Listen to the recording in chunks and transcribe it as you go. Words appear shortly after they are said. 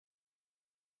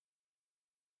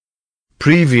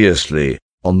Previously,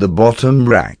 on the bottom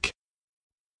rack.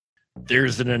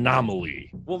 There's an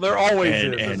anomaly. Well, there always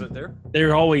is, isn't there?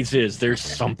 There always is. There's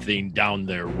something down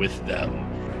there with them.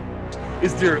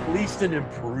 Is there at least an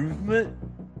improvement?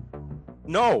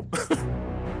 No.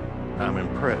 I'm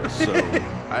impressed. So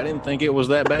I didn't think it was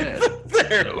that bad.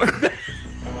 There.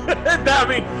 I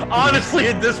mean, honestly,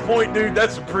 at this point, dude,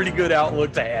 that's a pretty good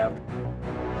outlook to have.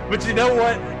 But you know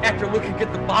what? After looking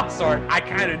at the box art, I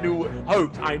kind of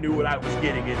hoped I knew what I was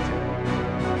getting into.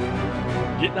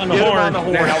 Getting on the Get him horn. on the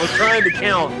horn. I was trying to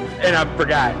count, and I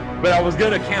forgot. But I was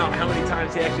going to count how many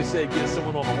times he actually said, get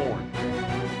someone on the horn.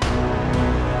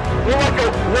 We're like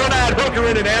a one-eyed hooker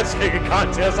in an ass-kicking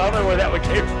contest. I don't know where that one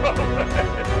came from.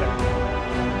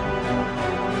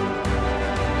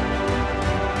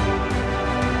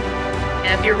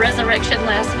 If your resurrection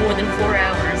lasts more than 4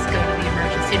 hours, go to the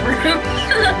emergency room.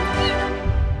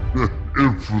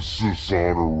 Emphasis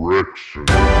on erection.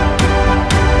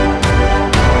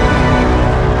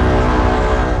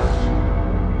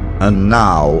 And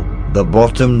now, the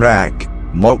bottom rack,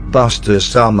 Mockbuster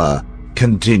Summer,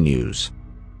 continues.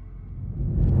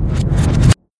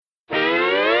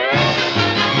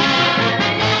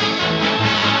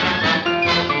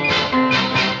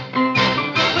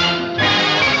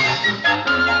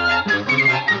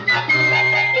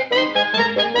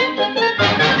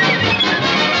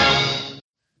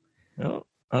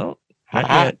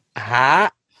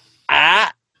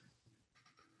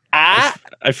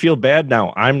 I feel bad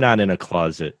now. I'm not in a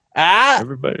closet.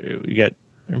 Everybody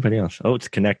else. Oh, it's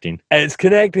connecting. It's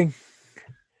connecting.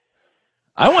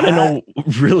 I want to know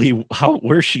really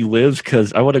where she lives,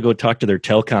 because I want to go talk to their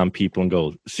telecom people and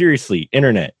go, seriously,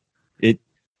 internet.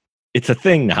 It's a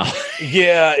thing now.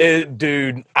 Yeah,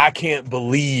 dude, I can't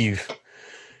believe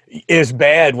it's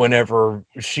bad whenever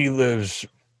she lives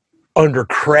under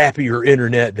crappier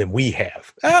internet than we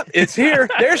have. Oh, it's here.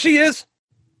 There she is.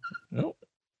 Nope.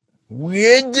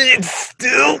 It's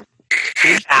still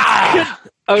okay.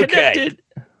 Connected.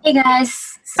 Hey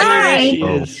guys, sorry. She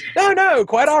is. No,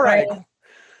 quite all right.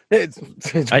 It's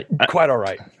quite all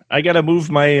right. I got to move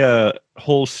my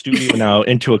whole studio now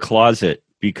into a closet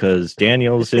because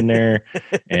Daniel's in there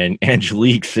and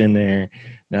Angelique's in there.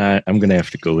 Now I'm going to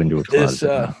have to go into a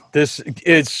closet.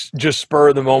 It's just spur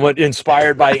of the moment,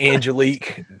 inspired by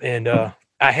Angelique. And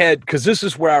because this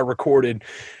is where I recorded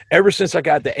ever since I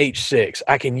got the H6.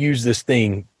 I can use this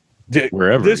thing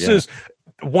wherever. This is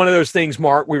one of those things,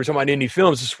 Mark. We were talking about indie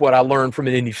films. This is what I learned from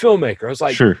an indie filmmaker. I was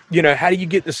like, sure. How do you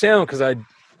get the sound? Because I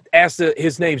asked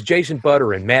his name's Jason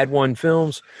Butter in Mad One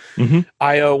Films. Mm-hmm.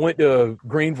 I went to a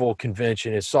Greenville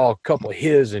convention and saw a couple of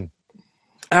his, and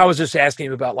I was just asking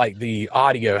him about like the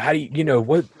audio. How do you,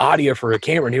 what audio for a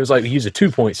camera? And he was like, we use a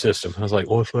 2-point system. I was like,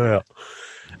 what's that?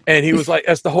 And he was like,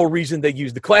 that's the whole reason they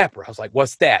use the clapper. I was like,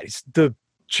 what's that? It's the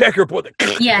checkerboard.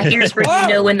 Yeah, here's where you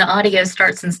know when the audio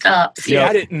starts and stops. See,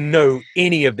 I didn't know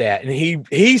any of that. And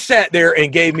he sat there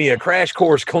and gave me a crash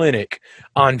course clinic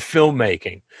on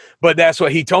filmmaking. But that's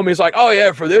what he told me. He's like, oh,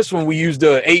 yeah, for this one, we used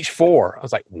a H4. I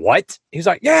was like, what? He's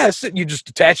like, yes, you just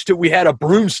attached it. We had a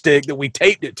broomstick that we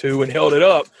taped it to and held it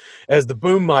up as the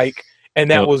boom mic.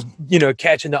 And that was,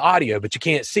 catching the audio, but you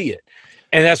can't see it.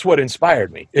 And that's what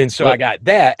inspired me. And so I got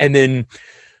that. And then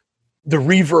the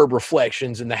reverb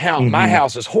reflections in the house. My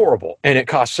house is horrible, and it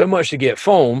costs so much to get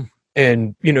foam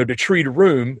and to treat a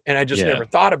room, and I just never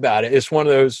thought about it. It's one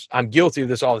of those, I'm guilty of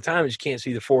this all the time, is you can't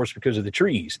see the forest because of the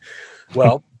trees.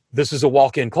 Well, this is a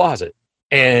walk-in closet,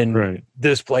 and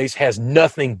this place has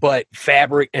nothing but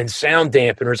fabric and sound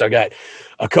dampeners. I got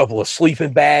a couple of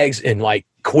sleeping bags and like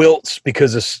quilts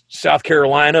because of South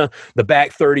Carolina, the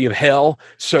back 30 of hell,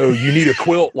 so you need a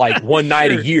quilt like one night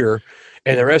a year.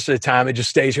 And the rest of the time, it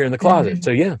just stays here in the closet. Mm-hmm. So,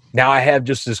 yeah, now I have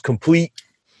just this complete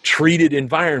treated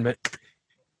environment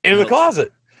in the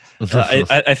closet.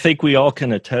 I think we all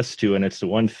can attest to, and it's the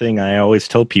one thing I always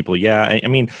tell people. Yeah, I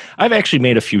mean, I've actually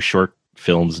made a few short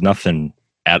films, nothing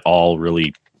at all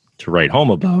really to write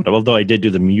home about, although I did do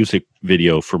the music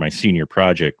video for my senior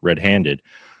project, Red Handed.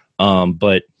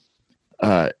 But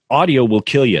audio will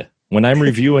kill you. When I'm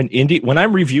reviewing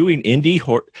indie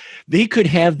horror, they could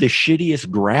have the shittiest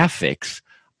graphics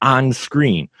on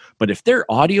screen, but if their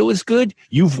audio is good,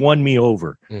 you've won me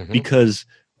over because,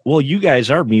 well, you guys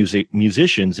are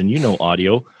musicians and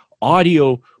audio.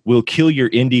 Audio will kill your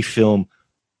indie film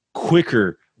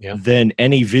quicker than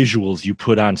any visuals you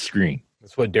put on screen.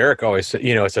 That's what Derek always said.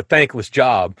 It's a thankless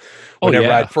job. Whenever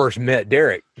I first met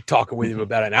Derek, talking with him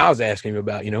about it, and I was asking him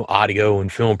about, audio and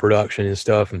film production and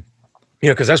stuff, and you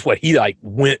know, because that's what he like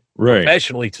went Right.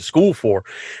 professionally to school for.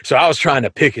 So I was trying to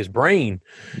pick his brain,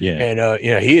 Yeah. and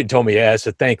you know, he had told me, yeah, it's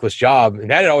a thankless job, and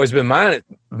that had always been my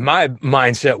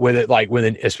mindset with it. Like with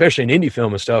especially in indie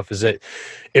film and stuff, is that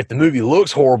if the movie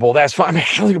looks horrible, that's fine. I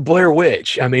mean, look at Blair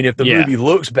Witch. I mean, if the movie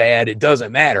looks bad, it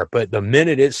doesn't matter. But the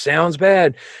minute it sounds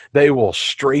bad, they will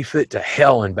strafe it to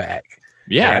hell and back.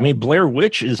 Yeah, I mean, Blair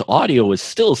Witch's audio is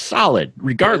still solid,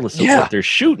 regardless of what they're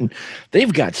shooting.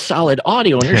 They've got solid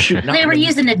audio, and they're shooting. They were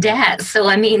using a DAT, so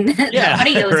I mean, the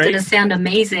audio is right? going to sound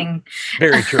amazing.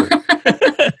 Very true.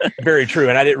 Very true.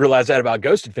 And I didn't realize that about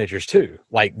Ghost Adventures too.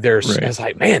 Like there's, I was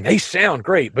like, man, they sound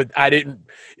great, but I didn't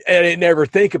never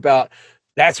think about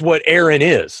that's what Aaron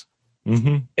is.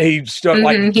 Mm-hmm. He's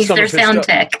their sound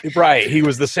tech. Right. He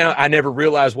was the sound. I never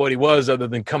realized what he was other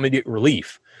than comedic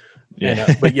relief. Yeah.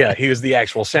 And, but yeah, he was the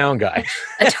actual sound guy.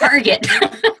 A target.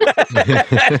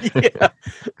 Yeah.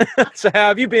 So how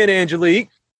have you been, Angelique?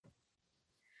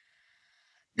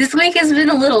 This week has been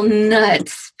a little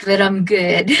nuts, but I'm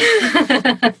good.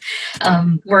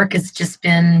 Work has just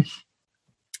been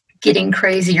getting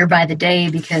crazier by the day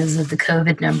because of the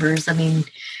COVID numbers. I mean,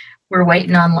 we're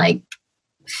waiting on like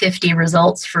 50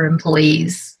 results for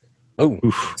employees. Oh,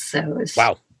 so it's,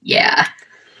 wow. Yeah.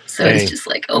 So it's just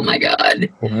like, oh my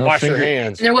God. Well, wash your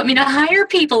hands. And they want me to hire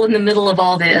people in the middle of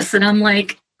all this. And I'm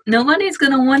like, nobody's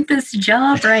going to want this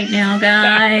job right now,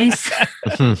 guys.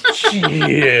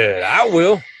 Yeah, I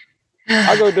will.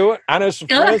 I'll go do it. I know some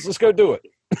friends. Let's go do it.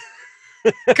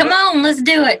 Come on, let's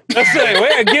do it. Let's say,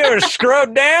 well, give it a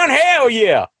scrub down. Hell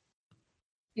yeah.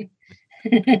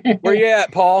 Where you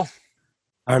at, Paul?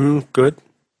 I'm good.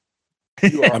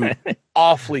 I'm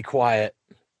awfully quiet.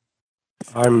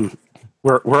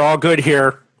 We're all good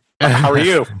here. How are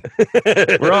you?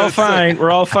 We're all fine. We're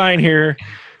all fine here.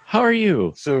 How are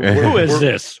you? So who is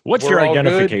this? What's your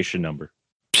identification number?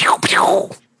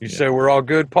 You say we're all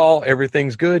good, Paul?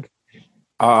 Everything's good?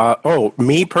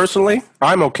 Me personally?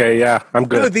 I'm okay, yeah. I'm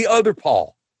good. No, the other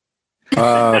Paul.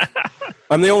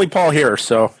 I'm the only Paul here,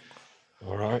 so.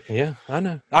 All right, yeah, I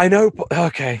know.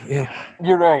 Okay, yeah.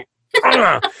 You're right.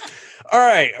 All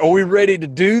right, are we ready to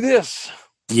do this?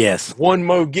 Yes. One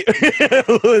more.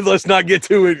 Let's not get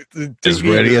to it. As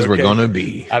ready as we're going to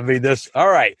be. I mean, all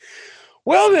right.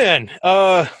 Well, then,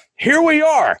 here we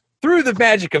are. Through the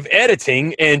magic of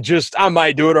editing and just, I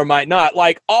might do it or might not,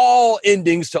 like all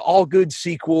endings to all good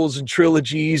sequels and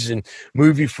trilogies and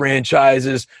movie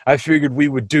franchises, I figured we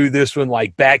would do this one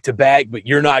like back to back, but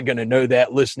you're not going to know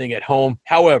that listening at home.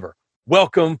 However,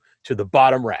 welcome to the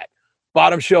Bottom Rack.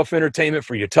 Bottom shelf entertainment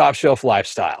for your top shelf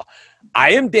lifestyle.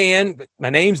 I am Dan. My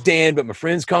name's Dan, but my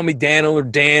friends call me Daniel or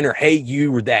Dan or Hey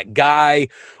You or That Guy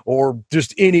or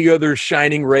just any other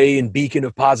shining ray and beacon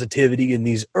of positivity in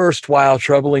these erstwhile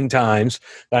troubling times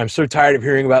that I'm so tired of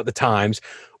hearing about the times.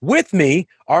 With me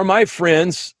are my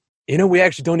friends. You know, we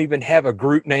actually don't even have a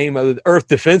group name. Earth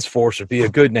Defense Force would be a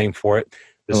good name for it.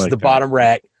 This is the Bottom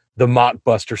Rack, the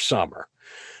Mockbuster Summer.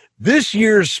 This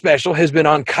year's special has been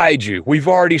on kaiju. We've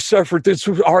already suffered this.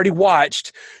 We've already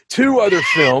watched two other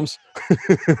films,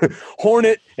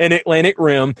 Hornet and Atlantic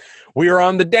Rim. We are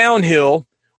on the downhill.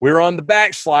 We're on the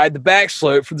backslide, the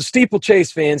backslope. For the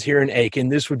steeplechase fans here in Aiken,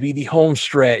 this would be the home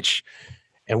stretch.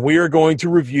 And we are going to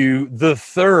review the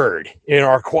third in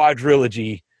our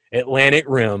quadrilogy, Atlantic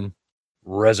Rim,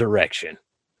 Resurrection.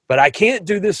 But I can't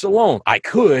do this alone. I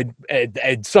could,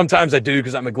 and sometimes I do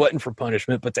because I'm a glutton for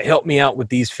punishment, but to help me out with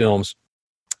these films,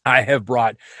 I have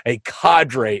brought a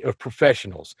cadre of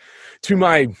professionals. To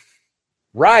my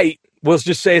right, let's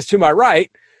just say it's to my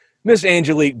right, Miss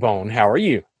Angelique Bone. How are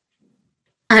you?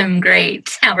 I'm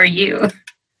great. How are you?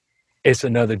 It's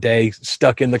another day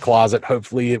stuck in the closet.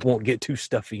 Hopefully it won't get too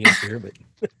stuffy in here, but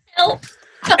Help.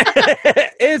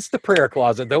 It's the prayer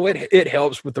closet, though. It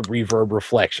helps with the reverb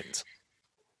reflections.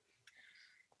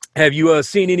 Have you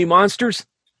seen any monsters?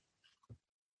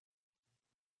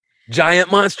 Giant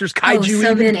monsters, kaiju? Oh,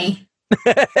 so many.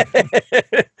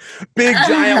 Big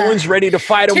giant ones ready to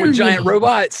fight them with giant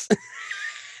robots.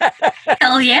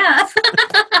 Hell yeah.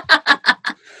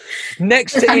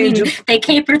 Next to Angel. They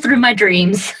caper through my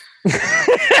dreams.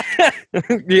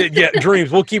 yeah,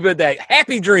 dreams. We'll keep it at that.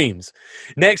 Happy dreams.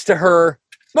 Next to her,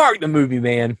 Mark the Movie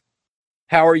Man.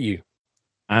 How are you?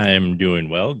 I'm doing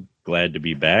well. Glad to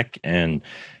be back and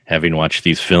having watched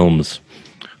these films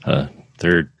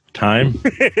third time,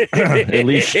 at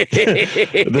least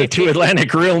the two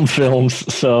Atlantic Rim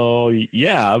films. So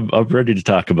yeah, I'm ready to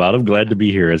talk about them. Glad to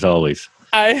be here as always.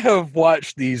 I have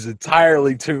watched these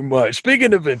entirely too much.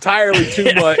 Speaking of entirely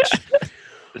too much,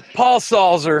 Paul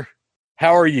Salzer,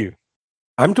 how are you?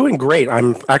 I'm doing great.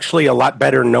 I'm actually a lot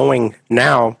better knowing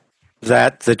now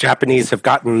that the Japanese have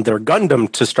gotten their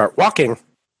Gundam to start walking.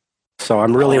 So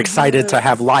I'm really excited to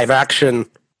have live action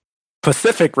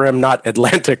Pacific Rim, not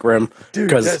Atlantic Rim.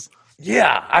 Dude,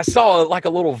 I saw like a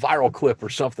little viral clip or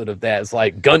something of that. It's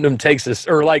like Gundam takes this,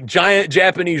 or like giant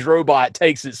Japanese robot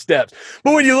takes its steps.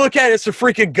 But when you look at it, it's a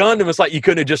freaking Gundam. It's like you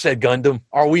couldn't have just said Gundam.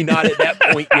 Are we not at that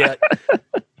point yet?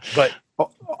 But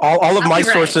all of my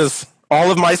sources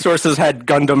had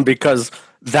Gundam because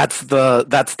that's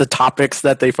the topics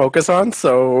that they focus on.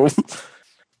 So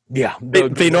yeah,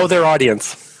 they know their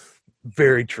audience.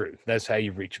 Very true. That's how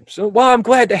you reach them. So, well, I'm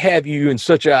glad to have you in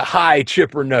such a high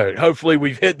chipper note. Hopefully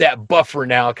we've hit that buffer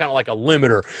now, kind of like a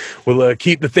limiter. We'll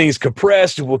keep the things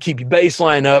compressed, and we'll keep your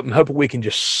baseline up, and hopefully we can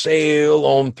just sail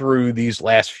on through these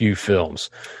last few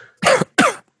films.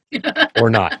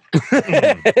 Or not.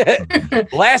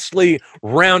 Lastly,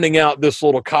 rounding out this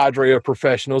little cadre of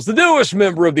professionals, the newest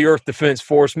member of the Earth Defense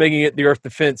Force, making it the Earth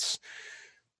Defense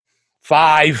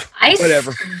 5,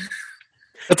 whatever.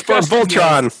 It's for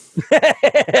Voltron.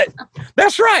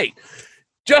 That's right.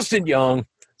 Justin Young,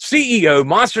 CEO,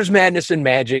 Monsters, Madness, and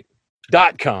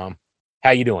Magic.com. How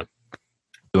you doing?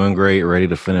 Doing great. Ready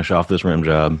to finish off this rim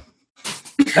job.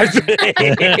 I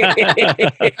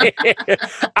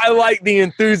like the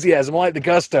enthusiasm. I like the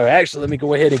gusto. Actually, let me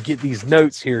go ahead and get these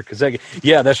notes here.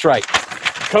 Yeah, that's right.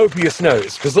 Copious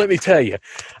notes. Because let me tell you,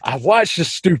 I've watched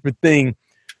this stupid thing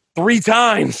 3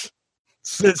 times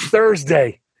since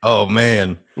Thursday. Oh,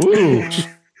 man. Ooh.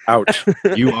 Ouch.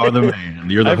 You are the man.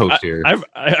 You're the host here.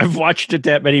 I've watched it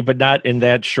that many, but not in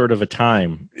that short of a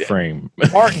time frame.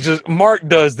 Mark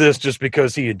does this just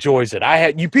because he enjoys it.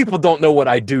 You people don't know what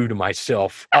I do to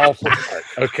myself all for Mark,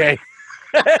 okay?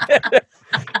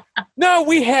 No,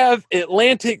 we have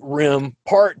Atlantic Rim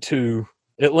Part 2.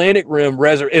 Atlantic Rim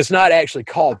It's not actually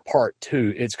called Part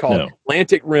 2. It's called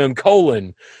Atlantic Rim :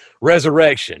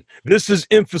 Resurrection. This is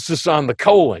emphasis on the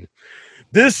colon.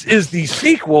 This is the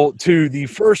sequel to the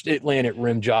first Atlantic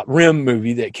Rim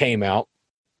movie that came out,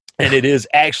 and it is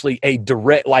actually a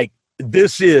direct, I'm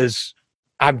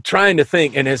trying to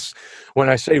think, and it's, when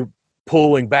I say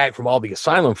pulling back from all the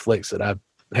Asylum flicks that I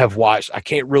have watched, I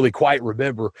can't really quite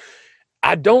remember.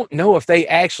 I don't know if they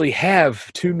actually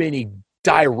have too many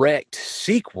direct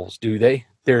sequels, do they?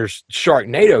 There's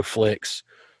Sharknado flicks,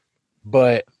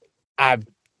 but I've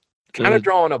kind of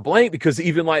drawing a blank because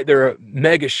even like their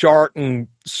Mega Shark and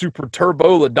Super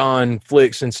Turbolodon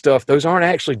flicks and stuff, those aren't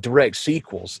actually direct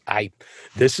sequels.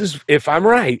 If I'm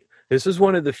right, this is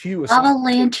one of the few.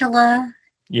 Lavalantula.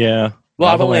 Yeah.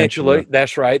 Lavalantula,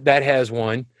 that's right. That has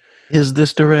one. Is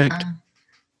this direct?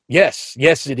 Yes,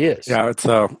 it is. Yeah, it's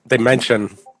they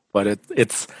mention, but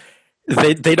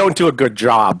they don't do a good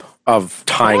job of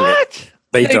tying it.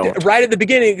 They don't. Right at the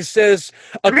beginning, it says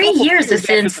 3 years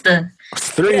since the. It's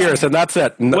 3 years, and that's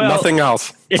it. Nothing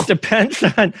else. It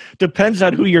depends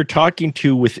on who you're talking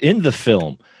to within the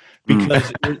film,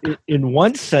 because in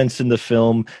one sense in the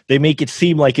film they make it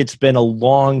seem like it's been a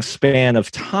long span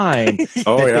of time.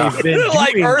 Oh yeah,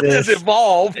 like Earth has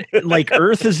evolved. Like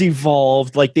Earth has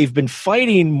evolved. Like they've been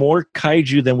fighting more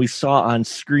kaiju than we saw on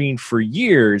screen for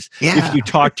years. Yeah. If you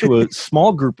talk to a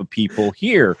small group of people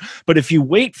here, but if you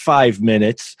wait 5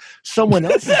 minutes, someone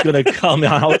else is going to come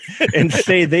out and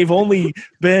say they've only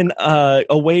been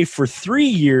away for 3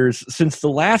 years since the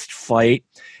last fight.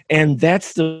 And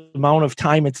that's the amount of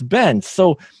time it's been.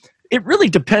 So it really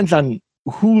depends on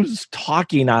who's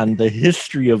talking on the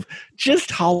history of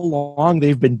just how long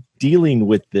they've been dealing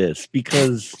with this,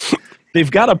 because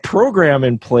they've got a program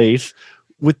in place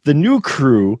with the new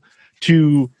crew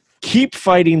to keep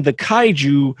fighting the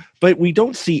kaiju, but we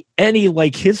don't see any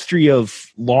like history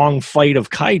of long fight of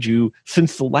kaiju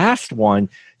since the last one.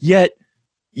 Yet,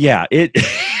 yeah,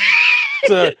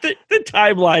 the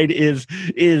timeline is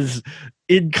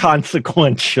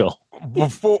inconsequential.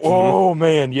 Before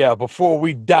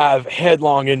we dive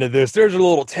headlong into this, there's a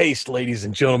little taste, ladies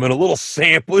and gentlemen, a little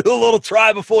sample, a little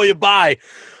try before you buy,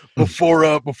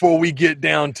 before we get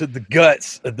down to the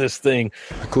guts of this thing.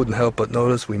 I couldn't help but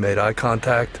notice we made eye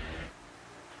contact.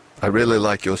 I really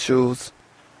like your shoes.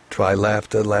 Try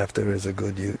laughter. Laughter is a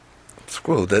good use.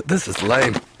 Screw that. This is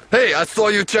lame. Hey, I saw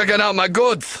you checking out my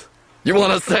goods. You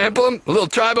want to sample them? A little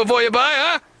try before you buy,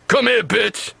 huh? Come here,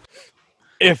 bitch.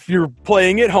 If you're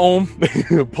playing at home,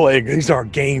 these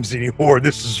aren't games anymore.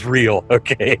 This is real,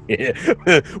 okay?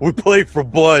 We play for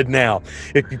blood now.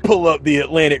 If you pull up the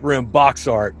Atlantic Rim box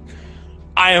art,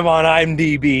 I am on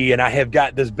IMDb, and I have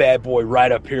got this bad boy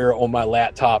right up here on my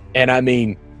laptop. And I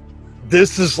mean,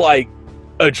 this is like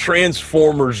a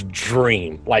Transformers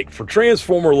dream. Like, for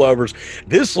Transformer lovers,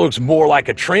 this looks more like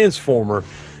a Transformer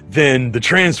than the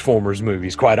Transformers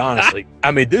movies, quite honestly.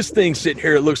 I mean, this thing sitting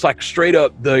here, it looks like straight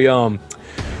up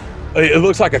it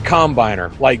looks like a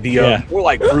combiner, like more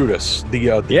like Brutus,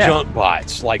 the junk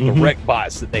bots, like the wreck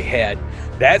bots that they had.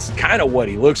 That's kind of what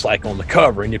he looks like on the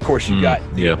cover. And of course, you got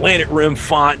the Atlantic Rim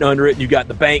font under it. You got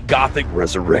the Bank Gothic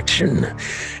Resurrection.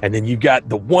 And then you got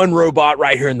the one robot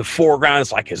right here in the foreground.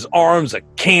 It's like his arm's a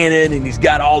cannon, and he's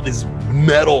got all this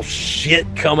metal shit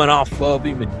coming off of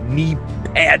him and knee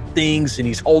pad things. And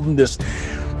he's holding this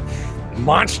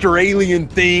monster alien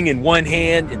thing in one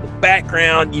hand. In the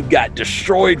background, you've got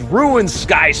destroyed, ruined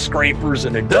skyscrapers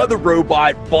and another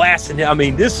robot blasting him. I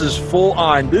mean, this is full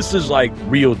on. This is like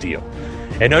real deal.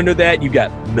 And under that, you got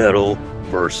metal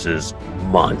versus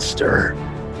monster.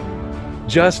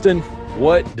 Justin,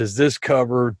 what does this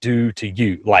cover do to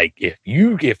you? Like,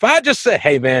 if I just say,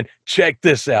 hey man, check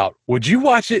this out, would you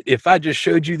watch it if I just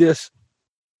showed you this?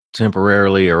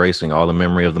 Temporarily erasing all the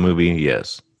memory of the movie,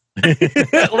 yes.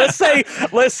 let's say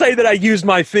that I used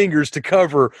my fingers to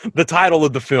cover the title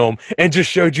of the film and just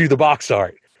showed you the box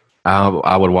art.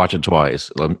 I would watch it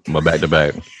twice, back to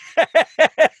back.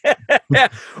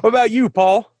 What about you,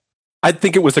 Paul? I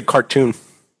think it was a cartoon.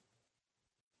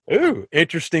 Ooh,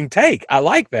 interesting take. I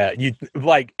like that. You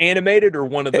like animated or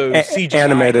one of those CGI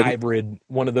animated hybrid,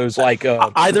 one of those like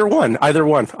either one.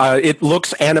 It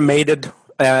looks animated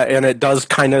and it does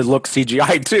kind of look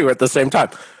CGI too at the same time.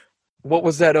 What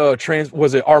was that?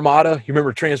 Was it Armada? You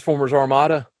remember Transformers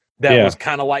Armada? That was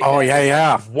kind of like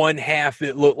one half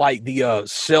it looked like the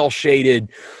cell shaded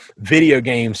video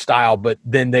game style, but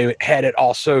then they had it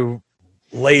also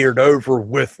layered over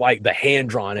with like the hand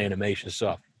drawn animation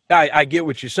stuff. I get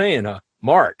what you're saying,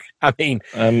 Mark. I mean,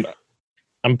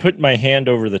 I'm putting my hand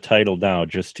over the title now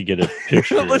just to get a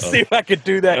picture. Let's see if I could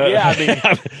do that. I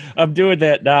mean, I'm doing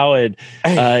that now, and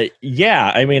I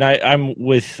mean, I'm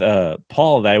with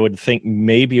Paul. That I would think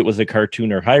maybe it was a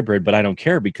cartoon or hybrid, but I don't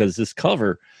care because this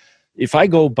cover. If I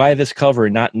go buy this cover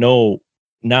and not know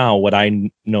now what I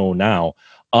know now,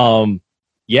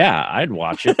 I'd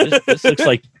watch it. This looks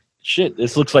like shit.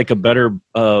 This looks like a better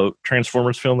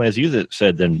Transformers film, as you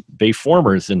said, than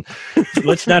Bayformers. And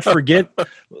let's not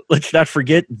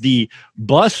forget the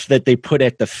bus that they put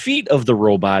at the feet of the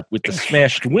robot with the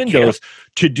smashed windows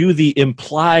to do the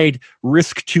implied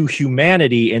risk to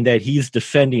humanity, and that he's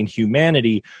defending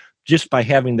humanity. Just by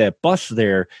having that bus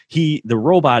there, the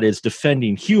robot is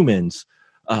defending humans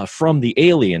from the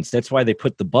aliens. That's why they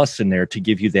put the bus in there, to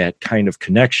give you that kind of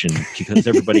connection, because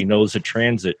everybody knows a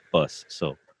transit bus.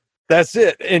 So that's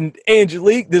it. And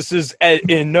Angelique, this is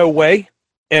in no way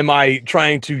am I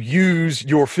trying to use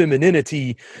your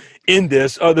femininity in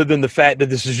this, other than the fact that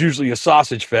this is usually a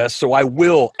sausage fest. So I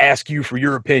will ask you for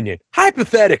your opinion.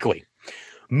 Hypothetically,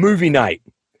 movie night.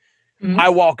 Mm-hmm. I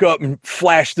walk up and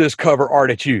flash this cover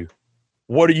art at you.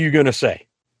 What are you going to say?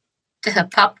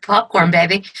 Popcorn,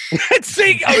 baby.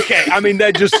 See, okay. I mean,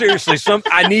 that just seriously,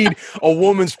 I need a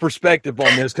woman's perspective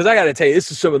on this, because I got to tell you,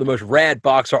 this is some of the most rad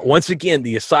box art. Once again,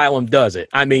 the Asylum does it.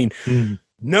 I mean,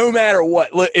 no matter what,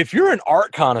 if you're an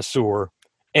art connoisseur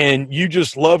and you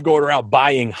just love going around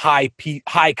buying high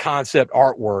concept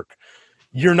artwork,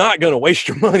 you're not going to waste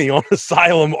your money on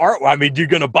Asylum art. I mean, you're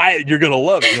going to buy it. You're going to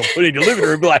love it. You'll put it in your living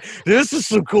room and be like, this is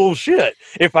some cool shit.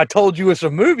 If I told you it's a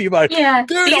movie, you'd be like, dude, I want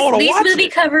to watch these movie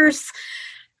it. Covers,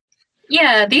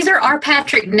 these are our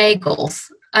Patrick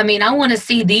Nagels. I mean, I want to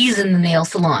see these in the nail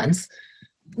salons.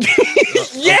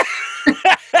 Yeah.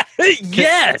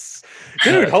 Yes.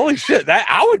 Dude, holy shit.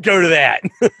 I would go to that.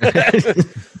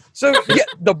 So,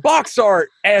 the box art,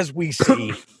 as we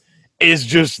see,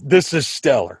 this is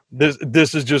stellar.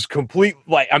 This is just complete,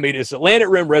 it's Atlantic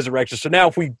Rim Resurrection. So now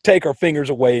if we take our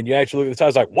fingers away and you actually look at the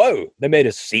title, it's like, whoa, they made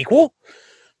a sequel?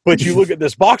 But you look at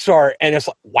this box art and it's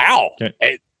like, wow,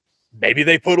 maybe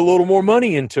they put a little more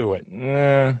money into it.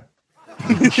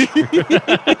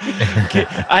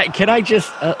 Can I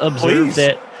just observe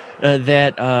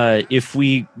that if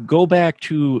we go back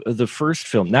to the first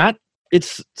film, not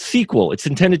its sequel, its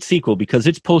intended sequel, because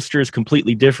its poster is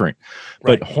completely different.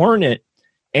 Right. But Hornet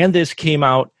and this came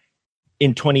out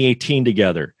in 2018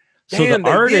 together. So the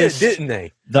artist, didn't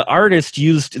they? The artist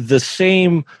used the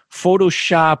same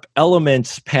Photoshop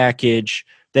Elements package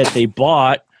that they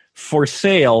bought for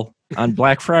sale on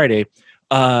Black Friday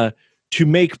to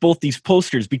make both these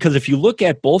posters. Because if you look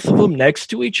at both of them next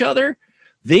to each other,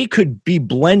 they could be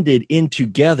blended in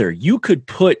together. You could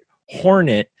put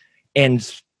Hornet and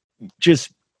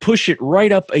just push it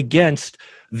right up against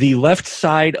the left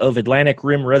side of Atlantic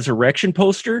Rim Resurrection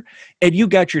poster, and you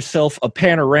got yourself a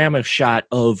panorama shot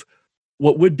of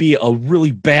what would be a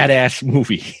really badass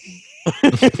movie.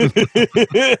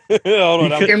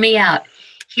 Hear me out.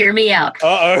 Hear me out.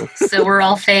 Uh-oh. So we're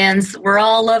all fans. We're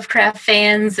all Lovecraft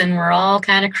fans, and we're all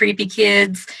kind of creepy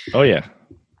kids. Oh yeah.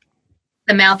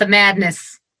 The Mouth of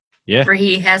Madness. Yeah. Where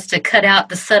he has to cut out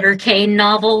the Sutter Kane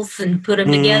novels and put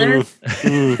them together.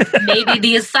 Maybe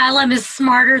the asylum is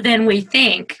smarter than we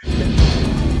think.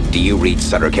 Do you read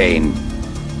Sutter Kane?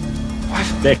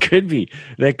 That could be.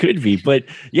 But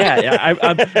yeah,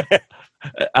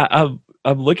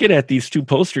 I'm looking at these two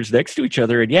posters next to each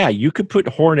other, and yeah, you could put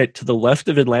Hornet to the left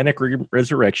of Atlantic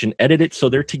Resurrection, edit it so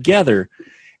they're together,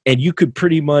 and you could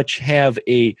pretty much have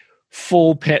a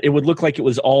full it would look like it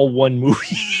was all one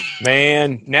movie.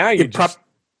 Man, now you just...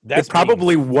 It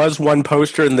probably was one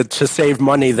poster, and to save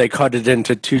money, they cut it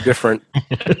into two different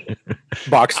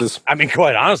boxes. I mean,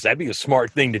 quite honestly, that'd be a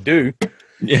smart thing to do.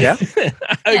 Yeah.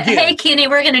 Hey, Kenny,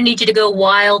 we're going to need you to go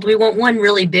wild. We want one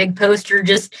really big poster.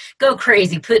 Just go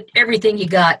crazy. Put everything you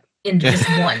got into just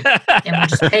one. And we'll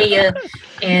just pay you.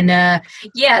 And,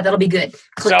 yeah, that'll be good.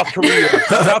 Click. South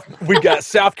Korea. We got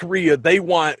South Korea. They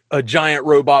want a giant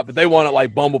robot, but they want it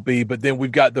like Bumblebee. But then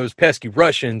we've got those pesky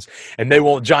Russians, and they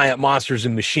want giant monsters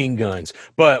and machine guns.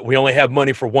 But we only have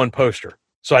money for one poster.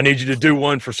 So I need you to do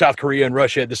one for South Korea and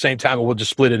Russia at the same time, and we'll just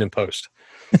split it in post.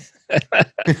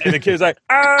 And the kid's like,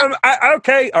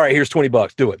 okay. All right, here's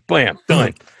 $20. Do it. Bam.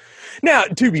 Done. Now,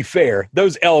 to be fair,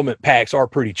 those element packs are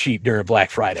pretty cheap during Black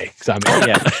Friday. I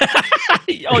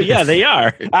mean, oh, yeah, they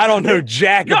are. I don't know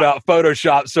jack about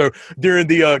Photoshop. So during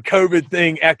the COVID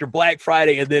thing after Black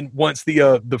Friday, and then once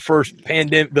the first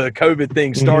pandemic, the COVID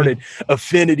thing started,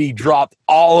 Affinity dropped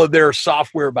all of their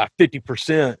software by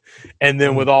 50%. And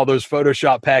then with all those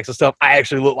Photoshop packs and stuff, I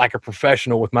actually look like a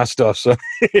professional with my stuff. So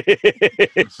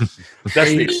that's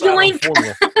the exciting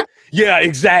formula. Yeah,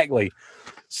 exactly.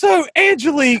 So,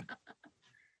 Angelique,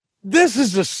 this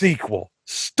is a sequel.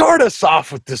 Start us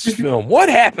off with this film. What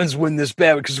happens when this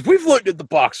bad? Because we've looked at the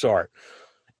box art,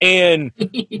 and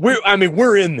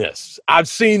we're in this. I've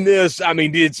seen this. I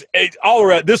mean, it's all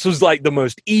right. This was like the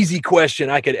most easy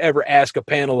question I could ever ask a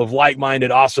panel of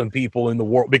like-minded, awesome people in the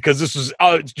world. Because this was,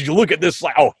 you look at this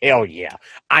like, oh hell yeah,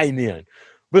 I'm in.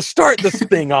 But start this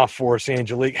thing off for us,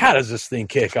 Angelique. How does this thing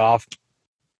kick off?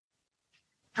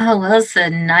 Oh, well, it's a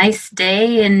nice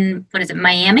day in,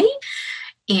 Miami?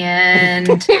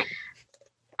 And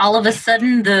all of a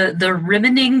sudden, the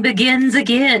rimming begins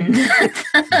again.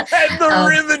 The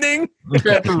rimming.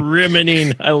 The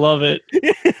rimming. I love it.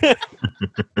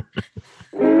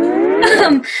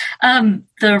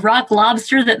 The rock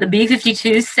lobster that the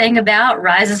B-52s sang about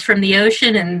rises from the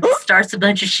ocean and starts a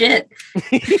bunch of shit.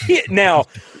 Now,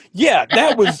 yeah,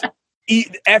 that was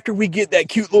after we get that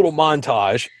cute little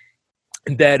montage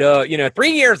that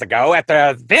 3 years ago at the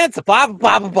events, blah blah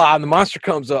blah blah blah, and the monster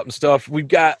comes up and stuff. We've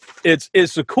got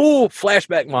it's a cool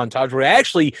flashback montage where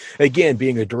actually, again,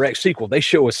 being a direct sequel, they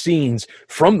show us scenes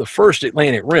from the first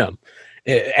Atlantic Rim.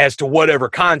 As to whatever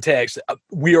context,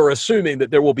 we are assuming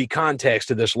that there will be context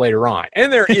to this later on.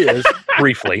 And there is,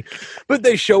 briefly. But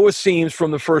they show us scenes from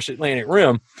the first Atlantic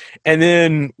Rim. And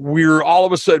then we're all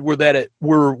of a sudden,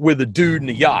 we're with a dude in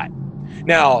a yacht.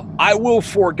 Now, I will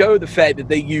forego the fact that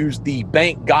they use the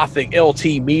Bank Gothic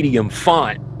LT medium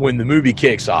font when the movie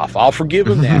kicks off. I'll forgive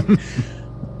them that.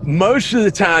 Most of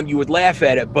the time you would laugh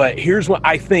at it, but here's what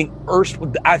I think.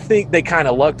 I think they kind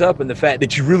of lucked up in the fact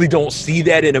that you really don't see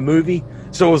that in a movie.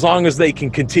 So as long as they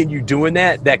can continue doing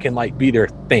that, that can like be their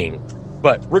thing.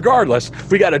 But regardless,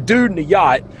 we got a dude in a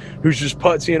yacht who's just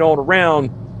putzing on around,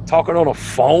 talking on a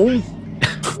phone.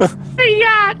 The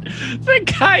yacht,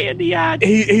 the guy in the yacht.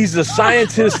 He's a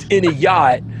scientist in a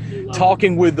yacht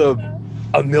talking with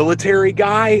a military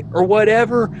guy or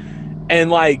whatever, and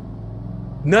like.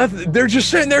 Nothing. They're just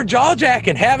sitting there jaw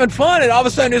jacking, having fun, and all of a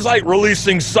sudden it's like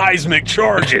releasing seismic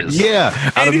charges.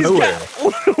 Yeah, out of nowhere.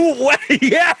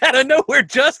 Yeah, out of nowhere.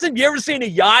 Justin, you ever seen a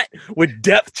yacht with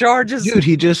depth charges? Dude,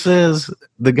 he just says,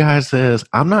 the guy says,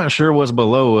 I'm not sure what's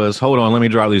below us. Hold on, let me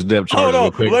drop these depth charges real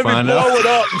quick. Let me blow it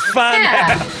up and find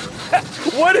out.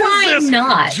 What is Why this?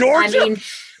 not? Georgia? I mean,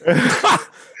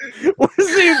 what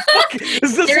is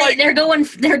this like? They're going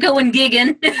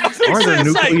gigging. Are there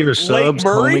nuclear subs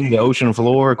combing the ocean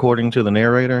floor, according to the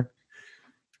narrator?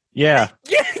 Yeah.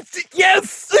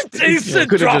 Yes. He's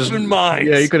dropping mines.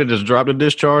 Yeah, he could have just dropped a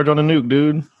discharge on a nuke,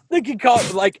 dude. I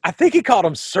think he called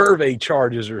them survey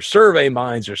charges or survey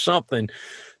mines or something.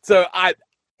 So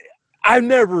I've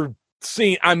never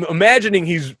seen. I'm imagining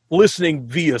he's listening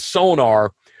via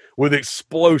sonar with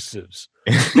explosives.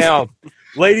 Now.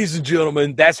 Ladies and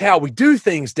gentlemen, that's how we do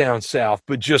things down south,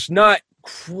 but just not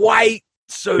quite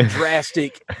so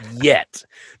drastic yet.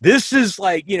 This is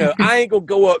like, I ain't gonna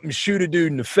go up and shoot a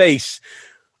dude in the face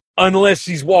unless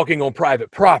he's walking on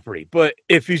private property. But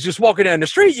if he's just walking down the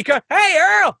street, you go, "Hey,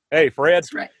 Earl." "Hey, Fred."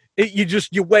 That's right.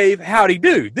 You wave, "Howdy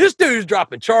do." This dude's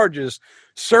dropping charges,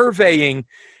 surveying,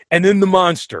 and then the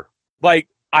monster. Like,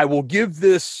 I will give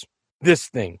this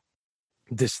thing.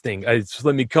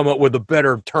 Let me come up with a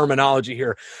better terminology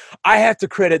here. I have to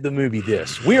credit the movie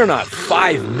this. We are not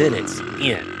 5 minutes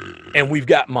in, and we've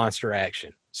got monster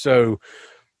action. So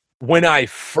when my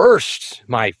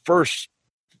first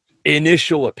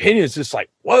initial opinion is just like,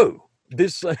 whoa,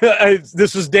 this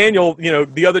is Daniel,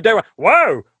 the other day.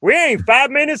 Whoa, we ain't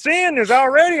 5 minutes in. There's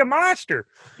already a monster.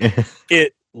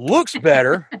 It looks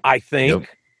better, I think. Yep.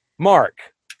 Mark.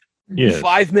 Yes.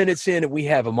 5 minutes in and we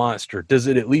have a monster. Does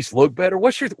it at least look better?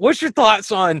 What's your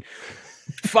thoughts on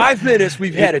 5 minutes?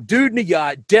 We've had a dude in a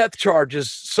yacht, death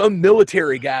charges, some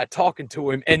military guy talking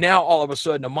to him, and now all of a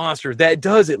sudden a monster. That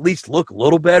does at least look a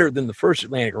little better than the first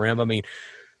Atlantic Rim. I mean,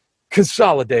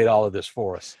 consolidate all of this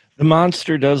for us. The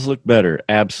monster does look better,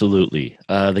 absolutely.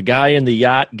 The guy in the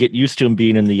yacht, get used to him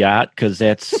being in the yacht because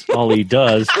that's all he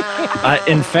does.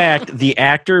 In fact, the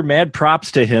actor, mad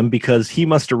props to him because he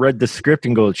must have read the script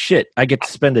and go, "Shit, I get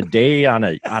to spend a day on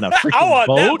a freaking I want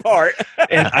boat, that part.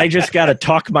 and I just got to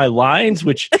talk my lines,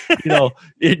 which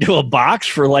into a box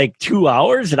for like 2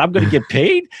 hours, and I'm going to get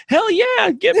paid. Hell yeah,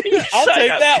 give me. I'll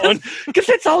take that one because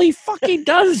that's all he fucking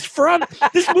does.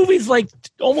 This movie's like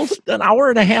almost an hour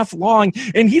and a half long,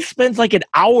 and he spends like an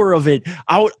hour of it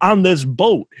out on this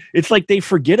boat. It's like they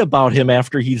forget about him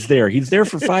after he's there. He's there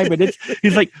for 5 minutes.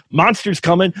 He's like, monster's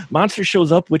coming. Monster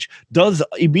shows up, which does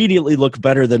immediately look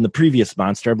better than the previous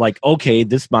monster. I'm like, okay,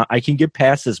 I can get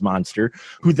past this monster,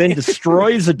 who then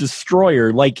destroys a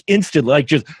destroyer like instantly, like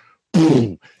just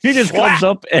boom. He just comes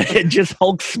up and just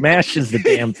Hulk smashes the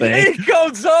damn thing. He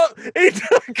goes up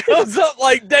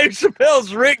like Dave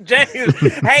Chappelle's Rick James.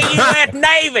 "Hey, U.S.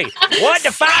 Navy, what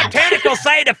the 5 tentacles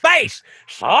say to face?"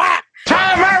 Slap.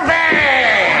 Tom Murphy!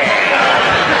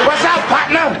 What's up,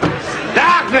 partner?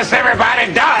 Darkness,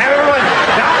 everybody. Darkness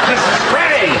is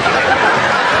spreading.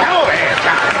 Oh,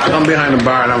 yeah. I'm behind the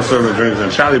bar and I'm serving drinks,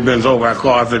 and Charlie bends over. I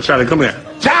call. I said, "Charlie, come here."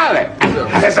 Charlie,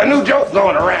 there's a new joke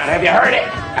going around. Have you heard it?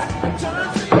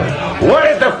 What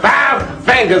did the 5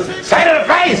 fingers say to the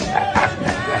face?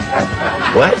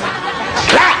 What?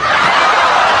 Slap!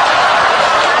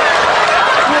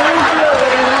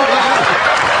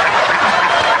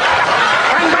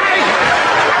 I'm ready.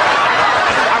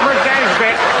 I'm Rick James,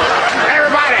 bitch.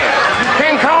 Everybody,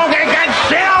 King Kong ain't got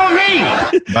shit on me.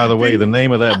 By the way, the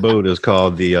name of that boat is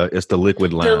called it's the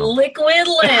Liquid Lounge. The Liquid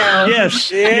Lounge. Yes,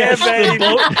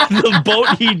 the boat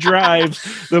he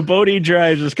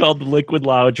drives is called the Liquid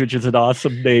Lounge, which is an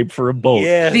awesome name for a boat.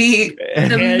 Yeah.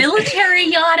 The military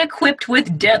yacht equipped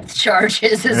with depth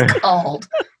charges is called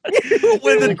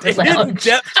with a hidden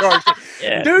depth charge.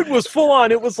 Yeah. Dude was full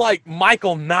on. It was like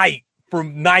Michael Knight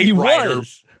from Knight Rider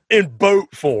in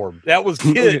boat form. That was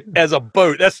Kit as a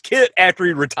boat. That's Kit after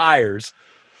he retires.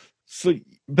 So,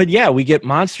 but yeah, we get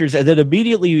monsters, and then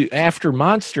immediately after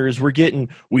monsters, we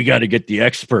got to get the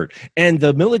expert. And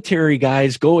the military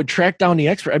guys go and track down the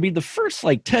expert. I mean, the first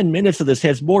like 10 minutes of this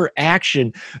has more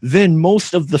action than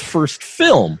most of the first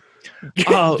film.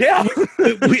 Yeah.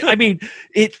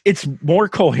 It's more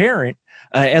coherent.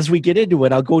 As we get into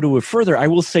it, I'll go to it further. I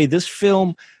will say this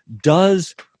film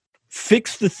does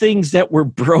fix the things that were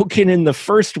broken in the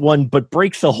first one, but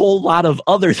breaks a whole lot of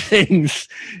other things,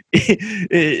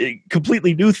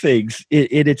 completely new things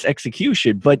in its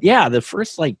execution. But yeah, the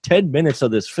first like 10 minutes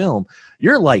of this film,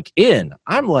 you're like in.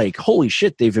 I'm like, holy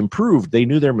shit, they've improved. They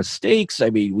knew their mistakes. I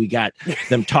mean, we got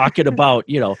them talking about,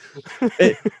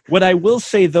 what I will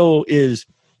say though is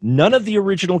none of the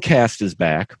original cast is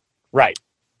back. Right.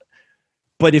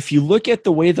 But if you look at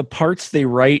the way the parts they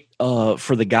write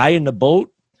for the guy in the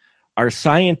boat, our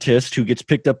scientist who gets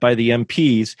picked up by the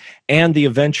MPs and the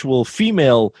eventual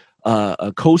female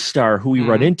co-star who we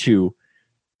run into,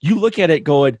 you look at it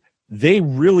going, they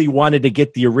really wanted to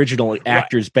get the original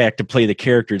actors back to play the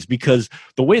characters, because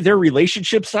the way their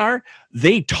relationships are,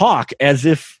 they talk as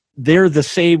if they're the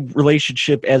same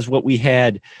relationship as what we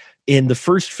had in the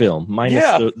first film,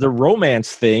 minus the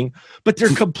romance thing, but they're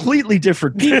completely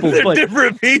different people. They're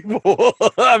different people.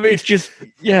 I mean, it's just,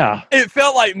 yeah. It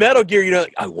felt like Metal Gear,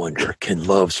 like, I wonder, can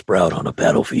love sprout on a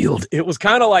battlefield? It was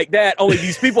kind of like that, only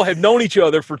these people have known each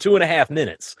other for 2.5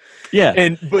 minutes.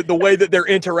 Yeah. But the way that they're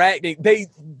interacting,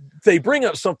 they bring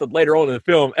up something later on in the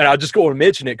film, and I'll just go and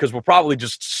mention it because we'll probably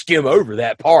just skim over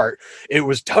that part. It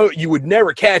was you would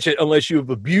never catch it unless you have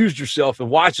abused yourself and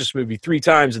watched this movie 3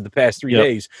 times in the past 3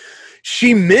 days.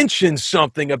 She mentioned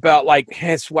something about like,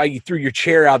 that's why you threw your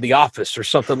chair out of the office or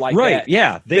something like that. Right,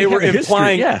 yeah. They were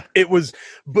implying it was,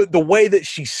 but the way that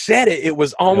she said it, it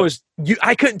was almost,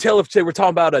 I couldn't tell if they were talking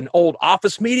about an old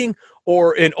office meeting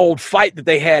or an old fight that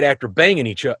they had after banging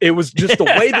each other. It was just the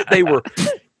way that they were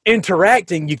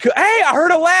interacting. You could, hey, I heard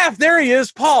a laugh. There he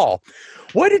is, Paul.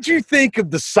 What did you think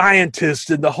of the scientist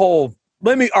and the whole,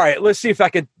 let's see if I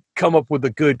could come up with a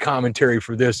good commentary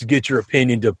for this to get your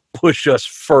opinion to push us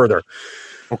further.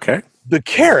 Okay. The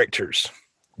characters.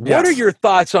 What are your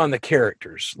thoughts on the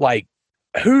characters? Like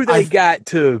who they got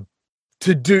to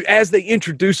do as they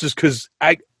introduce us? Because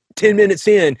 10 minutes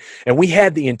in and we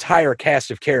had the entire cast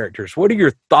of characters. What are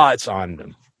your thoughts on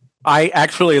them? I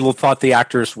actually thought the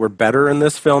actors were better in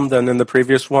this film than in the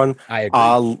previous one. I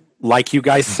agree. Like you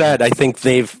guys said, I think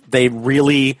they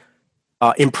really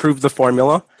improved the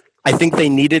formula. I think they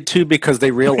needed to because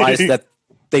they realized that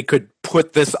they could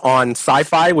put this on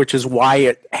Sci-Fi, which is why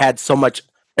it had so much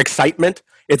excitement.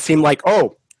 It seemed like,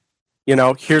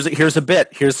 here's a bit,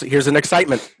 here's an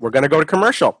excitement. We're going to go to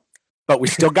commercial, but we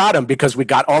still got them because we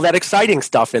got all that exciting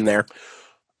stuff in there.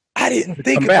 I didn't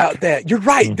think about that. You're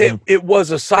right. That it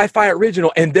was a Sci-Fi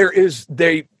original, and there is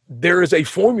a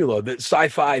formula that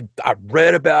Sci-Fi. I've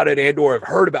read about it or have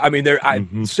heard about. I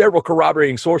mean, several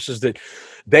corroborating sources that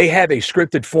they have a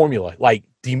scripted formula. Like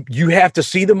you have to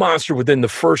see the monster within the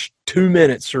first 2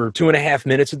 minutes or 2.5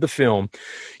 minutes of the film.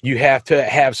 You have to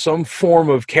have some form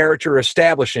of character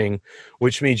establishing,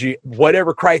 which means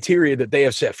whatever criteria that they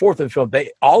have set forth in the film.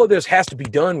 All of this has to be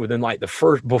done within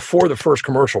before the first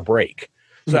commercial break.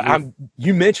 So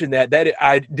you mentioned that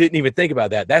I didn't even think about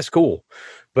that. That's cool,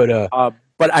 but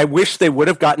I wish they would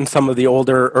have gotten some of the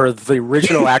older or the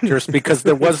original actors because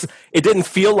it didn't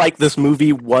feel like this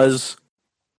movie was,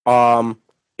 it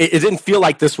didn't feel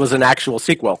like this was an actual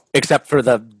sequel, except for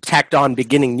the tacked on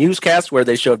beginning newscast where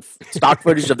they showed stock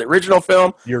footage of the original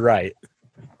film. You're right.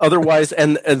 Otherwise,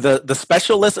 and the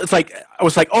specialist, it's like I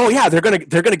was like, oh yeah, they're gonna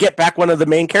get back one of the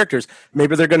main characters.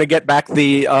 Maybe they're gonna get back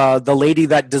the lady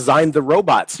that designed the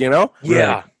robots,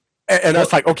 Yeah. And I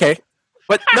was like, okay,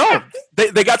 but no,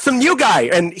 they got some new guy,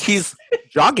 and he's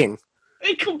jogging.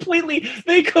 They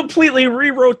completely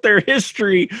rewrote their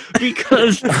history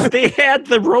because they had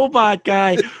the robot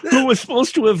guy who was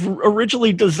supposed to have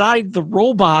originally designed the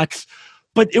robots.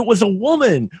 But it was a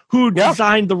woman who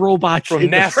designed the robots from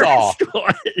NASA.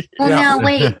 Well, now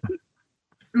wait.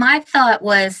 My thought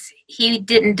was he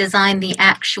didn't design the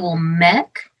actual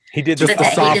mech. He did He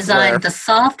designed the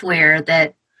software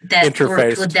that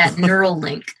worked with that neural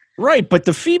link. Right, but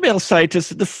the female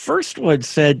scientist, the first one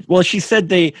said, she said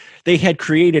they had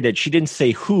created it. She didn't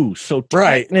say who. So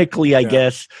technically, I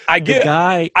guess I get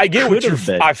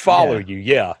what I follow you.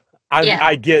 Yeah.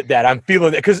 I get that. I'm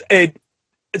feeling that because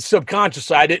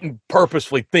subconsciously, I didn't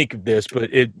purposefully think of this,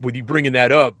 but with you bringing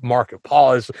that up, Mark and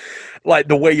Paul, is like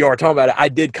the way you are talking about it. I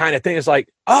did kind of think it's like,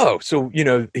 oh, so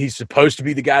he's supposed to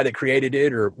be the guy that created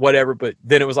it or whatever. But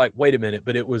then it was like, wait a minute,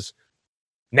 but it was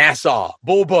NASA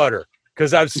Bull Butter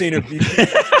because I've seen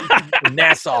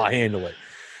NASA handle it.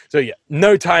 So yeah,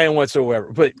 no tie-in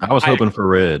whatsoever. But I was hoping for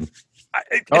Red.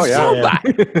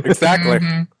 Somebody. Exactly.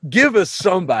 Give us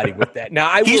somebody with that.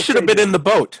 Now he should have been in the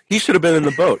boat.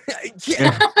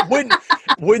 Yeah.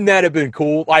 Wouldn't that have been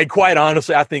cool? Like, quite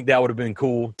honestly, I think that would have been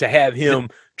cool to have him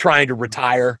trying to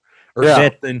retire or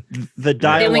something. The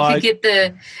dialogue. Then we could get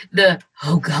the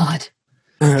oh God.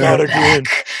 Not again.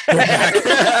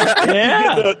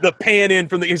 The pan in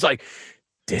from he's like,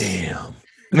 damn.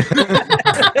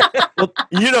 Well,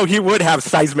 he would have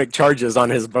seismic charges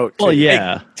on his boat. Well,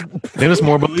 yeah. Then it's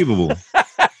more believable.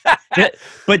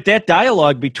 But that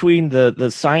dialogue between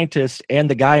the scientist and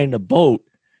the guy in the boat,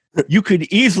 you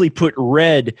could easily put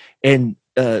Red and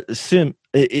Sim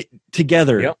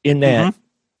together in that.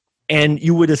 And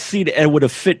you would have seen it, and it would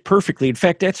have fit perfectly. In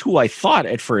fact, that's who I thought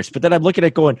at first. But then I'm looking at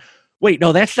it going, wait,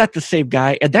 no, that's not the same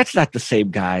guy, and that's not the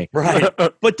same guy. Right.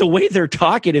 But the way they're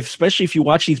talking, especially if you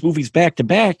watch these movies back to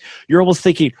back, you're almost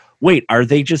thinking, wait, are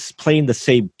they just playing the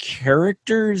same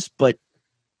characters but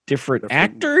different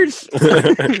actors?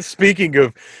 Speaking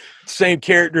of same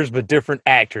characters but different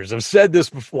actors, I've said this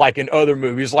before, like in other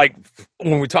movies, like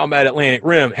when we talk about Atlantic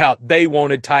Rim, how they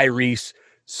wanted Tyrese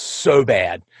so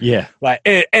bad. Yeah. Like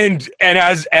and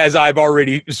as I've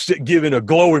already given a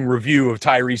glowing review of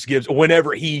Tyrese Gibbs,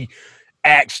 whenever he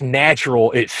acts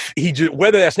natural, he just,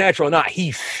 whether that's natural or not,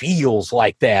 he feels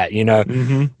like that,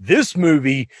 This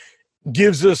movie,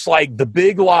 gives us like the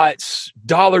Big Lots,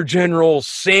 Dollar General,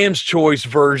 Sam's Choice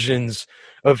versions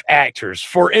of actors.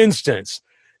 For instance,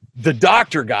 the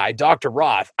doctor guy, Dr.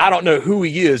 Roth, I don't know who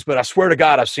he is, but I swear to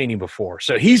God, I've seen him before.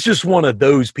 So he's just one of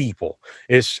those people.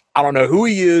 I don't know who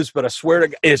he is, but I swear to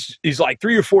God, he's like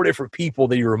 3 or 4 different people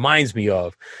that he reminds me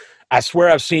of. I swear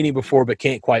I've seen him before, but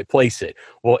can't quite place it.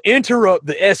 Well, interrupt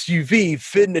the SUV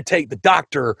fitting to take the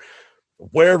doctor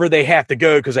wherever they have to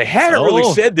go, because they haven't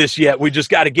really said this yet. We just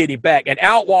got to get him back. And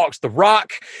out walks The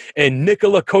Rock and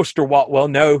Nicola Coster-Waldau. Well,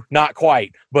 no, not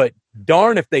quite. But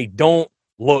darn if they don't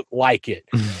look like it.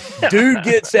 Dude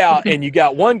gets out, and you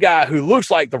got one guy who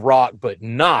looks like The Rock, but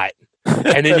not.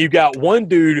 And then you got one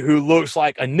dude who looks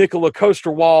like a Nicola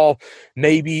Coster-Waldau,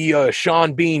 maybe a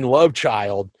Sean Bean love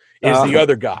child is the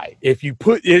other guy. If you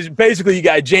basically you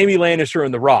got Jamie Lannister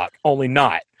and The Rock, only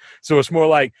not. So it's more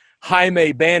like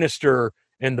Jaime Bannister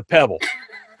and the Pebble.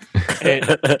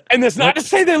 And that's not to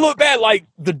say they look bad. Like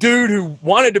the dude who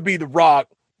wanted to be The Rock,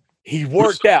 he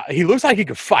worked out. He looks like he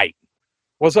could fight.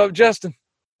 What's up, Justin?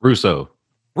 Russo.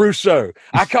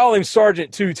 I call him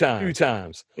Sergeant two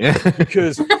times. Yeah.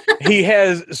 Because he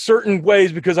has certain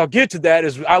ways, because I'll get to that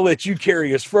as I'll let you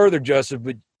carry us further, Justin,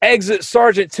 but exit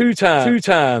Sergeant two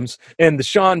times, and the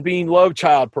Sean Bean love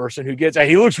child person who gets out.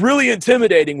 He looks really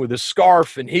intimidating with his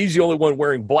scarf, and he's the only one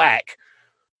wearing black.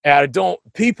 And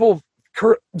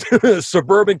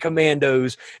suburban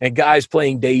commandos and guys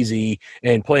playing Daisy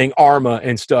and playing Arma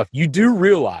and stuff, you do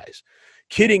realize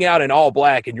kidding out in all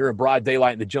black and you're in broad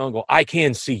daylight in the jungle, I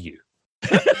can see you.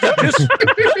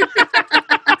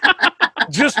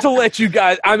 Just to let you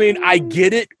guys, I mean, I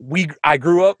get it. I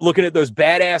grew up looking at those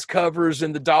badass covers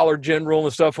in the Dollar General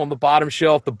and stuff on the bottom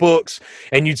shelf, the books,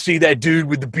 and you'd see that dude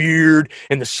with the beard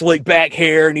and the slick back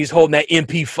hair, and he's holding that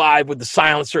MP5 with the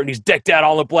silencer, and he's decked out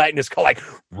all in black, and it's called like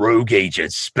Rogue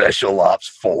Agent Special Ops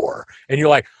 4. And you're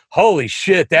like, holy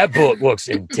shit, that book looks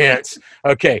intense.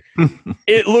 Okay,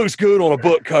 it looks good on a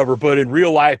book cover, but in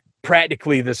real life,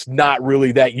 practically, that's not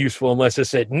really that useful unless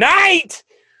it's at night.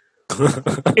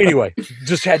 Anyway,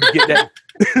 just had to get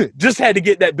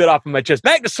that bit off of my chest.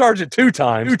 Back to Sergeant two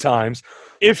times.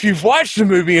 If you've watched the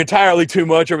movie entirely too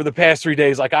much over the past 3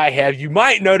 days like I have, you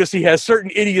might notice he has certain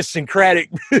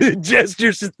idiosyncratic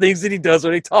gestures and things that he does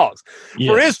when he talks. Yes.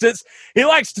 For instance, he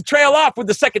likes to trail off with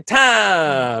the second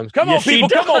times. Come on,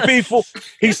 people.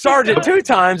 He's Sergeant two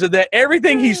times, and that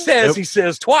everything he says, he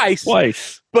says twice.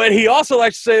 But he also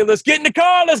likes to say, let's get in the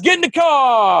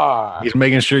car. He's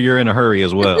making sure you're in a hurry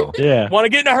as well. Yeah. Want to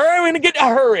get in a hurry? We're going to get in a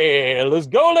hurry. Let's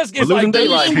go. Let's get losing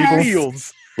daylight, people.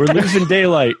 We're losing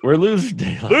daylight.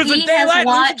 Losing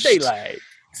daylight.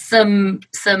 Some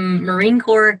Marine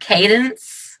Corps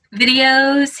cadence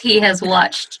videos. He has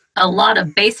watched a lot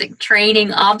of basic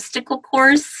training obstacle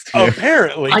course.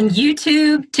 Apparently. On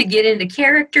YouTube to get into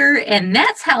character. And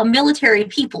that's how military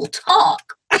people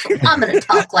talk. I'm going to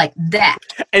talk like that.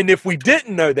 And if we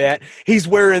didn't know that, he's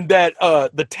wearing that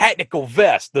the tactical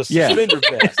vest, the suspender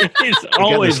vest. He's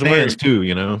always wearing too,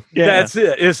 you know. Yeah. That's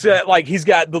it. It's like he's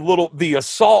got the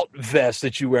assault vest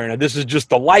that you wear. Now this is just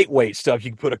the lightweight stuff.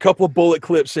 You can put a couple of bullet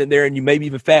clips in there, and you maybe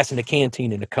even fasten a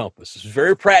canteen and a compass. It's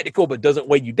very practical, but doesn't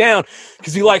weigh you down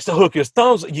because he likes to hook his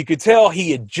thumbs. You could tell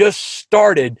he had just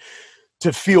started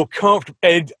to feel comfortable.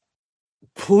 And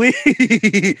please,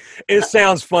 it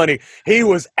sounds funny. He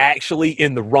was actually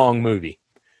in the wrong movie.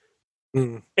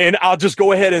 And I'll just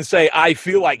go ahead and say, I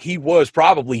feel like he was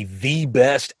probably the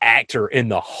best actor in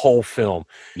the whole film.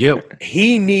 Yep.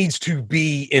 He needs to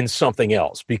be in something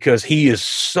else because he is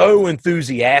so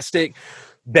enthusiastic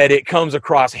that it comes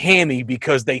across hammy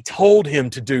because they told him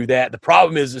to do that. The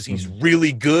problem is he's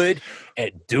really good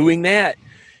at doing that.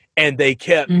 And they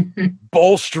kept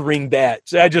bolstering that.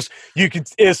 So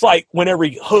it's like whenever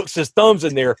he hooks his thumbs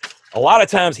in there, a lot of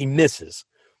times he misses.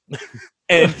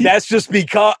 And that's just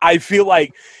because I feel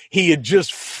like he had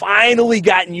just finally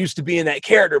gotten used to being that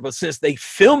character. But since they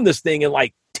filmed this thing in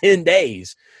like 10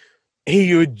 days,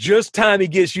 time he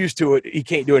gets used to it, he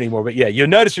can't do it anymore. But yeah, you'll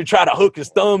notice he'll try to hook his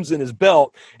thumbs in his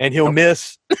belt and he'll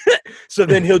miss. So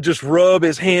then he'll just rub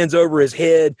his hands over his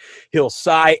head. He'll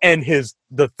sigh. And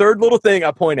the third little thing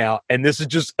I point out, and this is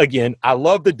just, again, I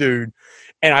love the dude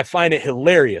and I find it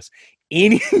hilarious.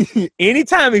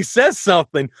 Anytime he says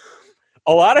something,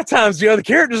 a lot of times the other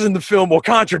characters in the film will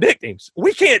contradict him.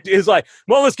 We can't, it's like,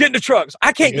 well, let's get in the trucks.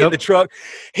 I can't get in the truck.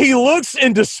 He looks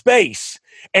into space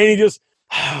and he just,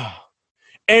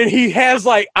 And he has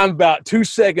like, I'm about 2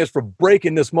 seconds for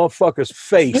breaking this motherfucker's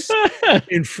face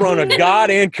in front of God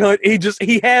and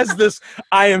he has this,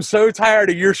 I am so tired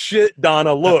of your shit,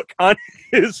 Donna, look on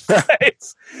his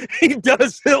face. He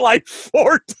does it like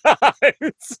 4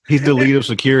 times. He's the lead of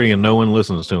security and no one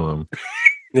listens to him.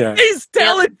 Yeah. He's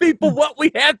telling people what we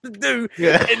have to do,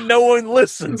 and no one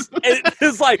listens. And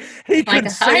it's like he could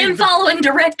I am following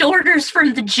direct orders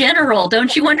from the general.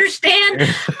 Don't you understand?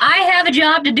 I have a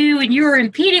job to do, and you are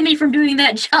impeding me from doing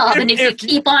that job. And if you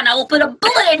keep on, I will put a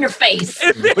bullet in your face.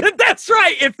 That's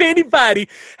right. If anybody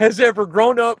has ever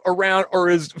grown up around or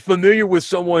is familiar with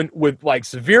someone with like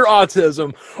severe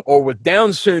autism or with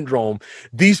Down syndrome,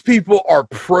 these people are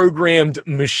programmed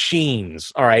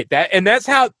machines. All right, that's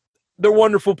how. They're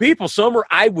wonderful people. Some are,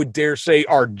 I would dare say,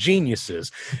 are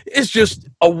geniuses. It's just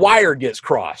a wire gets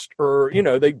crossed, or, you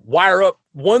know, they wire up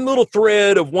one little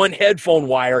thread of one headphone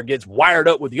wire gets wired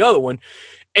up with the other one.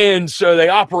 And so they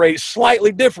operate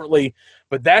slightly differently.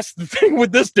 But that's the thing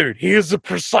with this dude. He is a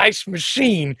precise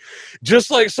machine,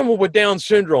 just like someone with Down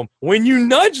syndrome. When you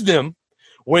nudge them,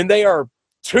 when they are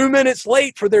 2 minutes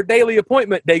late for their daily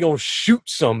appointment, they gonna shoot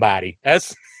somebody.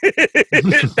 That's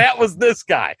that was this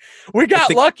guy. We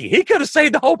got lucky. He could have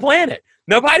saved the whole planet.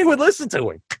 Nobody would listen to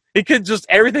him. He could just,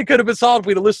 everything could have been solved if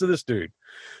we'd have listened to this dude.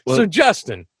 Well, so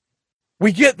Justin,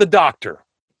 we get the doctor,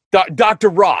 Dr.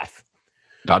 Roth.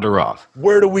 Dr. Roth.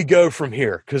 Where do we go from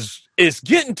here? Because it's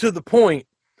getting to the point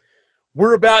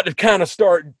we're about to kind of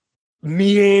start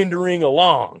meandering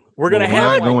along. We're going to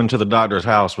have going to the doctor's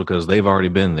house because they've already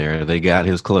been there. They got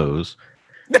his clothes.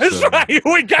 That's right.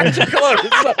 We got your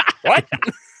clothes. What?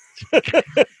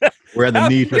 We're at the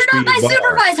Need for Speed bar. You're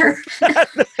not my supervisor.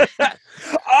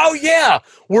 Oh yeah.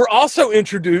 We're also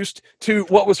introduced to,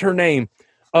 what was her name?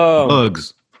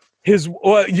 Bugs.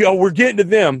 We're getting to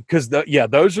them because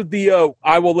those are the.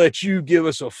 I will let you give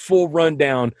us a full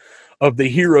rundown of the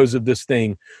heroes of this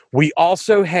thing. We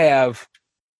also have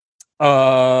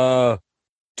Turbo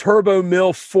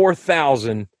Mill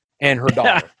 4000 and her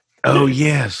daughter. Oh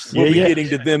yes, we'll be getting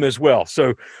to them as well.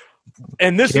 So,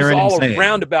 and this Karen is all and Sam.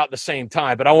 around about the same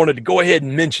time, but I wanted to go ahead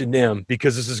and mention them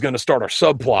because this is going to start our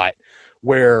subplot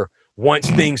where once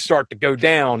things start to go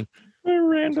down,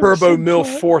 Turbo Mill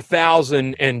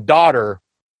 4000 and daughter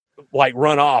like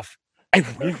run off. And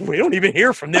we don't even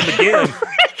hear from them again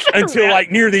until like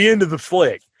near the end of the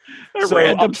flick.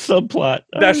 Random subplot.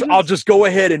 I'll just go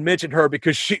ahead and mention her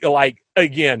because she, like,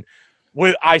 again,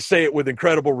 I say it with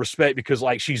incredible respect because,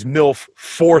 like, she's MILF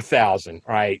 4000,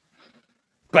 right?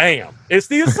 Bam. It's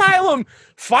the asylum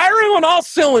firing on all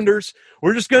cylinders.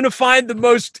 We're just going to find the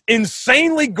most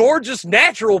insanely gorgeous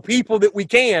natural people that we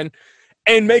can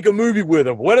and make a movie with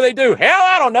them. What do? Hell,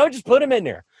 I don't know. Just put them in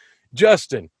there.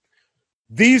 Justin,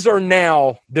 these are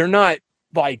now, they're not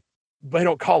like, they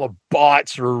don't call them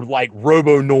bots or like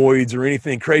robonoids or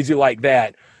anything crazy like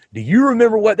that. Do you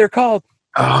remember what they're called?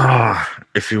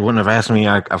 If you wouldn't have asked me,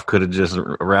 I could have just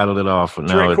rattled it off. But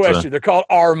Trick question. They're called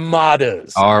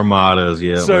armadas. Armadas,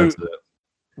 yeah. So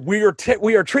we are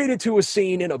treated to a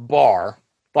scene in a bar,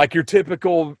 like your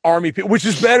typical army people, which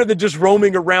is better than just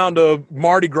roaming around a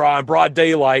Mardi Gras in broad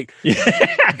daylight,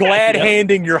 glad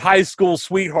handing your high school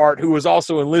sweetheart who was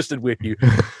also enlisted with you.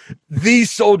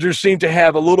 These soldiers seem to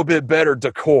have a little bit better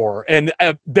decor, and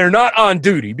they're not on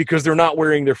duty because they're not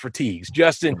wearing their fatigues.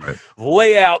 Justin,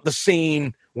 lay out the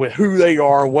scene with who they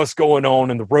are, what's going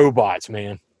on, and the robots,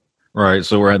 man. Right,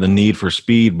 so we're at the Need for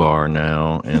Speed bar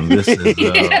now, and this is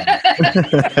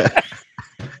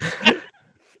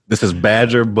this is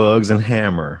Badger, Bugs, and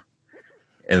Hammer.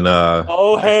 And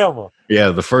Hammer.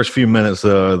 Yeah, the first few minutes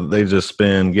they just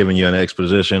spend giving you an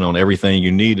exposition on everything you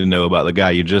need to know about the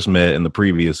guy you just met in the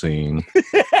previous scene.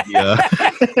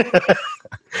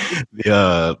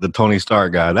 The Tony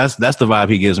Stark guy. That's the vibe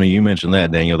he gives me. You mentioned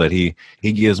that, Daniel, that he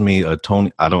gives me a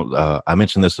Tony. I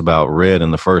mentioned this about Red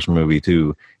in the first movie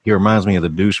too. He reminds me of the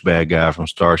douchebag guy from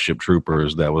Starship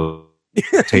Troopers that was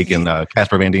taking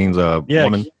Casper Van Dien's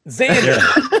woman.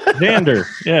 Xander.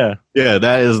 Yeah.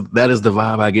 That is the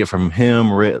vibe I get from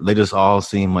him. Red, they just all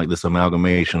seem like this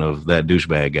amalgamation of that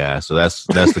douchebag guy. So that's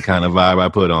the kind of vibe I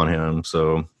put on him.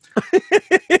 So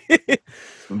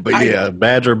but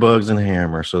Badger, Bugs, and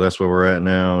Hammer. So that's where we're at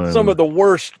now. And some of the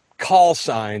worst call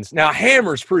signs. Now,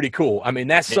 Hammer's pretty cool. I mean,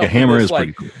 that's something. Hammer is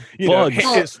like, pretty cool. You know,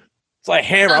 it's like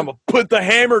Hammer. I'm gonna put the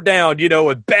hammer down. You know,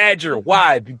 with Badger.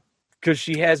 Why? Because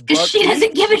she has bugs. She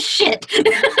doesn't give a shit.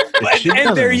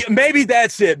 And there, maybe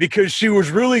that's it. Because she was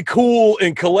really cool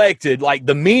and collected, like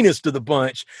the meanest of the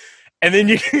bunch. And then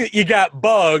you got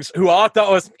Bugs, who I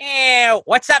thought was,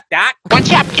 what's up, Doc?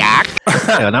 What's up, Doc?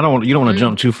 Yeah, and you don't want to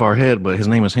jump too far ahead, but his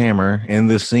name is Hammer. In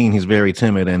this scene, he's very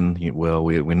timid, and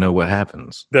we know what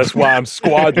happens. That's why I'm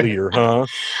squad leader, huh?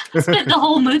 I spent the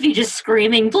whole movie just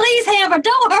screaming, "Please, Hammer,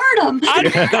 don't hurt him!"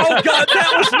 Oh God,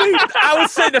 that was me. I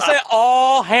was sitting there saying,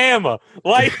 "Oh, Hammer!"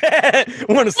 Like, I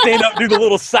want to stand up, do the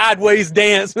little sideways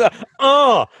dance.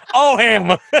 Oh,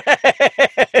 Hammer!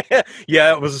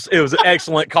 Yeah, it was an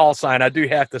excellent call sign, I do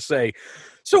have to say.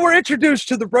 So we're introduced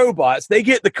to the robots. They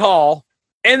get the call,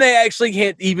 and they actually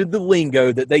can't even the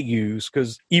lingo that they use,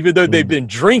 because even though they've been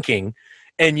drinking,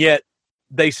 and yet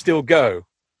they still go.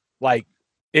 Like,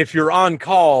 if you're on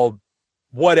call,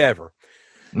 whatever.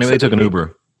 Maybe they took an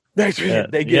Uber. They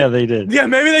did. Yeah,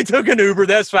 maybe they took an Uber.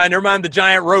 That's fine. Never mind the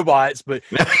giant robots, but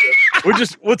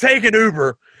we'll take an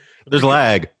Uber. There's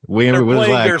lag. They're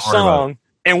playing their song,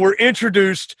 and we're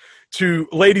introduced to,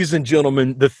 ladies and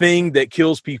gentlemen, the thing that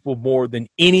kills people more than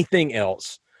anything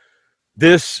else.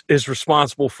 This is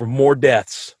responsible for more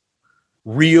deaths,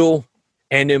 real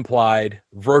and implied,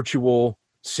 virtual,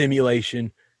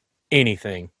 simulation,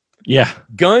 anything. Yeah.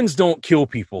 Guns don't kill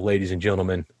people, ladies and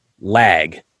gentlemen.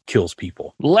 Lag kills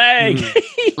people. Lag.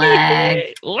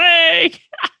 Lag.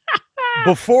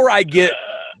 Before I get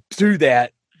to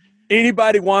that,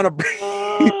 anybody want to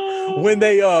when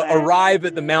they arrive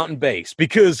at the mountain base,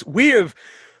 because we're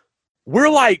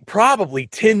like probably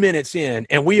 10 minutes in,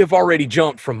 and we have already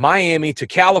jumped from Miami to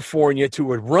California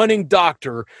to a running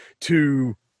doctor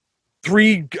to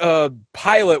 3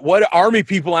 pilot, what Army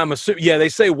people, I'm assuming. Yeah, they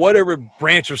say whatever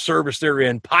branch of service they're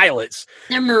in, pilots.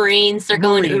 They're Marines. They're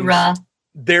going hoorah.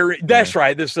 That's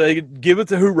right. They give it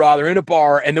to hoorah. They're in a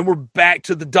bar, and then we're back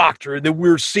to the doctor. Then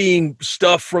we're seeing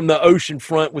stuff from the ocean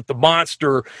front with the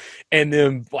monster, and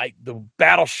then like the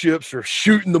battleships are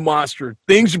shooting the monster.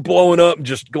 Things are blowing up and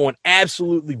just going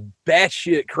absolutely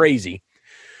batshit crazy.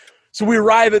 So we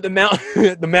arrive at the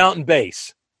mountain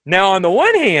base. Now, on the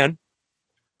one hand,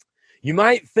 you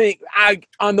might think,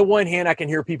 on the one hand, I can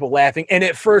hear people laughing, and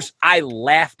at first I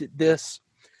laughed at this,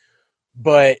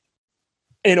 but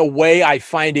in a way, I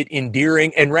find it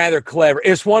endearing and rather clever.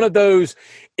 It's one of those,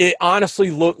 it honestly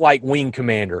looked like Wing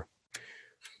Commander.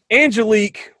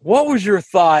 Angelique, what was your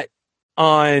thought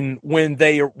on when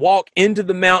they walk into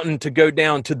the mountain to go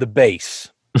down to the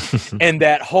base? And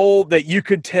that hole that you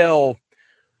could tell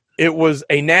it was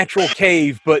a natural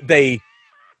cave, but they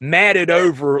matted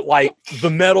over like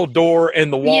the metal door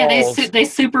and the walls. Yeah, they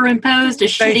superimposed a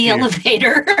shitty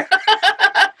elevator.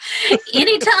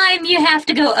 Anytime you have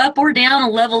to go up or down a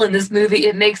level in this movie,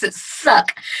 it makes it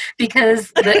suck,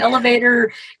 because the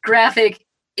elevator graphic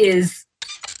is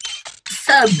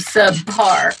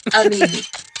subpar. I mean,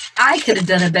 I could have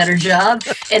done a better job,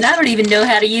 and I don't even know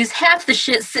how to use half the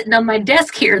shit sitting on my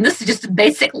desk here, and this is just a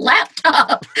basic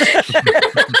laptop.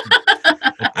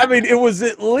 I mean, it was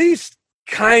at least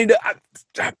kind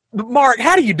of... Mark,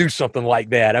 how do you do something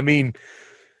like that? I mean,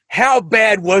 how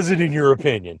bad was it in your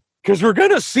opinion? Because we're going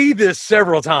to see this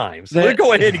several times. Let's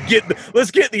go ahead and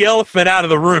let's get the elephant out of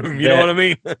the room. You know what I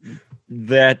mean?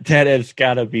 That has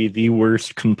got to be the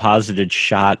worst composited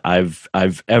shot I've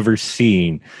ever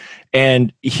seen.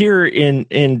 And here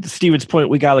in Stevens Point,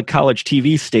 we got a college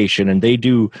TV station, and they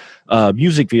do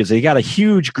music videos. They got a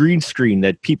huge green screen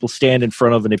that people stand in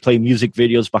front of, and they play music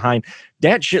videos behind.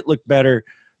 That shit looked better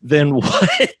than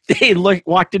what they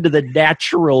walked into the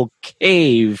natural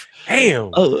cave.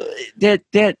 Damn.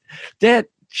 That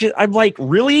shit, I'm like,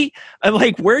 really? I'm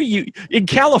like, where you in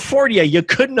California? You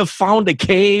couldn't have found a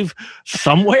cave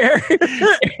somewhere,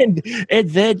 and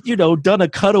then done a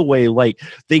cutaway, like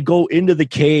they go into the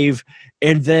cave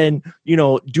and then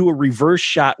do a reverse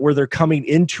shot where they're coming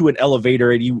into an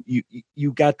elevator, and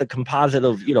you got the composite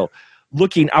of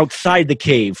looking outside the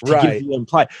cave to give you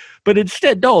implied. But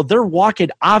instead, no, they're walking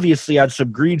obviously on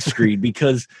some green screen,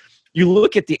 because you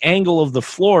look at the angle of the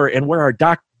floor and where our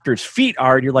doctor's feet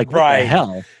are, and you're like, what the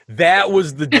hell? That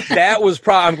was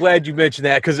probably, I'm glad you mentioned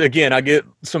that, because again, I get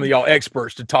some of y'all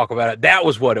experts to talk about it. That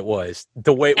was what it was.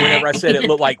 The way, whenever I said it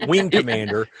looked like Wing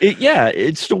Commander.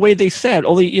 It's the way they said.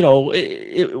 Only,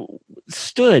 it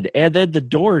stood, and then the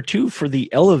door too for the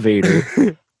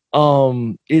elevator.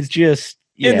 It's just.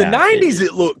 In the 90s,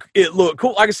 it looked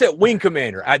cool. Like I said, Wing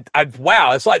Commander.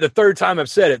 Wow, it's like the third time I've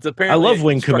said it. Apparently, I love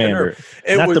Wing Commander.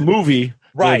 Not the movie,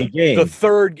 right? The game. The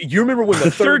third. You remember when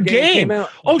the third game came out?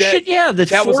 Oh shit! Yeah,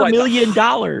 that's $4 million.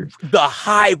 The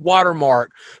high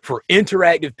watermark for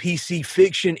interactive PC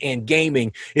fiction and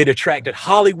gaming. It attracted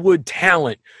Hollywood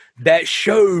talent that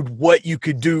showed what you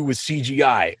could do with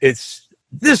CGI.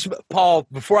 this, Paul,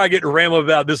 before I get to ramble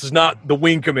about this, is not the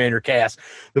Wing Commander cast,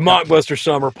 the Mockbuster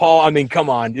Summer. Paul, I mean, come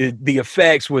on, the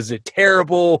effects, was it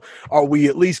terrible? Are we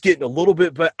at least getting a little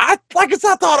bit? But I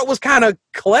thought it was kind of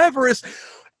clever.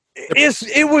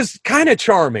 It was kind of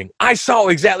charming. I saw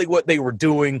exactly what they were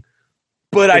doing,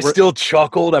 but I still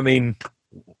chuckled. I mean,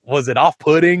 was it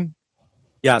off-putting?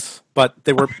 Yes, but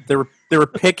they were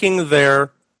picking their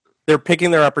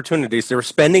opportunities. They were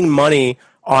spending money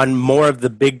on more of the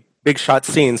big shot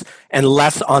scenes and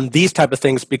less on these type of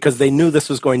things because they knew this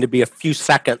was going to be a few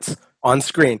seconds on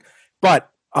screen.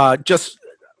 But I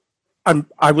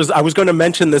was going to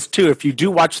mention this too. If you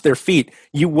do watch their feet,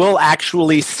 you will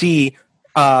actually see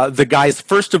the guys.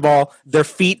 First of all, their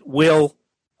feet will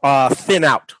thin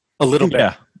out a little bit.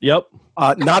 Yeah. Yep.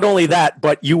 Not only that,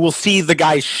 but you will see the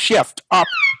guys shift up,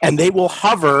 and they will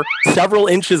hover several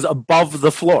inches above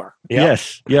the floor. Yep.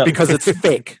 Yes, yeah, because it's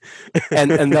fake,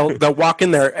 and they'll walk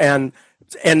in there, and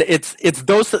it's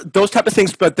those type of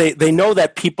things. But they know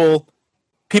that people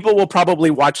will probably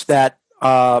watch that.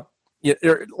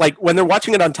 Like when they're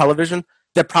watching it on television,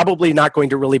 they're probably not going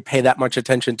to really pay that much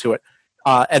attention to it,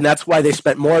 and that's why they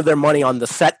spent more of their money on the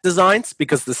set designs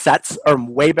because the sets are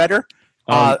way better.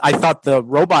 I thought the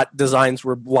robot designs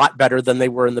were a lot better than they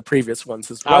were in the previous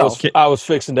ones as well. I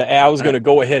was going to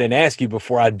go ahead and ask you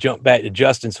before I jump back to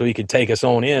Justin so he could take us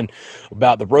on in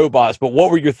about the robots. But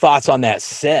what were your thoughts on that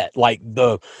set, like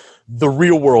the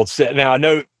real world set? Now I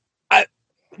know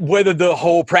whether the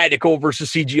whole practical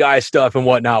versus CGI stuff and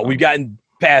whatnot, we've gotten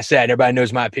past that. And everybody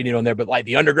knows my opinion on there. But like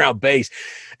the underground base,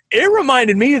 it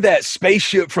reminded me of that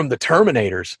spaceship from the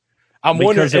Terminators. I'm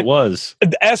wondering because it was.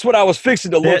 That's what I was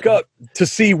fixing to look up to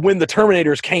see when the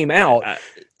Terminators came out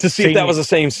to see if that was the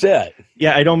same set.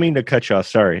 Yeah, I don't mean to cut you off.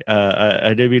 Sorry, I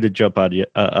didn't mean to jump on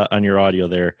your audio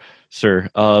there, sir.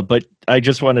 But I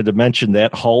just wanted to mention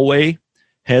that hallway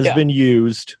has been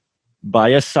used by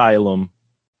Asylum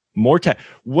more time.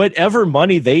 Whatever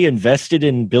money they invested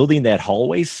in building that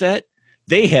hallway set,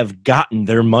 they have gotten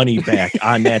their money back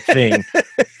on that thing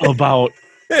about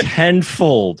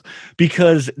tenfold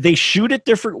because they shoot it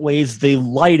different ways, they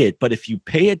light it, but if you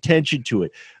pay attention to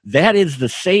it, that is the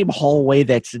same hallway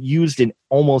that's used in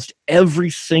almost every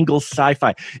single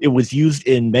sci-fi. It was used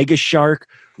in Mega Shark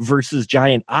versus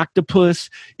Giant Octopus.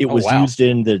 It was used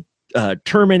in the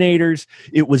Terminators.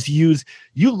 It was used.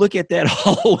 You look at that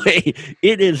hallway,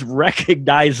 it is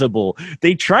recognizable.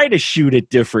 They try to shoot it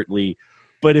differently,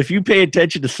 but if you pay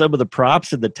attention to some of the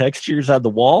props and the textures on the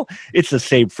wall, it's the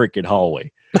same freaking hallway.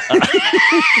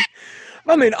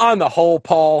 I mean, on the whole,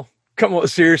 Paul, come on,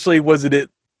 seriously, was it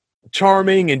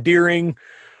charming, endearing,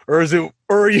 or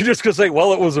are you just gonna say,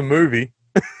 well, it was a movie?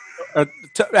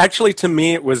 Actually, to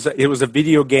me, it was a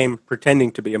video game pretending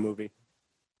to be a movie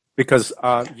because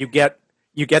you get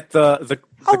the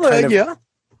kind of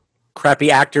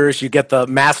crappy actors, you get the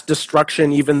mass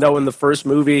destruction, even though in the first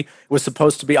movie it was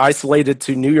supposed to be isolated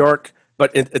to New York.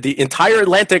 But the entire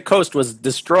Atlantic coast was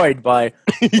destroyed by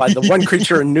the one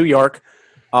creature in New York.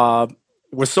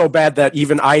 Was so bad that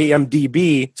even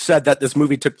IMDb said that this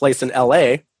movie took place in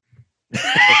L.A.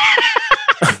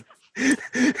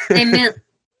 They meant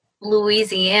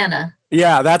Louisiana.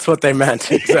 Yeah, that's what they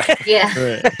meant. Exactly.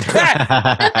 Yeah.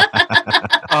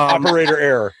 Operator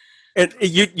error. And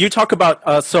you talk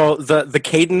about so the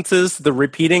cadences, the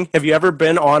repeating. Have you ever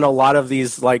been on a lot of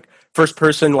these like first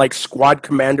person like squad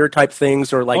commander type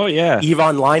things or like EVE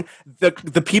Online?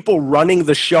 The people running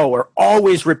the show are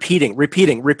always repeating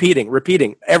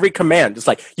every command. It's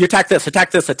like you attack this, and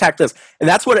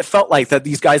that's what it felt like that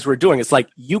these guys were doing. It's like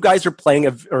you guys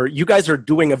are you guys are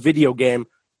doing a video game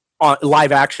on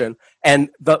live action, and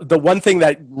the one thing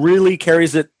that really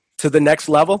carries it to the next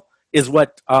level is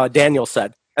what Daniel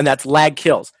said. And that's lag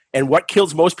kills. And what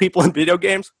kills most people in video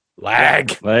games?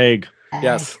 Lag.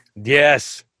 Yes.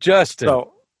 Yes. Justin.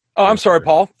 I'm sorry,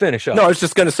 Paul. Finish up. No, I was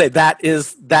just going to say that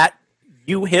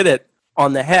you hit it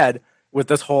on the head with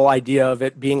this whole idea of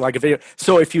it being like a video.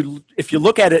 So if you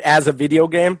look at it as a video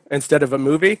game instead of a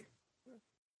movie,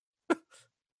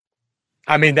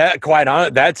 I mean, that's wow.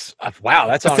 That's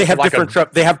they have like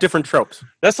they have different tropes.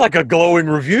 That's like a glowing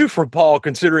review for Paul,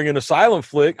 considering an Asylum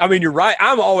flick. I mean, you're right.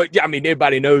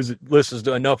 Everybody knows that listens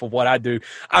to enough of what I do.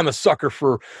 I'm a sucker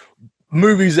for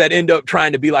movies that end up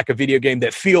trying to be like a video game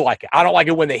that feel like it. I don't like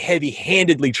it when they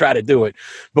heavy-handedly try to do it,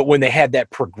 but when they have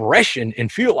that progression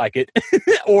and feel like it,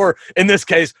 or in this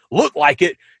case, look like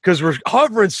it, because we're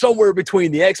hovering somewhere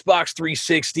between the Xbox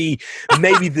 360 and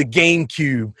maybe the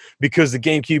GameCube, because the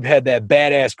GameCube had that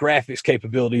badass graphics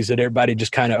capabilities that everybody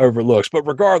just kind of overlooks. But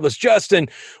regardless, Justin,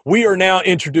 we are now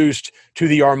introduced to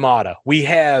the Armada. We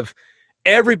have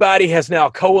everybody has now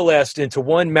coalesced into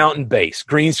one mountain base,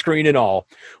 green screen and all.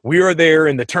 We are there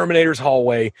in the Terminator's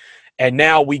hallway, and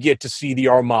now we get to see the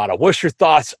Armada. What's your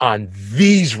thoughts on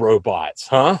these robots,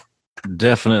 huh?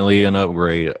 Definitely an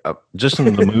upgrade. Just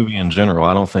in the movie in general,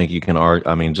 I don't think you can argue.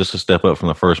 I mean, just a step up from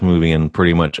the first movie in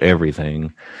pretty much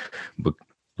everything, but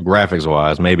graphics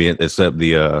wise, maybe except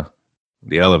the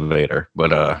elevator.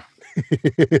 But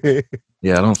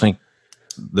yeah, I don't think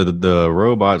the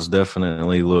robots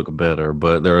definitely look better.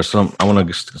 But there are some. I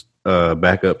want to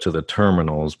back up to the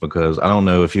terminals because I don't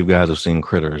know if you guys have seen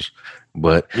Critters,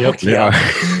 but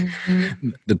the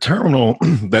terminal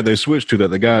that they switched to that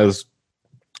the guys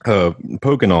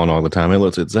poking on all the time, it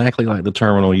looks exactly like the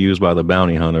terminal used by the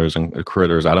bounty hunters and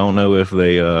Critters. I don't know if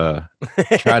they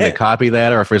tried to copy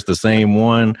that or if it's the same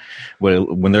one.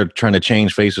 When they're trying to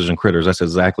change faces in Critters, that's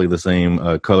exactly the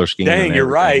same color scheme. Dang, you're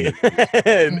right.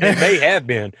 It may have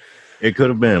been. It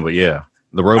could have been, but yeah.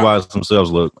 The robots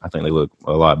themselves I think they look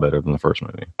a lot better than the first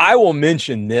movie. I will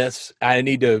mention this. I'm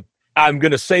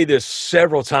going to say this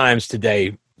several times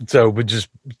today. So we just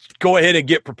go ahead and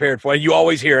get prepared for it. You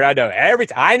always hear it. I know every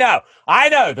time. I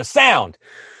know the sound,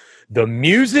 the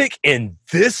music in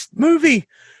this movie,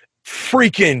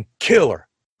 freaking killer.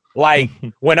 Like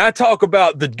when I talk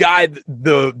about the guy,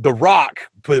 the Rock,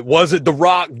 but was it the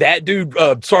Rock? That dude,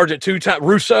 Sergeant Two-Time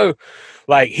Russo,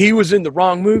 like he was in the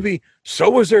wrong movie.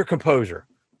 So was their composer.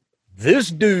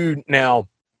 This dude now.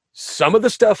 Some of the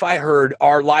stuff I heard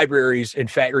are libraries and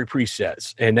factory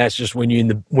presets, and that's just when you're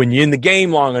in the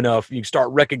game long enough, you start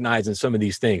recognizing some of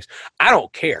these things. I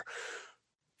don't care.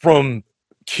 From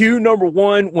cue number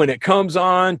 1 when it comes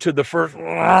on to the first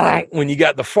when you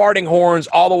got the farting horns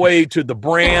all the way to the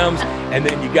Brams, and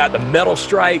then you got the metal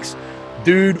strikes.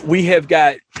 Dude, we have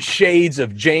got shades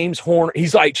of James Horner.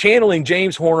 He's like channeling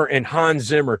James Horner and Hans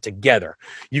Zimmer together.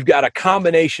 You've got a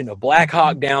combination of Black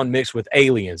Hawk Down mixed with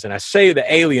Aliens. And I say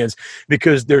the Aliens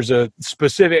because there's a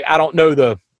specific, I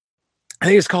think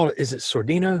it's called, is it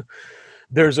Sordino?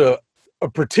 There's a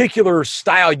particular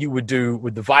style you would do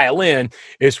with the violin.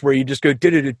 It's where you just go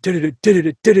and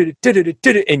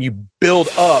you build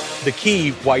up the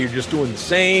key while you're just doing the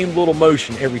same little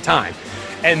motion every time.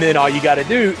 And then all you got to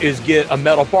do is get a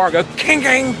metal bar, go king,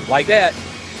 king, like that.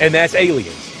 And that's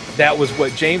Aliens. That was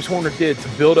what James Horner did to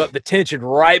build up the tension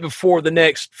right before the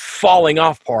next falling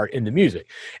off part in the music.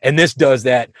 And this does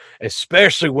that,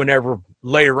 especially whenever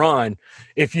later on,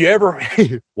 if you ever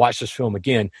watch this film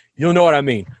again, you'll know what I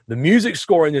mean. The music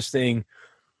score in this thing,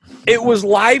 it was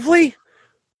lively.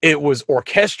 It was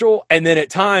orchestral. And then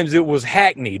at times it was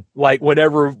hackneyed. Like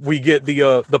whenever we get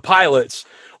the pilots,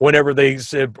 whenever they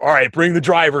said, all right, bring the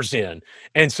drivers in.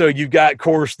 And so you've got, of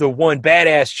course, the one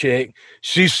badass chick,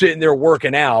 she's sitting there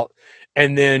working out,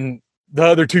 and then the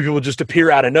other two people just appear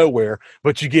out of nowhere.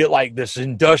 But you get like this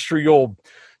industrial,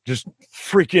 just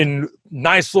freaking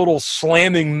nice little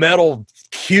slamming metal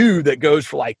cue that goes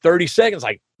for like 30 seconds.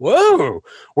 Like, whoa,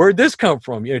 where'd this come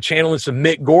from? You know, channeling some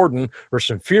Mick Gordon or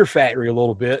some Fear Factory a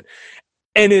little bit.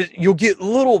 And you'll get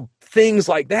little things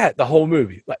like that the whole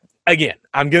movie. Like, again,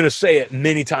 I'm going to say it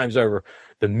many times over.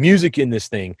 The music in this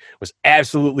thing was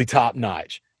absolutely top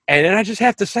notch. And then I just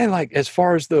have to say, like, as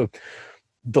far as the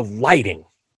lighting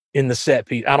in the set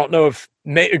piece, I don't know if,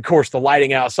 of course, the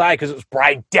lighting outside, because it was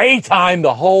bright daytime,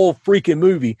 the whole freaking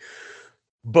movie.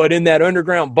 But in that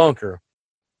underground bunker,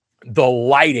 the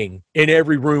lighting in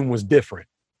every room was different.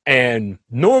 And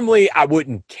normally I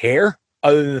wouldn't care,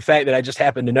 other than the fact that I just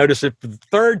happened to notice it for the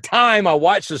third time I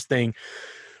watched this thing.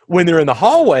 When they're in the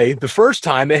hallway, the first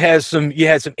time you had some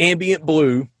ambient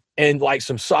blue and like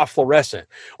some soft fluorescent.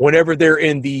 Whenever they're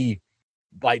in the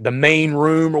main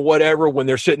room or whatever, when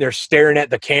they're sitting there staring at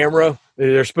the camera,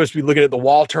 they're supposed to be looking at the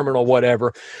wall terminal,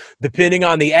 whatever. Depending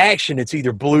on the action, it's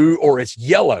either blue or it's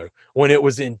yellow. When it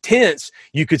was intense,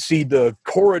 you could see the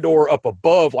corridor up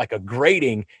above like a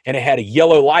grating, and it had a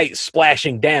yellow light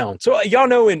splashing down. So y'all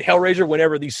know in Hellraiser,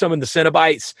 whenever they summoned the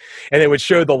Cenobites, and they would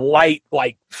show the light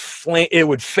like it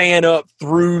would fan up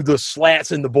through the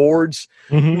slats in the boards.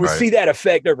 Mm-hmm. You would see that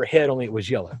effect overhead, only it was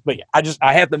yellow. But yeah,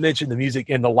 I have to mention the music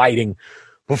and the lighting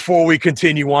before we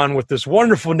continue on with this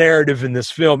wonderful narrative in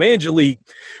this film. Angelique,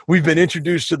 we've been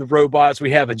introduced to the robots.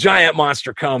 We have a giant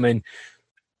monster coming.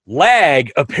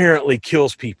 Lag apparently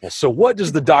kills people. So what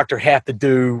does the doctor have to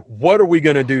do? What are we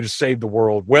going to do to save the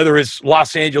world, whether it's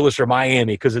Los Angeles or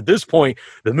Miami? Because at this point,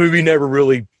 the movie never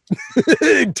really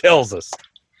tells us.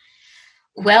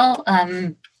 Well,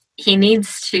 he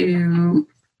needs to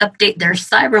update their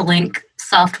Cyberlink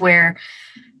software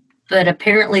but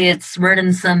apparently it's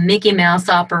running some Mickey Mouse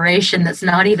operation that's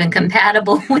not even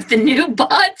compatible with the new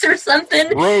bots or something.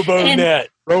 RoboNet.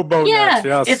 Yeah,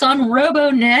 yes. it's on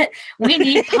RoboNet. We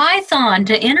need Python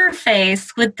to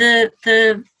interface with the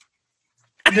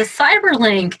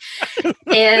Cyberlink.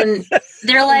 And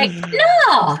they're like,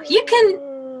 no, you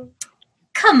can,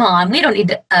 come on, we don't need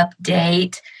to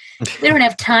update. We don't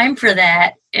have time for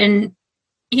that. And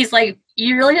he's like,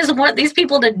 you really just want these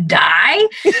people to die?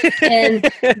 And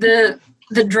the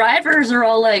drivers are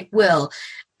all like, well,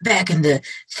 back in the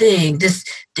thing, this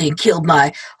thing killed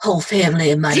my whole family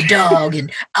and my dog,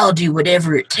 and I'll do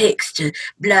whatever it takes to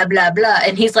blah, blah, blah.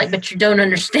 And he's like, but you don't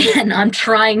understand. I'm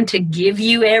trying to give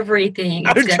you everything.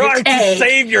 I'm trying to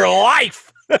save your life.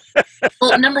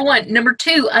 Well, number one. Number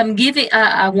two, I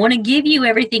want to give you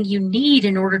everything you need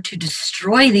in order to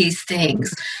destroy these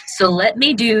things. So let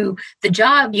me do the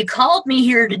job you called me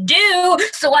here to do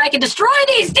so I can destroy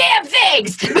these damn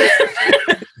things.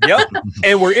 Yep.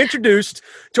 And we're introduced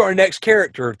to our next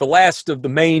character, the last of the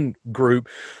main group.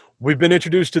 We've been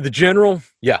introduced to the general.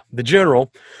 Yeah, the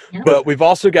general. Yep. But we've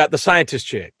also got the scientist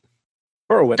chick.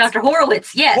 Horowitz. Dr.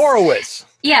 Horowitz, yes. Horowitz.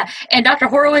 Yeah, and Dr.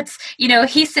 Horowitz,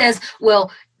 he says, well,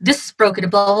 this is broken,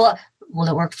 blah, blah, blah. Well,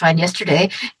 it worked fine yesterday.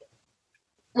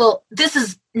 Well, this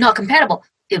is not compatible.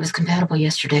 It was compatible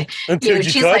yesterday. Until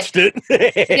you touched it.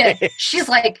 Yeah, she's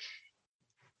like,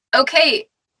 okay,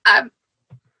 I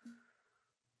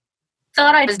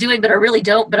thought I was doing, but I really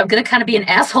don't, but I'm going to kind of be an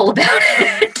asshole about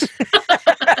it.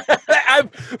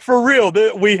 For real,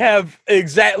 we have a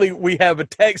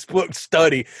textbook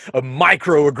study of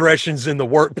microaggressions in the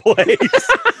workplace.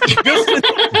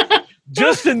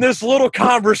 Just in this little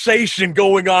conversation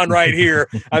going on right here.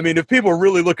 I mean, if people are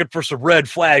really looking for some red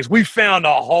flags, we found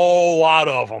a whole lot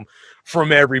of them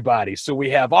from everybody. So we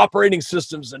have operating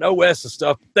systems and OS and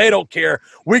stuff. They don't care.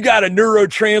 We got a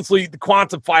neurotranslate, the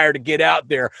quantifier to get out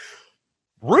there.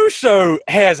 Russo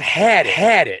has had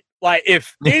it. Like,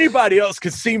 if anybody else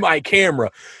could see my camera,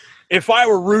 if I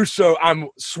were Russo, I'm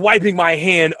swiping my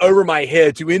hand over my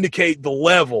head to indicate the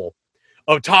level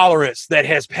of tolerance that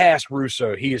has passed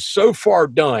Russo. He is so far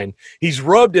done. He's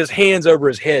rubbed his hands over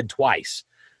his head twice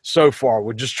so far.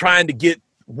 We're just trying to get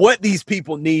what these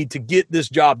people need to get this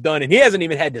job done. And he hasn't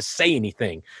even had to say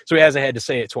anything. So he hasn't had to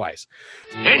say it twice.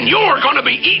 And you're going to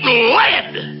be eating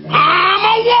lead. I'm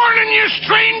a warning you,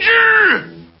 stranger.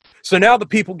 So now the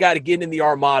people got to get in the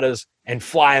armadas and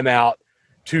fly them out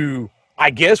to, I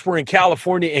guess we're in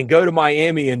California, and go to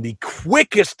Miami in the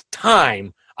quickest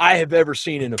time I have ever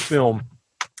seen in a film.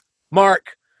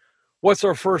 Mark, what's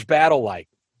our first battle like?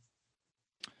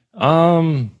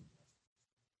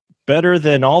 Better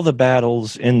than all the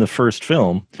battles in the first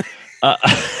film.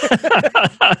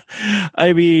 I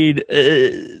mean,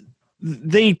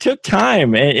 they took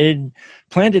time and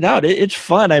planned it out. It's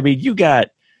fun. I mean, you got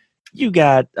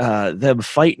them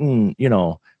fighting.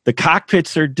 The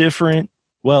cockpits are different.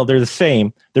 Well, they're the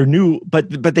same. They're new,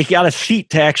 but they got a seat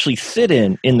to actually sit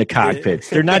in the cockpits.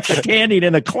 They're not standing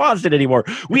in a closet anymore.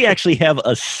 We actually have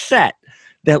a set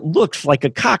that looks like a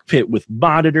cockpit with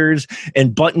monitors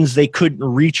and buttons they couldn't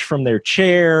reach from their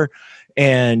chair,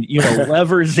 and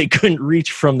levers they couldn't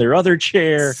reach from their other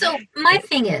chair. So my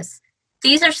thing is,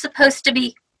 these are supposed to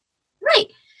be right.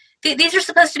 These are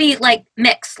supposed to be like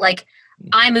mixed, like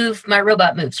I move, my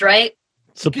robot moves, right?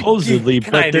 Supposedly,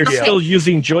 but they're still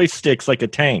using joysticks like a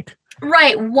tank.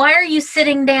 Right. Why are you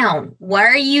sitting down? Why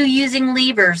are you using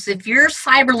levers? If you're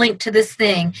cyberlinked to this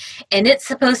thing and it's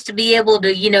supposed to be able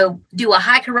to, do a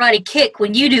high karate kick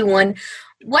when you do one,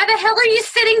 why the hell are you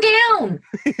sitting down?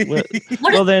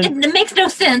 It makes no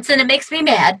sense, and it makes me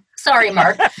mad. Sorry,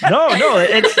 Mark. No,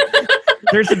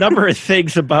 there's a number of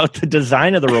things about the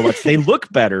design of the robots. They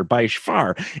look better by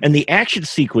far. And the action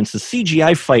sequence, the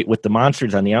CGI fight with the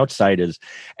monsters on the outside is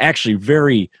actually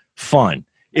very fun.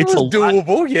 It's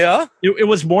doable, yeah. It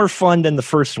was more fun than the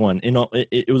first one.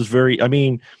 It was very, I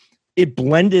mean, it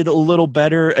blended a little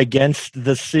better against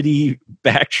the city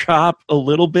backdrop a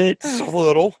little bit.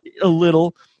 A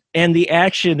little. And the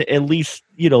action, at least,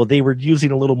 they were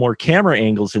using a little more camera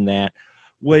angles in that.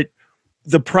 What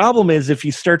the problem is, if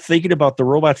you start thinking about the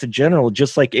robots in general,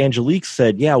 just like Angelique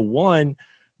said,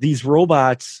 these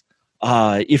robots,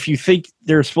 if you think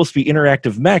they're supposed to be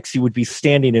interactive mechs, you would be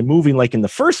standing and moving like in the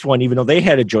first one, even though they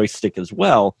had a joystick as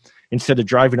well, instead of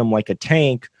driving them like a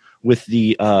tank with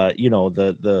the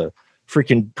the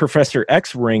freaking Professor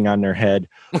X ring on their head.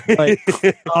 But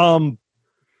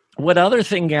what other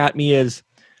thing got me is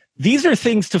these are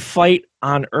things to fight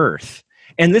on Earth.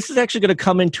 And this is actually going to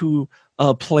come into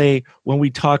play when we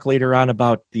talk later on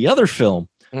about the other film.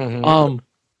 Mm-hmm.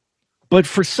 But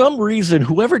for some reason,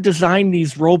 whoever designed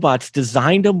these robots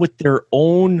designed them with their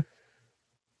own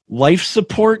life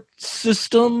support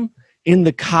system in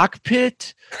the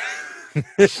cockpit.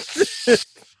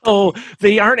 So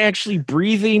they aren't actually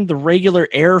breathing the regular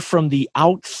air from the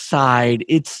outside.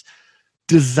 It's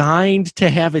designed to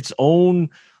have its own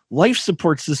life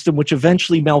support system, which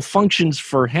eventually malfunctions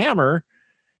for Hammer.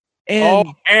 And,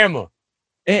 Hammer.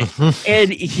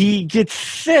 And he gets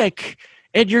sick,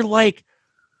 and you're like,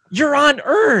 you're on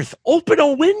Earth. Open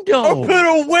a window.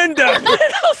 Unhook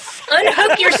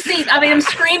your seat. I mean, I'm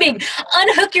screaming.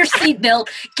 Unhook your seatbelt.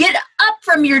 Get up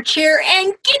from your chair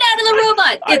and get out of the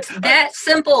robot. It's that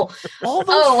simple.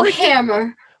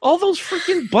 Hammer. All those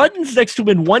freaking buttons next to him,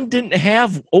 and one didn't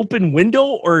have open window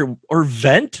or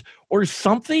vent or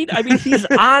something. I mean, he's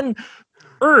on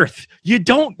Earth. You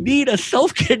don't need a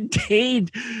self-contained,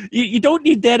 you don't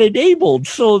need that enabled.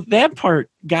 So that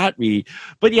part got me.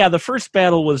 But yeah, the first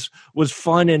battle was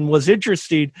fun and was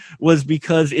interesting, was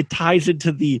because it ties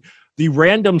into the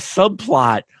random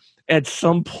subplot at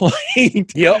some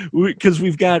point. Yep. Because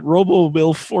we've got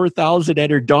RoboMill 4000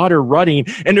 and her daughter running,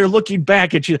 and they're looking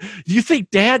back at you. Do you think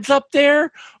Dad's up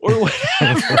there or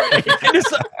whatever?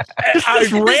 This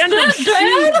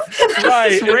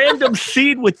random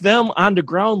scene with them on the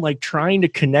ground, like trying to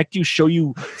connect you, show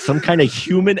you some kind of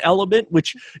human element,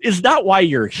 which is not why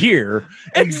you're here.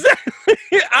 Exactly.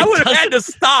 I would have had to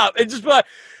stop and just be like,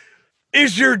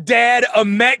 is your dad a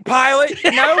mech pilot?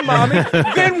 No, Mommy.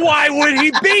 Then why would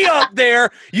he be up there?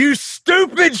 You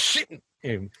stupid shit.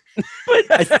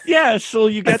 But yeah, so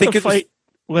you got to fight.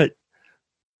 What?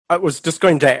 I was just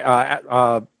going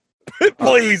to.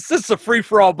 Please, this is a free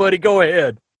for all, buddy. Go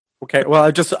ahead. Okay. Well,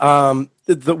 I just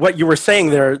what you were saying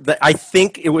there. That I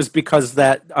think it was because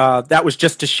that was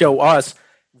just to show us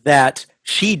that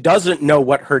she doesn't know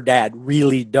what her dad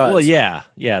really does. Well, yeah,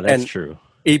 that's true.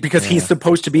 Because he's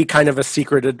supposed to be kind of a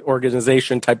secreted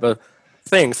organization type of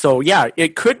thing. So yeah,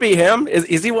 it could be him.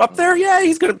 Is he up there? Yeah,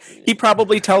 he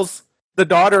probably tells the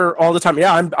daughter all the time,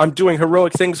 yeah, I'm doing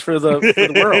heroic things for the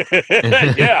world.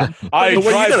 Yeah, I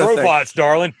drive robots,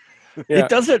 darling. Yeah. It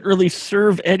doesn't really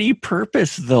serve any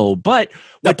purpose, though. But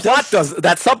that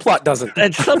subplot doesn't.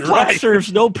 That subplot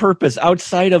serves no purpose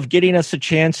outside of getting us a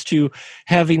chance to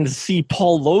having to see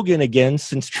Paul Logan again,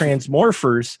 since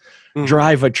Transmorphers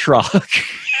drive a truck.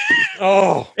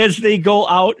 As they go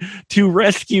out to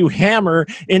rescue Hammer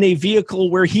in a vehicle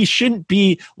where he shouldn't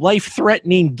be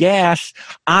life-threatening gas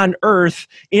on Earth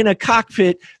in a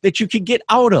cockpit that you can get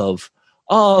out of.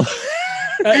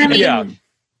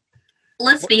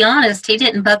 Let's be honest, he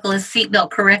didn't buckle his seatbelt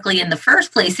correctly in the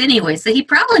first place anyway, so he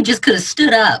probably just could have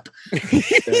stood up.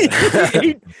 he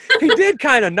did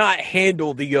kind of not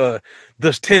handle the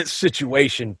tense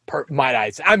situation, might I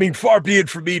say. I mean, far be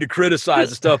it for me to criticize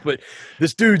and stuff, but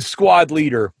this dude's squad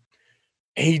leader,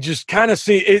 he just kind of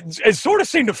it sort of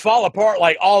seemed to fall apart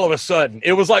like all of a sudden.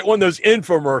 It was like one of those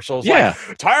infomercials. Yeah.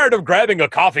 Like, tired of grabbing a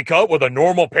coffee cup with a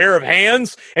normal pair of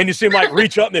hands, and you see him like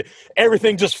reach up and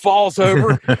everything just falls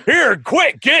over. Here,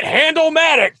 quick, get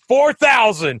Handle-matic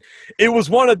 4000. It was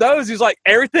one of those. He's like,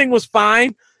 everything was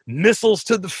fine. Missiles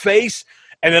to the face.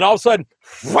 And then all of a sudden,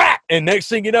 whack! And next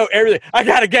thing you know, everything. I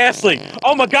got a gas leak.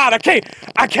 Oh my God, I can't.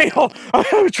 I'm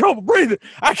having trouble breathing.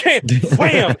 I can't.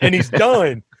 Wham! And he's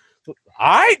done.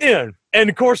 All right, then.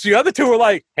 And, of course, the other two were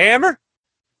like, Hammer?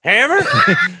 Yeah,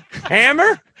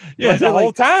 the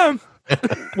whole time.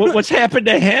 What's happened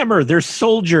to Hammer? They're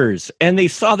soldiers, and they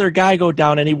saw their guy go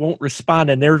down, and he won't respond,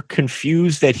 and they're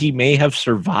confused that he may have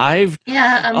survived.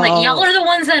 Yeah, I'm like, y'all are the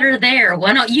ones that are there.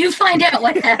 Why don't you find out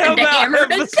what happened to Hammer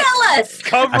and tell us?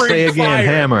 I say again,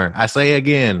 Hammer. I say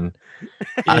again.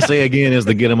 I say again is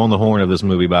to get him on the horn of this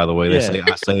movie, by the way. They say,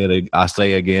 I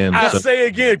say again. I say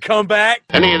again, come back.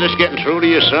 Any of this getting through to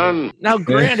you, son? Now,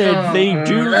 granted, they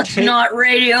do. That's not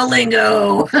radio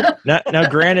lingo. Now,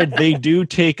 granted, they do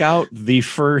take out the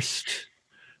first.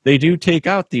 They do take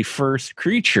out the first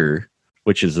creature,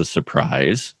 which is a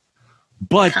surprise.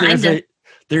 But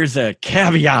there's a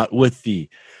caveat with the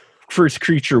first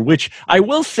creature, which I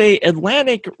will say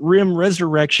Atlantic Rim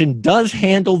Resurrection does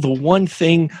handle the one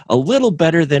thing a little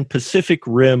better than Pacific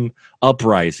Rim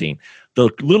Uprising. The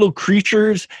little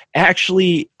creatures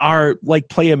actually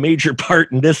play a major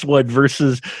part in this one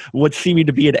versus what's seeming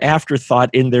to be an afterthought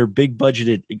in their big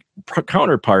budgeted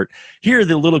counterpart. Here,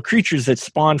 the little creatures that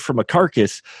spawn from a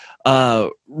carcass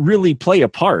really play a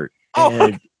part.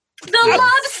 The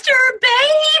lobster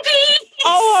baby!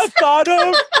 All I thought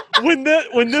of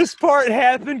when this part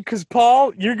happened, because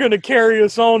Paul, you're going to carry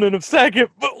us on in a second,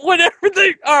 but whenever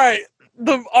all right,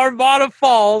 the Armada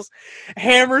falls.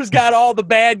 Hammer's got all the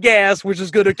bad gas, which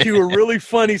is going to cue a really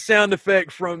funny sound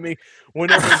effect from me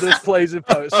whenever this plays in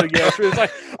post. So yeah, it's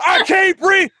like, I can't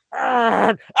breathe.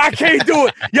 I can't do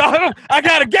it. Y'all, I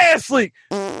got a gas leak.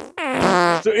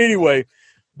 So anyway,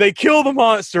 they kill the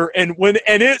monster, and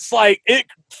it's like it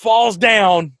falls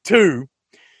down too.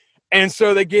 And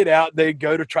so they get out, they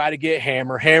go to try to get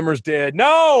Hammer. Hammer's dead.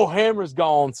 No, Hammer's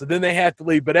gone. So then they have to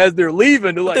leave. But as they're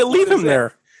leaving, they're like, they leave him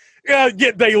there. Yeah,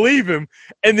 they leave him.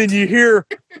 And then you hear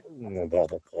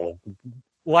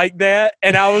like that.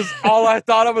 And I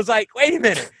thought I was like, wait a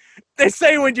minute. They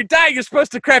say when you die, you're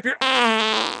supposed to crap your.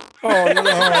 Oh no!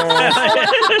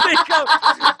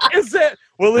 Is that?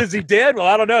 Well, is he dead? Well,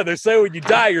 I don't know. They say when you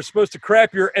die, you're supposed to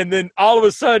crap your, and then all of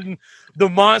a sudden, the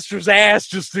monster's ass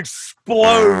just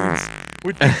explodes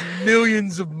with these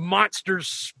millions of monster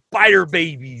spider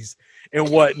babies and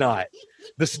whatnot.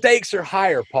 The stakes are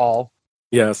higher, Paul.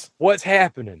 Yes. What's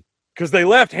happening? Because they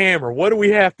left Hammer. What do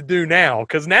we have to do now?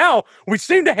 Because now we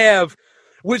seem to have.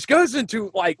 Which goes into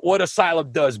like what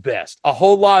Asylum does best. A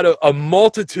whole lot of a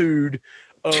multitude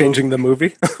of changing the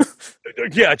movie.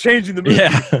 Yeah, changing the movie.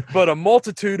 Yeah. But a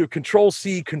multitude of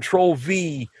Control-C,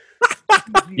 Control-V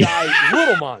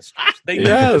little monsters.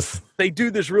 They do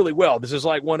this really well. This is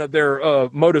like one of their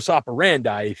modus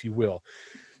operandi, if you will.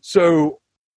 So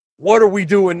what are we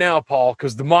doing now, Paul?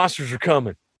 Because the monsters are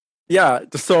coming. Yeah,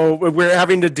 so we're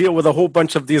having to deal with a whole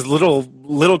bunch of these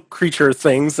little creature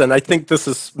things, and I think this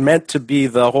is meant to be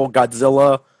the whole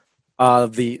Godzilla,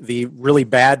 the really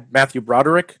bad Matthew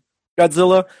Broderick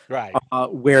Godzilla, right?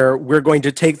 Where we're going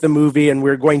to take the movie and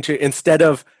we're going to instead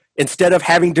of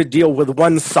having to deal with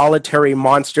one solitary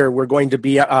monster, we're going to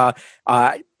be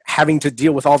having to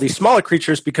deal with all these smaller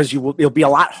creatures because it'll be a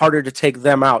lot harder to take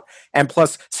them out, and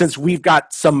plus since we've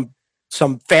got some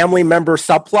family member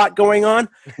subplot going on,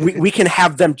 we can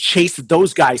have them chase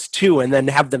those guys too and then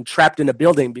have them trapped in a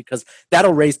building because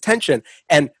that'll raise tension.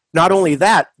 And not only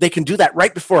that, they can do that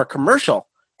right before a commercial.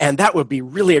 And that would be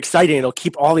really exciting. It'll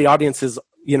keep all the audiences,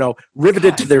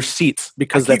 riveted to their seats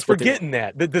because that's what forgetting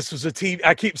that this was a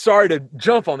TV. Sorry to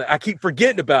jump on that. I keep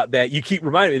forgetting about that. You keep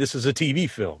reminding me this is a TV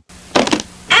film.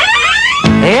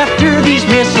 After these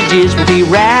messages, we'll be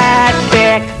right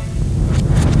back.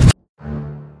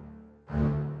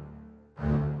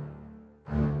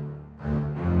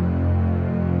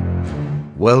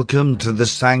 Welcome to the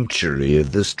Sanctuary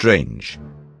of the Strange.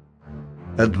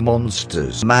 At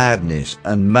Monsters, Madness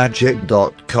and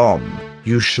Magic.com,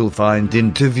 you shall find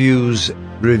interviews,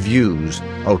 reviews,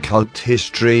 occult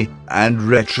history, and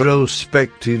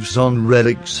retrospectives on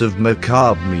relics of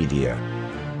macabre media.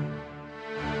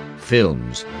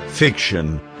 Films,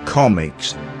 fiction,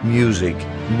 comics, music,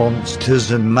 monsters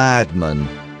and madmen.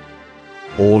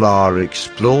 All are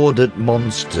explored at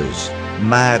Monsters,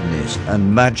 Madness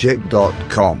and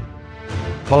Magic.com.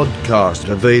 Podcast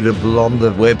available on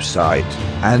the website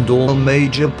and all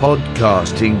major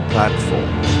podcasting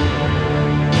platforms.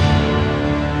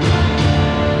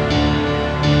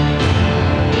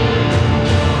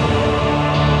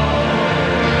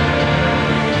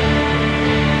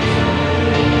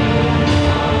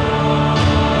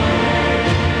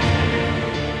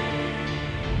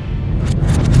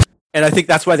 And I think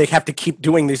that's why they have to keep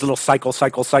doing these little cycle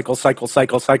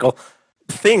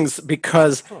things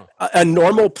because a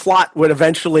normal plot would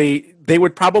eventually, they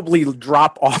would probably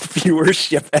drop off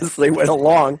viewership as they went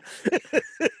along.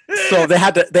 So they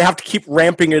have to keep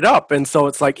ramping it up. And so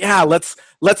it's like, yeah,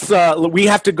 we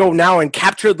have to go now and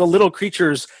capture the little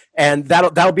creatures, and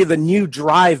that'll be the new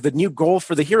drive, the new goal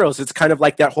for the heroes. It's kind of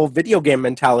like that whole video game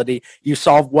mentality. You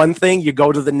solve one thing, you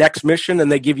go to the next mission,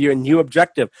 and they give you a new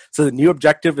objective. So the new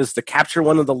objective is to capture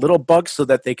one of the little bugs so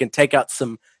that they can take out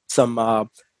some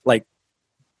like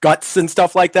guts and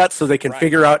stuff like that, so they can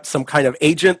figure out some kind of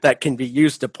agent that can be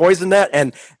used to poison that.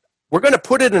 And we're going to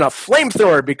put it in a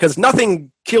flamethrower because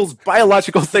nothing kills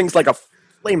biological things like a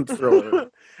flamethrower.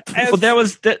 Well, that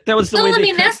was the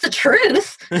way. That's the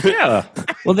truth. Yeah.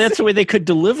 Well, that's the way they could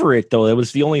deliver it, though. It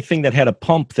was the only thing that had a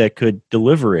pump that could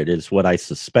deliver it, is what I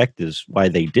suspect is why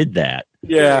they did that.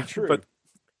 Yeah, but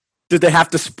did they have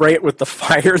to spray it with the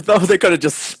fire, though? They could have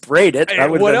just sprayed it. Hey,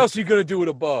 what else are you going to do with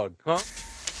a bug, huh?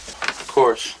 Of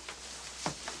course.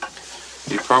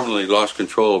 He permanently lost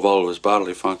control of all of his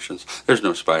bodily functions. There's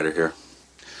no spider here.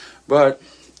 But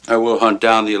I will hunt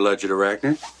down the alleged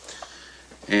arachnid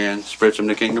and spread him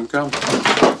to kingdom come.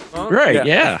 Right,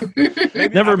 yeah.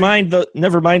 Never mind the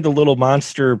little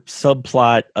monster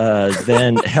subplot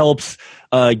then helps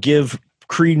give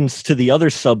credence to the other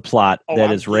subplot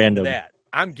that is random.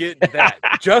 I'm getting that.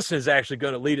 Justin is actually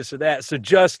going to lead us to that. So,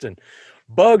 Justin,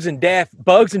 Bugs and Badger,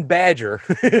 Bugs and Daffy.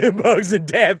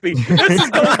 This is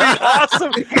going to be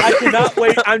awesome. I cannot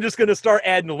wait. I'm just going to start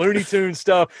adding the Looney Tunes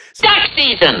stuff. Duck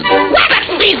season,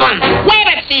 rabbit season,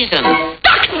 rabbit season,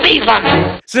 duck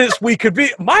season. Since we could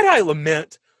be, might I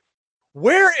lament,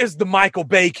 where is the Michael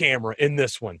Bay camera in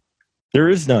this one? There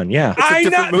is none. Yeah, I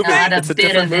know. Not a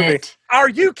bit of it. Are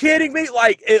you kidding me?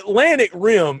 Like Atlantic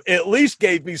Rim at least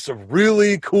gave me some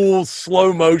really cool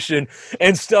slow motion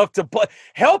and stuff to play.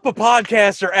 Help a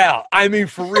podcaster out. I mean,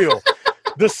 for real.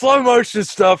 The slow motion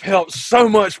stuff helps so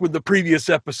much with the previous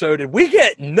episode, and we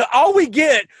get all we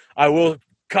get. I will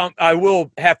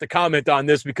have to comment on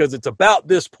this because it's about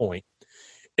this point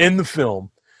in the film.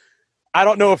 I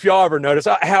don't know if y'all ever noticed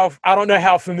I don't know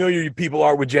how familiar you people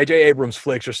are with J.J. Abrams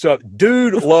flicks or stuff.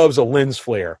 Dude loves a lens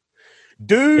flare.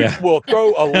 Dude will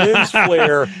throw a lens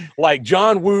flare like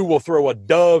John Woo will throw a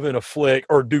dove in a flick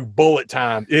or do bullet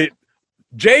time.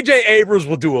 J.J. Abrams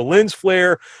will do a lens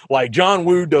flare like John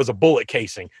Woo does a bullet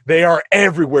casing. They are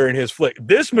everywhere in his flick.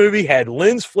 This movie had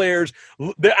lens flares.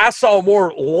 I saw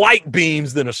more light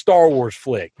beams than a Star Wars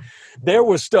flick. There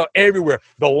was stuff everywhere.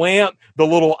 The lamp, the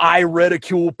little eye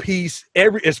reticule piece,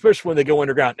 especially when they go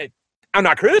underground. I'm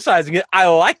not criticizing it. I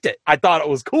liked it. I thought it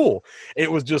was cool. It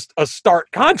was just a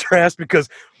stark contrast because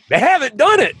they haven't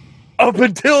done it up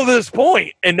until this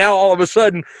point. And now all of a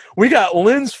sudden we got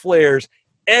lens flares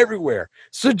everywhere.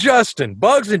 So Justin,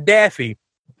 Bugs and Daffy,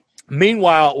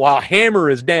 meanwhile, while Hammer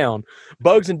is down,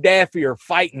 Bugs and Daffy are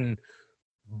fighting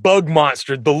bug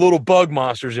monster, the little bug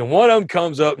monsters, and one of them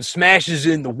comes up and smashes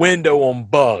in the window on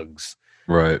Bugs.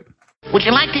 Right. Would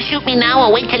you like to shoot me now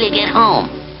or wait till you get home?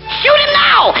 Shoot him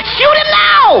now! Shoot him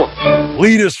now!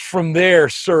 Lead us from there,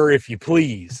 sir, if you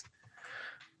please.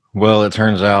 Well, it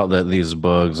turns out that these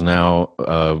bugs now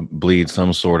bleed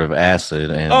some sort of acid,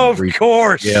 and of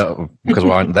course, yeah,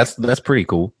 because that's pretty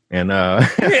cool. And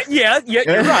yeah, you're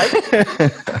right.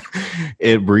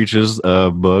 It breaches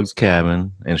Bug's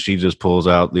cabin, and she just pulls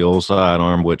out the old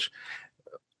sidearm, which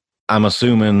I'm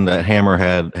assuming that Hammer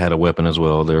had a weapon as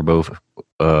well. They're both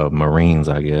Marines,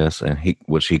 I guess, and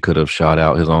he could have shot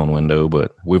out his own window,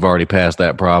 but we've already passed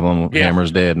that problem. Yeah.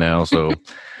 Hammer's dead now, so.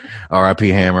 R.I.P.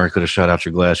 Hammer, could have shut out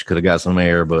your glass. You could have got some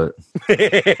air, but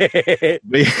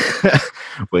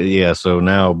yeah. So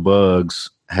now Bugs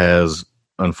has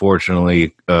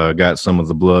unfortunately got some of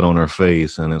the blood on her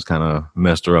face, and it's kind of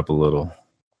messed her up a little.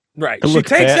 Right. She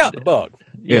takes out the bug.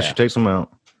 Yeah, she takes him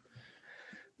out.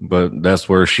 But that's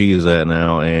where she is at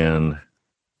now, and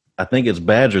I think it's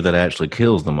Badger that actually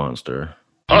kills the monster.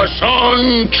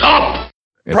 Hassan Chop.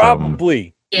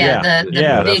 Probably. The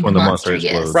that's big when the monster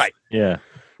explodes. Right. Yeah.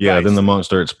 Yeah, Right. then the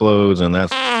monster explodes, and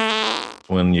that's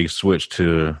when you switch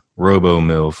to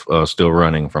Robo-MILF still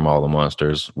running from all the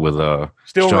monsters with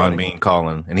Still Sean running. Bean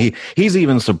calling. And he's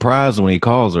even surprised when he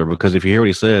calls her, because if you hear what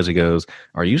he says, he goes,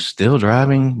 "Are you still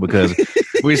driving?" Because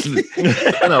we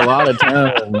spent a lot of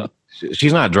time.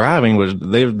 She's not driving,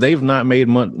 but they've not made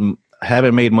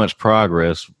haven't made much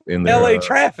progress in their LA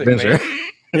traffic, venture. man.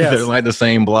 They're like the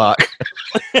same block.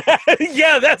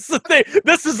 Yeah, that's the thing.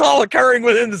 This is all occurring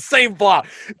within the same block.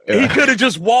 Yeah. He could have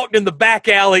just walked in the back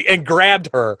alley and grabbed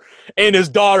her, and his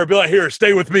daughter be like, "Here,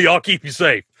 stay with me. I'll keep you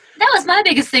safe." That was my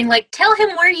biggest thing. Like, tell him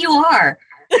where you are.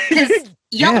 Because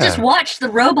y'all just watch the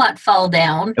robot fall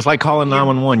down. It's like calling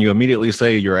 911. You immediately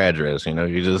say your address. You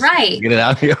just get it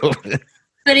out of the open.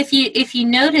 But if you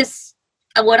notice,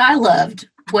 what I loved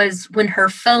was when her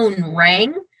phone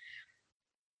rang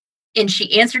and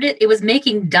she answered it, it was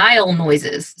making dial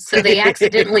noises. So they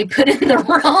accidentally put in the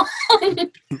wrong.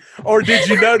 Or did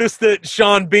you notice that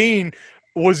Sean Bean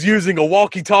was using a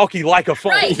walkie-talkie like a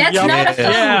phone? Right, that's not a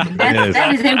phone. Yeah.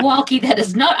 That is a walkie. That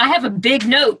is not. I have a big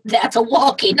note. That's a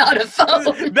walkie, not a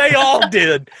phone. They all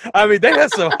did. I mean, they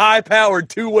had some high-powered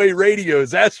two-way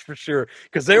radios, that's for sure,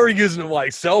 because they were using them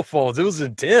like cell phones. It was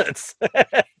intense.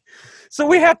 So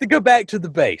we have to go back to the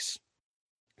base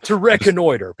to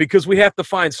reconnoiter, because we have to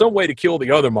find some way to kill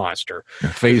the other monster.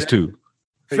 Phase 2.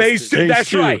 Phase 2. That's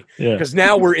two. right. Yeah. Because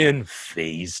now we're in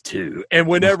phase 2. And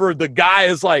whenever the guy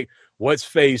is like, "What's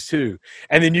phase 2?"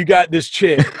 And then you got this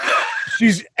chick.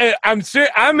 She's,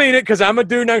 I mean it, because I'm a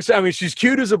dude next. I mean, she's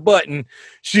cute as a button.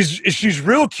 She's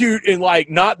real cute in like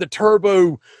not the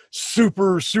turbo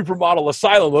supermodel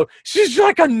asylum look. She's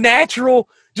like a natural,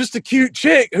 just a cute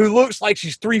chick who looks like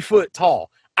she's 3 foot tall.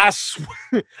 I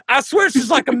swear she's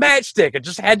like a matchstick. I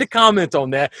just had to comment on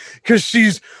that, because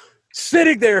she's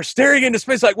sitting there staring into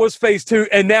space like, "What's phase 2?"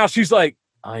 And now she's like,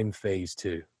 "I'm phase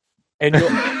 2." And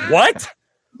you're like, "What?"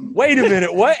 wait a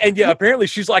minute, what? And yeah, apparently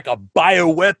she's like a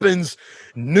bioweapons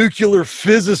nuclear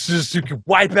physicist who can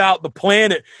wipe out the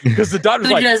planet because the doctor's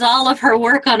Who like, does all of her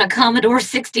work on a Commodore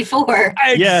 64.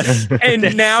 Yes.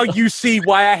 And now you see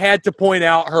why I had to point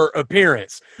out her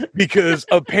appearance, because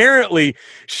apparently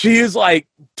she is like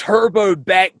turbo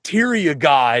bacteria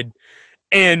god,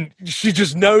 and she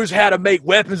just knows how to make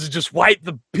weapons and just wipe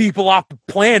the people off the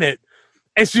planet.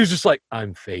 And she was just like,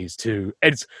 I'm phase 2.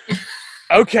 And it's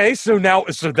okay. So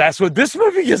that's what this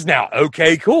movie is now.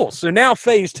 Okay, cool. So now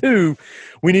phase 2,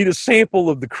 we need a sample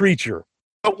of the creature.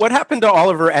 But what happened to all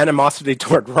of her animosity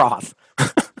toward Roth?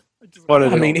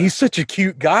 I mean, he's such a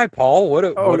cute guy, Paul.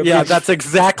 That's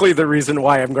exactly the reason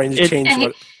why I'm going to change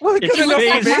He what. looks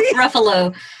like Mark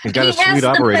Ruffalo. He's got a He has sweet the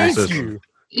operating face. system.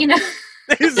 You know,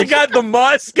 He's got the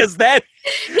musk. he's got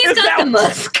the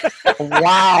musk.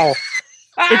 Wow.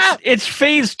 It's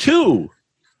phase 2.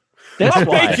 That's Oh,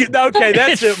 why. thank you. Okay,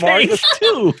 that's It's it, Mark. phase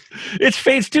 2. It's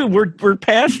phase 2. We're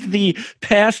past the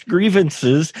past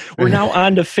grievances. We're now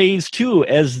on to phase 2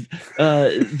 as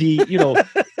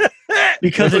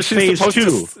because it's phase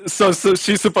 2. So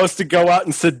she's supposed to go out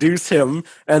and seduce him,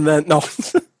 and then no.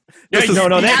 No, that's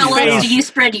How phase. else do you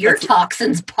spread your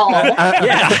toxins, Paul?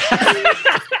 Yeah.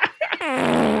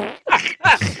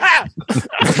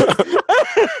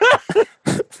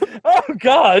 Oh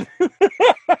God.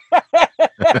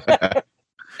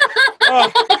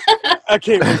 I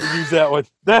can't wait to use that one.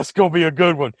 That's gonna be a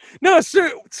good one. No, so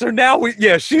now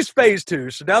she's phase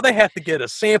 2. So now they have to get a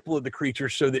sample of the creature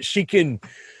so that she can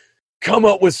come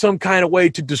up with some kind of way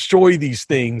to destroy these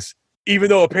things. Even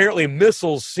though apparently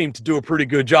missiles seem to do a pretty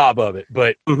good job of it,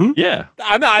 but Yeah.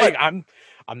 I'm not.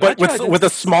 But with a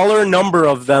smaller number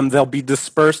of them, they'll be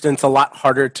dispersed, and it's a lot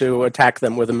harder to attack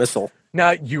them with a missile.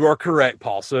 Now, you are correct,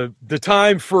 Paul. So the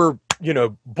time for,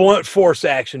 blunt force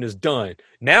action is done.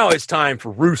 Now it's time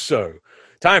for Russo.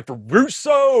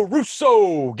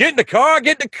 Russo. Get in the car.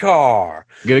 Get it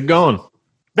going.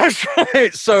 That's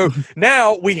right. So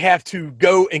now we have to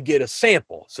go and get a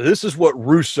sample. So this is what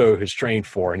Russo has trained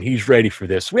for, and he's ready for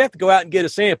this. We have to go out and get a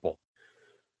sample.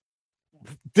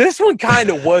 This one kind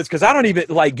of was, because I don't even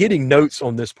like getting notes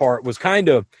on this part was kind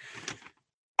of,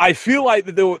 I feel like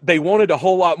they wanted a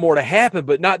whole lot more to happen,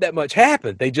 but not that much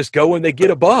happened. They just go and they get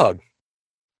a bug.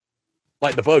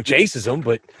 Like the bug chases them,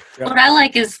 but... What I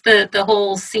like is the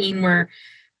whole scene where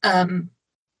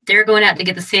they're going out to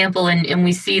get the sample, and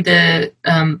we see the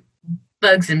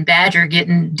Bugs and Badger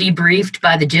getting debriefed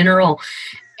by the general.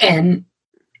 And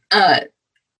I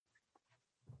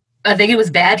think it was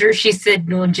Badger. She said,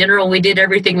 "No, General, we did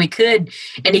everything we could."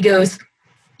 And he goes,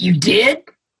 "You did?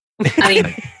 I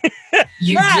mean,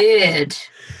 you did."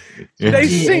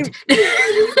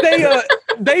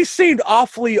 They seemed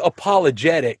awfully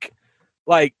apologetic,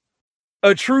 like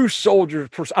a true soldier.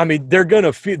 I mean, they're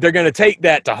gonna take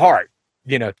that to heart.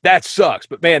 That sucks.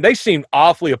 But man, they seemed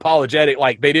awfully apologetic,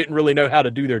 like they didn't really know how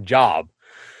to do their job.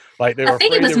 Like I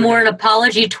think it was more an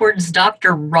apology towards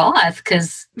Dr. Roth,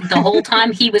 because the whole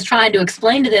time he was trying to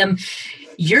explain to them,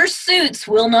 your suits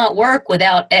will not work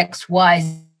without X,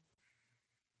 Y,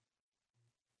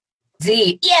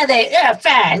 Z. Yeah, they're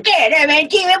fine. Good. I mean,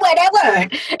 give me what I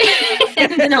want.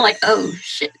 And then they're like, oh,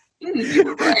 shit. You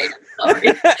were right. I'm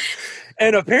sorry.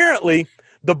 And apparently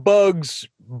the bugs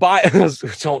bite. I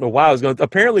don't know why I was going to.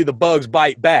 Apparently the bugs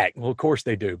bite back. Well, of course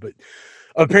they do. But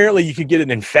apparently you can get an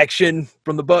infection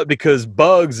from the bug because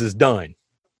Bugs is done.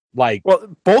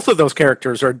 Well, both of those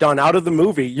characters are done out of the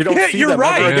movie. You don't see them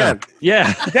ever again.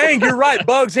 Yeah. Dang, you're right.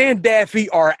 Bugs and Daffy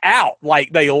are out.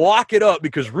 Like, they lock it up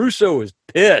because Russo is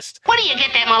pissed. Where do you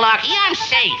get that malarkey? I'm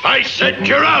safe. I said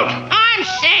you're out. I'm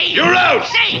safe. You're out.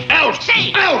 Safe. Out.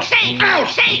 Safe. Out. Safe. Out.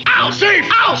 Safe. Out. Safe.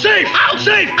 Out. Safe. Out.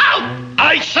 Safe. Out.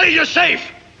 I say you're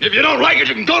safe. If you don't like it,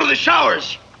 you can go to the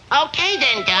showers. Okay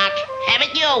then, Doc. Have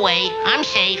it your way. I'm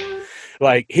safe.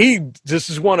 Like, this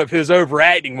is one of his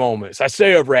overacting moments. I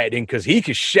say overacting because he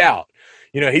can shout.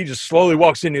 He just slowly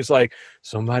walks in and he's like,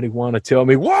 somebody want to tell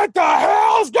me what the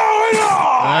hell's going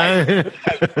on?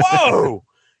 Whoa.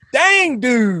 Dang,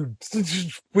 dude.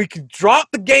 We could drop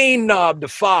the gain knob to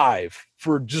 5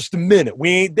 for just a minute. We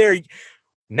ain't there.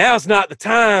 Now's not the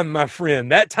time, my friend.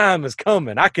 That time is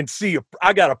coming. I can see.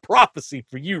 I got a prophecy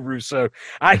for you, Russo.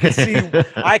 I can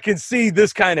see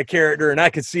this kind of character, and I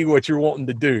can see what you're wanting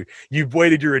to do. You've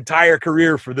waited your entire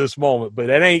career for this moment, but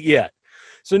it ain't yet.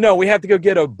 So no, we have to go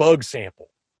get a bug sample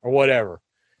or whatever.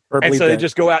 Preferably They dead.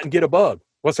 just go out and get a bug.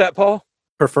 What's that, Paul?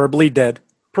 Preferably dead.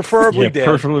 Preferably dead.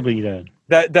 Preferably dead.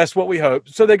 That's what we hope.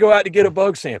 So they go out to get a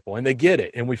bug sample, and they get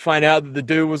it. And we find out that the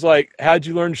dude was like, how'd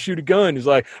you learn to shoot a gun? He's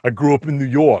like, I grew up in New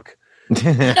York.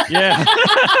 Yeah.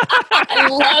 I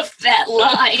love that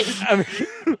line.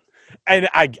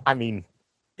 I mean,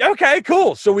 okay,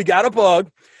 cool. So we got a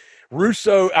bug.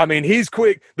 Russo, I mean, he's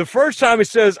quick. The first time he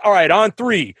says, all right, on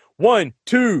 3, 1,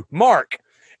 2, mark.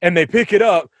 And they pick it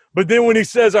up. But then when he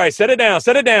says, all right, set it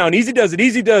down. Easy does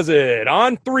it.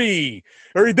 On 3.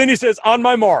 Or then he says, on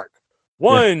my mark.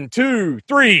 1, 2,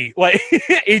 3. Like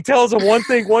he tells them one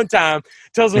thing one time,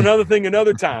 tells them another thing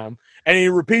another time. And he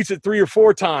repeats it 3 or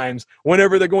 4 times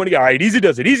whenever they're going to go, all right, easy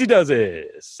does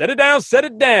it. Set it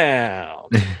down.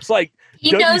 It's like,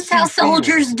 he knows how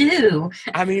soldiers do.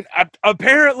 I mean,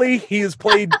 apparently he has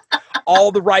played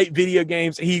all the right video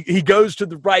games. He goes to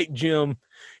the right gym.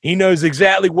 He knows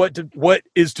exactly what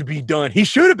is to be done. He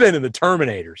should have been in the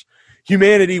Terminators.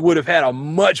 Humanity would have had a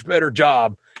much better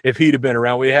job if he'd have been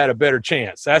around. We had a better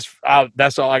chance. That's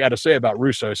all I got to say about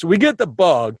Russo. So we get the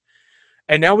bug,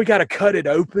 and now we got to cut it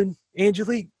open,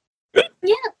 Angelique.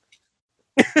 Yeah.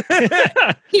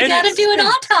 You got to do an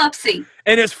autopsy.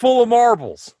 And it's full of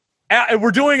marbles. And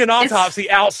we're doing an autopsy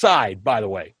outside, by the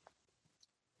way.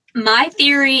 My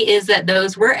theory is that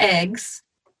those were eggs.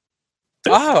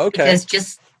 Oh, okay. Because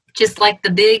just like the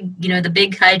big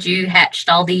kaiju hatched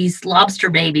all these lobster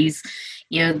babies,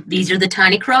 these are the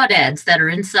tiny crawdads that are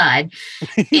inside.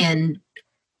 And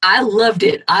I loved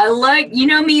it. I like,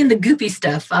 me and the goopy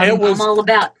stuff. I'm all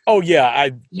about. Oh yeah,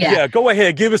 yeah. Go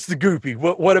ahead, give us the goopy.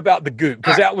 What about the goop?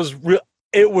 Because that was real.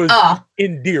 It was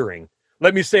endearing.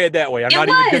 Let me say it that way. I'm not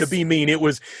even going to be mean. It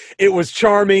was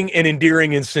charming and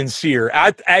endearing and sincere.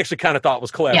 I actually kind of thought it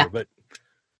was clever, but.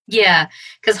 Yeah,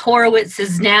 because Horowitz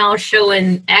is now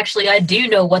showing, actually, I do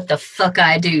know what the fuck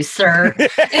I do, sir.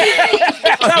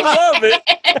 I love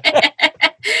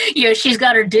it. She's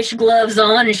got her dish gloves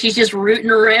on and she's just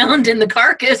rooting around in the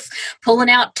carcass, pulling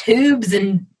out tubes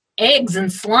and eggs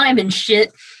and slime and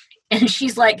shit. And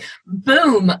she's like,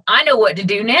 boom, I know what to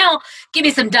do now. Give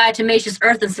me some diatomaceous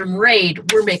earth and some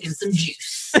Raid. We're making some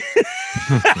juice.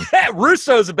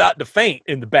 Russo's about to faint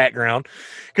in the background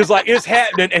because, like, it's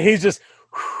happening and he's just...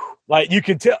 Like, you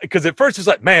can tell, because at first it's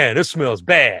like, man, this smells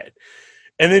bad.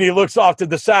 And then he looks off to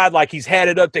the side like he's had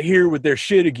it up to here with their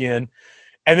shit again.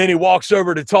 And then he walks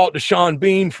over to talk to Sean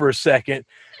Bean for a second.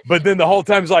 But then the whole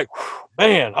time he's like,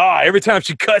 man, every time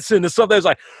she cuts into something, it's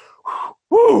like,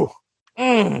 whoo,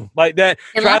 like that.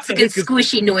 And lots of good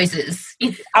squishy noises.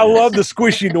 I love the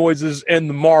squishy noises and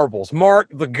the marbles. Mark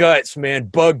the guts, man,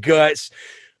 bug guts.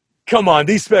 Come on,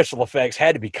 these special effects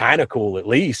had to be kind of cool at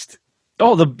least.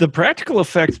 Oh, the practical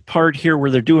effects part here where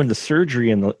they're doing the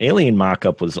surgery and the alien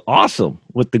mock-up was awesome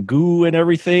with the goo and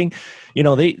everything.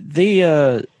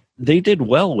 They did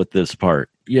well with this part.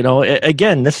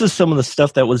 Again, this is some of the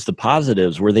stuff that was the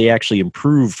positives where they actually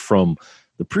improved from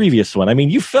the previous one. I mean,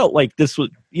 you felt like this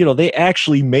was, they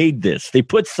actually made this. They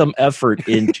put some effort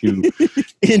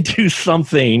into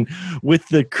something with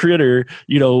the critter,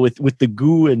 with the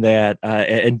goo and that,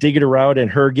 and digging around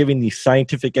and her giving the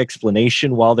scientific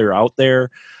explanation while they're out there.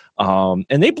 And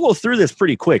they blow through this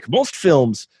pretty quick. Most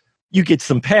films, you get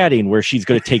some padding where she's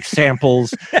going to take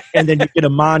samples and then you get a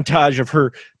montage of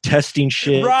her testing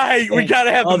shit. Right. We got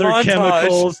to have other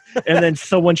chemicals and then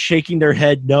someone shaking their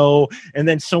head no. And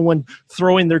then someone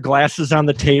throwing their glasses on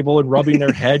the table and rubbing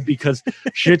their head because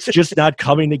shit's just not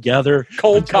coming together.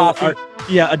 Cold coffee.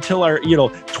 Until our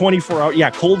 24 hour. Yeah.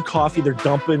 Cold coffee. They're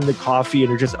dumping the coffee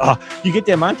and they're just, you get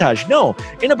that montage. No.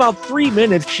 In about 3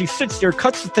 minutes, she sits there,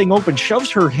 cuts the thing open,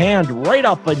 shoves her hand right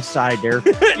up inside there.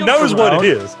 Knows what it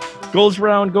is. Goes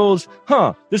around, goes,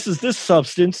 this is this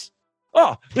substance.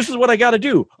 Oh, this is what I got to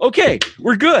do. Okay,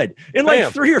 we're good. In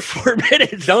like 3 or 4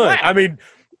 minutes. Done. Wow. I mean,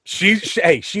 she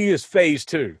is phase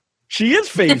 2. She is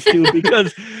phase 2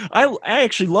 because I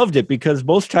actually loved it because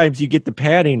most times you get the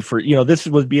padding for, this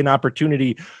would be an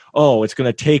opportunity. Oh, it's going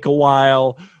to take a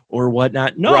while or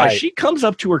whatnot. No, right. She comes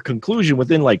up to her conclusion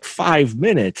within like 5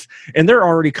 minutes and they're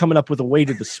already coming up with a way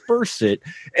to disperse it.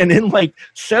 And in like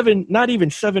not even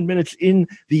 7 minutes in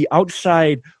the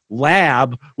outside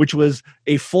lab, which was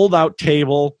a fold out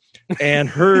table and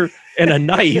her and a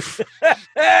knife,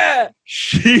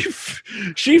 she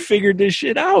figured this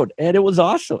shit out. And it was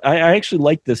awesome. I actually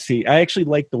liked this scene. I actually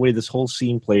liked the way this whole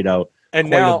scene played out and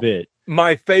quite now, a bit.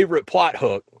 My favorite plot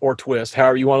hook or twist,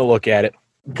 however you want to look at it.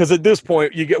 Because at this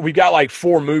point, we got like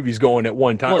 4 movies going at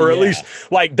one time, or at least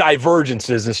like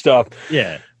divergences and stuff.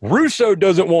 Yeah. Russo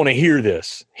doesn't want to hear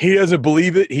this. He doesn't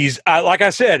believe it. He's like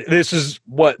I said, this is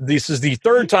the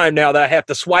 3rd time now that I have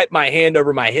to swipe my hand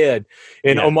over my head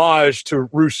in homage to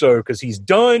Russo because he's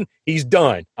done. He's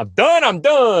done. I'm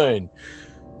done.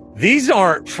 These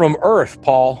aren't from Earth,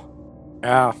 Paul.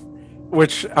 Yeah.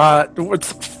 Which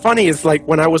what's funny is like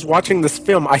when I was watching this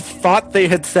film, I thought they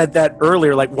had said that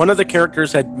earlier. Like one of the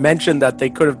characters had mentioned that they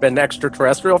could have been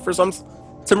extraterrestrial for some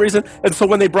reason, and so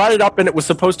when they brought it up and it was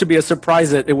supposed to be a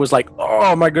surprise, it was like,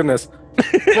 oh my goodness,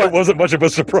 it wasn't much of a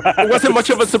surprise. It wasn't much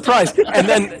of a surprise,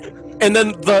 and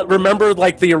then remember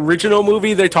like the original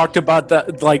movie, they talked about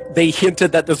that, like they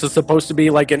hinted that this was supposed to be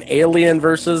like an alien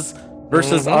versus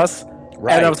us.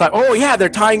 Right. And I was like, oh, yeah, they're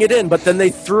tying it in. But then they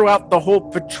threw out the whole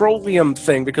petroleum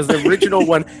thing because the original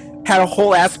one had a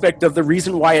whole aspect of the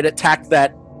reason why it attacked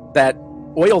that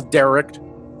oil derrick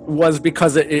was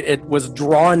because it was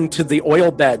drawn to the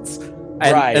oil beds.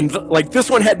 And like this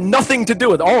one had nothing to do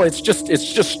with, it's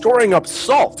just storing up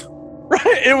salt.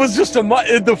 Right. It was just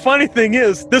the funny thing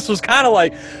is, this was kind of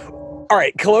like, all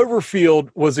right, Cloverfield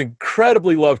was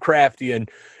incredibly Lovecraftian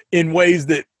in ways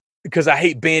that, because I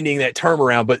hate bandying that term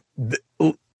around, but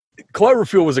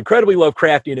Cloverfield was incredibly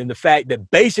Lovecraftian in the fact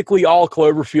that basically all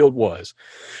Cloverfield was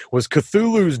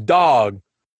Cthulhu's dog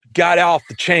got off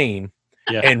the chain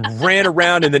and ran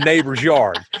around in the neighbor's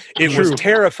yard. It was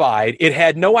terrified. It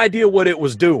had no idea what it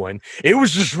was doing. It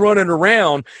was just running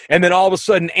around, and then all of a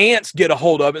sudden ants get a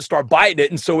hold of it and start biting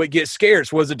it, and so it gets scared.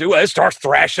 So what does it do? It starts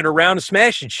thrashing around and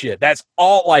smashing shit. That's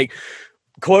all, like,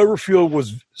 Cloverfield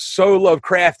was so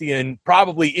Lovecraftian,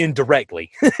 probably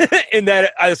indirectly, in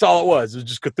that that's all it was. It was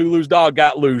just Cthulhu's dog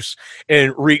got loose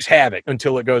and wreaks havoc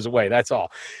until it goes away. That's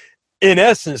all. In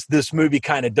essence, this movie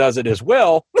kind of does it as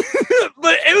well,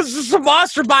 but it was just a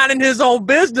monster minding his own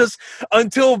business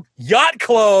until Yacht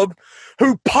Club,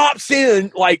 who pops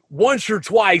in like once or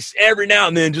twice every now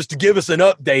and then just to give us an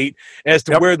update as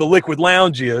to where the Liquid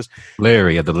Lounge is.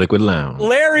 Larry at the Liquid Lounge.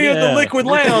 Larry at the Liquid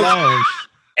Lounge.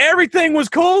 Everything was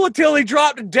cool until he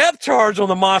dropped a depth charge on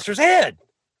the monster's head.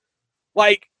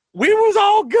 Like, we was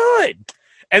all good.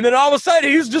 And then all of a sudden,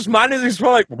 he's just minding his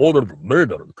like,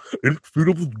 it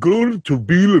feels good to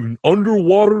be an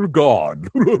underwater god.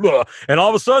 And all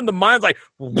of a sudden, the mind's like,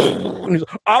 and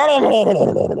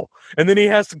then he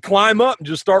has to climb up and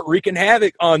just start wreaking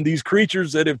havoc on these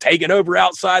creatures that have taken over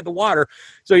outside the water.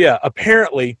 So, yeah,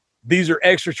 apparently, these are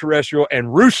extraterrestrial.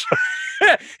 And Russo,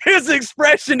 his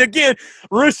expression again,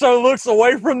 Russo looks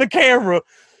away from the camera.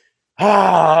 Like,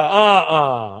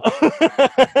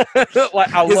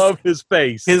 I love his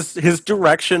face. His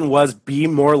direction was be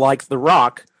more like The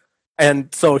Rock,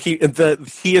 and so he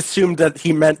assumed that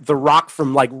he meant The Rock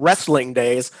from like wrestling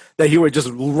days, that he would just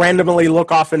randomly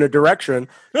look off in a direction.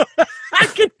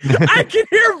 I can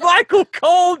hear Michael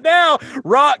Cole now.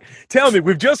 Rock, tell me,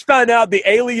 we've just found out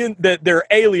that they're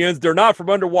aliens. They're not from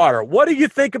underwater. What do you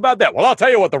think about that? Well, I'll tell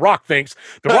you what The Rock thinks.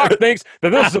 The Rock thinks that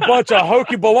this is a bunch of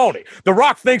hokey baloney. The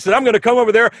Rock thinks that I'm going to come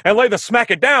over there and lay the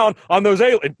smack it down on those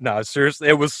aliens. No, seriously,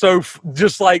 it was so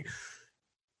just like,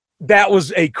 that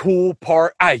was a cool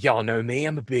part. Y'all know me.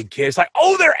 I'm a big kid. It's like,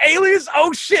 oh, they're aliens?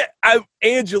 Oh, shit.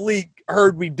 Angelique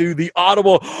heard me do the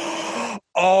audible,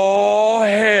 oh,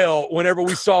 hell, whenever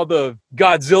we saw the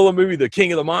Godzilla movie, The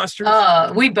King of the Monsters.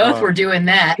 We both were doing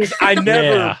that.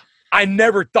 I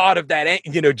never thought of that,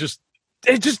 it just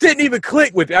didn't even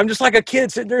click with me. I'm just like a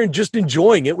kid sitting there and just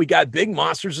enjoying it. We got big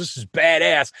monsters. This is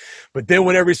badass. But then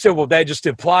whenever he said, well, that just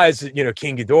implies that,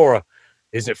 King Ghidorah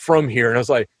isn't from here. And I was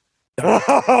like,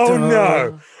 oh,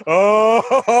 no.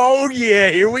 Oh, yeah,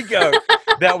 here we go.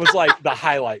 That was like the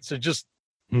highlight. So just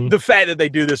the fact that they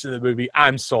do this in the movie,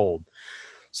 I'm sold.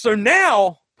 So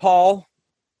now, Paul,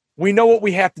 we know what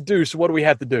we have to do. So what do we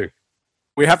have to do?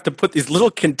 We have to put these little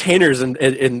containers and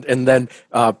then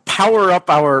power up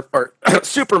our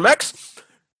super mechs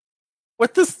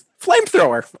with this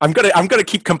flamethrower. I'm gonna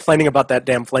keep complaining about that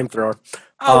damn flamethrower.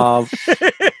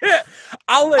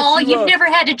 You've never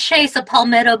had to chase a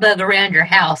palmetto bug around your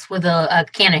house with a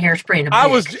can of hairspray and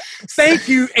a pick. Thank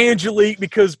you, Angelique,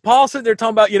 because Paul sitting there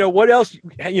talking about, what else,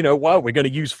 we're going to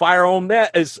use fire on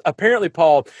that. Is apparently,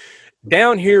 Paul,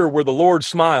 down here where the Lord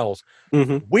smiles,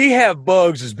 we have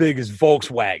bugs as big as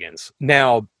Volkswagens.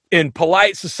 Now, in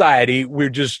polite society,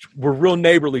 we're real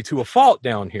neighborly to a fault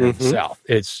down here in the South.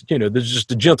 It's, there's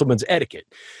just a gentleman's etiquette.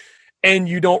 And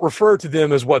you don't refer to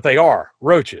them as what they are,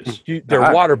 roaches.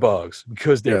 They're water bugs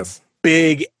because they're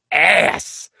big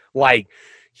ass, like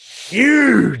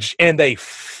huge, and they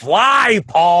fly,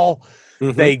 Paul.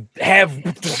 They have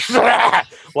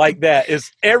like that.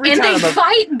 It's every time they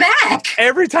fight back.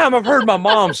 Every time I've heard my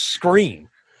mom scream,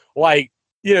 like,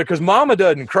 because Mama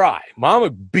doesn't cry. Mama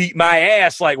beat my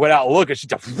ass like without looking. She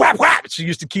just whap whap. She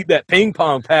used to keep that ping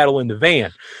pong paddle in the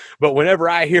van. But whenever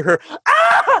I hear her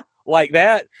like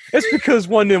that, it's because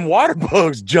one of them water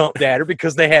bugs jumped at her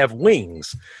because they have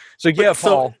wings. So yeah,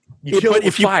 Paul, you kill it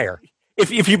with fire.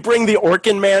 if you bring the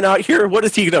Orkin man out here, what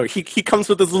does he do? He comes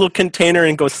with his little container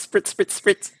and goes spritz, spritz,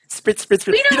 spritz, spritz, spritz,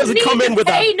 spritz. He doesn't come in with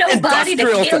a nobody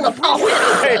to kill a Paul.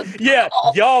 Yeah,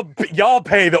 y'all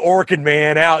pay the Orkin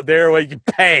man out there what you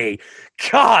pay.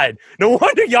 God, no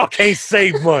wonder y'all can't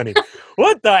save money.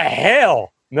 What the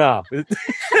hell? No.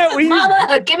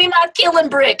 Mama, give me my killing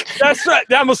brick. That's right.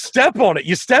 I'm going to step on it.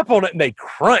 You step on it and they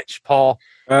crunch, Paul.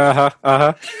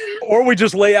 Or we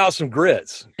just lay out some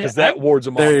grits because that wards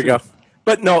them off. There you go.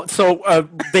 But no, so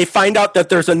they find out that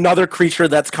there's another creature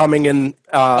that's coming in.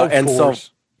 And course.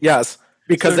 So, yes,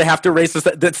 because they have to race this.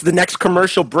 That's the next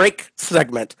commercial break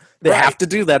segment. They have to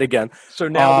do that again. So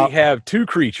now we have two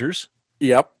creatures.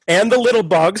 Yep. And the little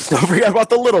bugs. Don't forget about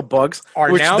the little bugs.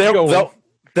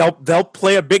 They'll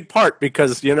play a big part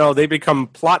because, they become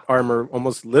plot armor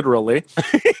almost literally.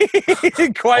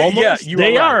 Quite, almost, yeah.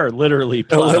 They are literally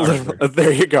plot armor.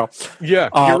 There you go. Yeah,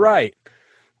 you're right.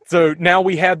 So now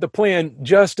we have the plan.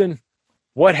 Justin,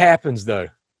 what happens, though?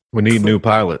 We need new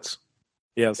pilots.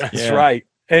 Yes. That's right.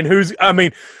 And who's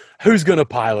going to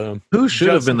pilot them? Who should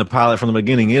have been the pilot from the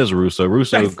beginning is Russo.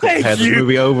 Russo had the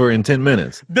movie over in 10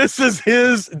 minutes. This is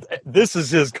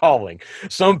his calling.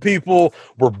 Some people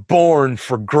were born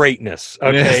for greatness.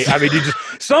 Okay. Yes. I mean,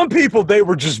 some people, they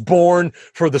were just born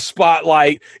for the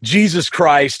spotlight. Jesus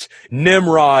Christ,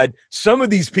 Nimrod. Some of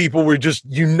these people were just,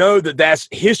 that's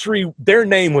history. Their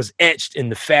name was etched in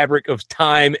the fabric of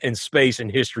time and space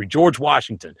and history. George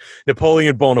Washington,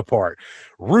 Napoleon Bonaparte,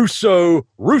 Rousseau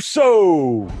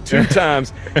 2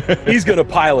 times. He's going to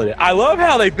pilot it. I love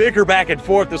how they bicker back and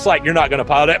forth. It's like, you're not going to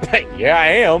pilot it. Yeah, I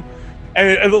am. And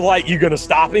it's like, you're going to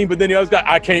stop him. But then the other guy,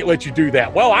 I can't let you do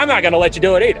that. Well, I'm not going to let you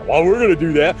do it either. Well, we're going to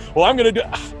do that. Well, I'm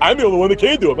the only one that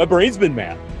can do it. My brain's been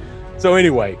mapped. So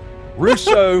anyway,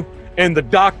 Rousseau and the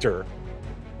doctor.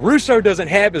 Rousseau doesn't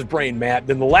have his brain mapped,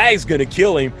 then the lag's going to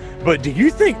kill him. But do you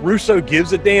think Rousseau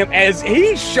gives a damn? As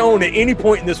he's shown at any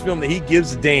point in this film that he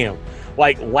gives a damn.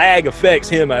 Like lag affects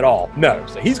him at all. No.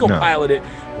 So he's going to pilot it.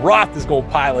 Roth is going to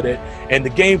pilot it. And the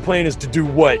game plan is to do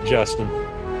what, Justin?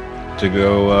 To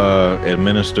go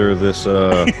administer this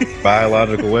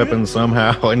biological weapon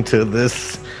somehow into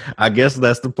this. I guess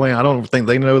that's the plan. I don't think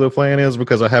they know the plan is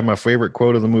because I have my favorite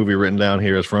quote of the movie written down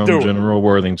here. It's from General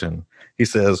Worthington. He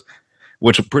says,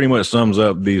 which pretty much sums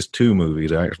up these two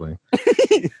movies, actually.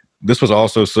 This was all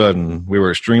so sudden. We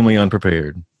were extremely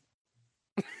unprepared.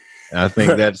 I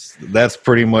think that's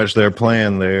pretty much their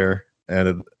plan there,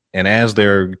 and as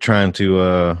they're trying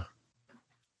to,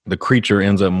 the creature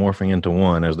ends up morphing into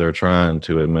one as they're trying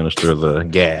to administer the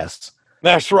gas.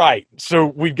 That's right. So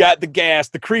we've got the gas.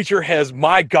 The creature has,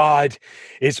 my God,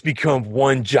 it's become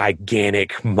one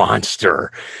gigantic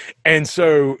monster, and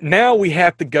so now we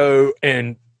have to go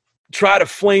and try to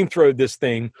flamethrow this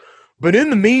thing. But in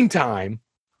the meantime,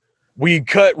 we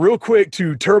cut real quick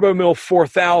to Turbo Mill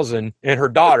 4000 and her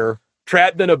daughter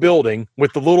trapped in a building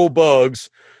with the little bugs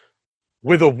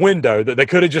with a window that they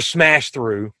could have just smashed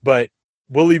through, but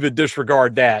we'll even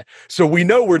disregard that. So we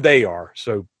know where they are.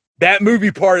 So that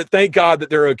movie part, thank God that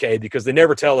they're okay because they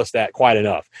never tell us that quite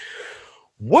enough.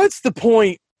 What's the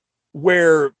point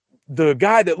where the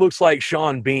guy that looks like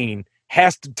Sean Bean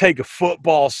has to take a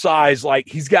football size, like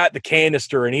he's got the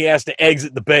canister and he has to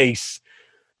exit the base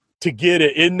to get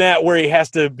it? Isn't that where he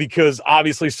has to, because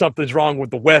obviously something's wrong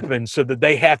with the weapon, so that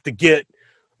they have to get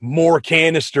more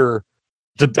canister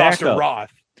to Dr.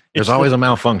 Roth? There's always a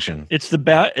malfunction. It's the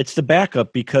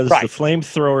backup because the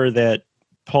flamethrower that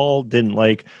Paul didn't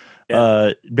like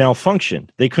malfunctioned.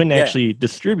 They couldn't actually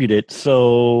distribute it,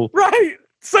 so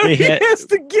So he has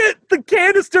to get the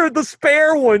canister, the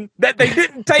spare one that they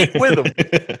didn't take with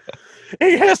him.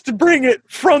 He has to bring it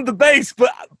from the base,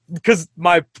 but because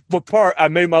I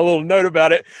made my little note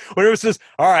about it when it says,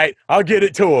 all right, I'll get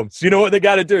it to him. So you know what they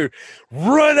got to do?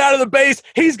 Run out of the base.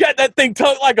 He's got that thing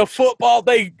tucked like a football.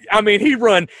 He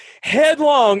run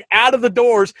headlong out of the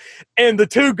doors, and the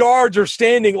two guards are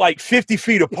standing like 50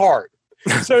 feet apart.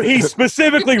 So he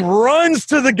specifically runs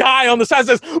to the guy on the side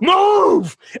and says,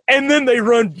 move! And then they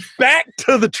run back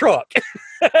to the truck.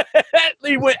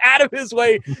 He went out of his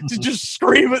way to just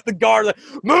scream at the guard, like,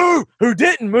 move! Who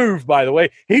didn't move, by the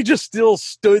way. He just still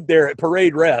stood there at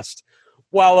parade rest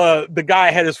while the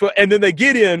guy had his foot. And then they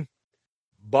get in,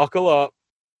 buckle up,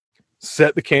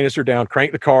 set the canister down,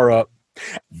 crank the car up.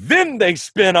 Then they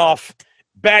spin off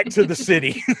back to the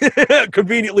city.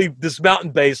 Conveniently, this mountain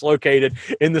base located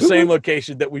in the same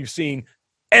location that we've seen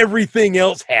everything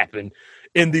else happen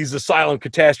in these asylum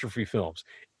catastrophe films.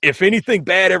 If anything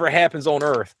bad ever happens on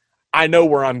Earth, I know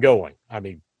where I'm going. I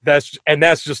mean, that's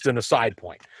just an aside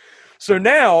point. So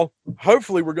now,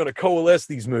 hopefully, we're going to coalesce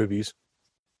these movies.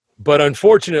 But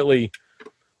unfortunately,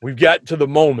 we've got to the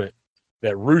moment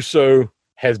that Russo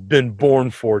has been born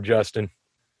for, Justin.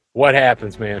 What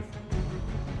happens, man?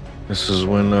 This is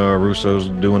when Russo's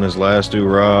doing his last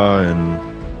hoorah, and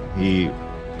he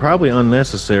probably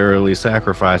unnecessarily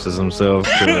sacrifices himself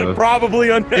to Probably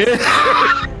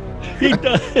unnecessarily. He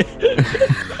does.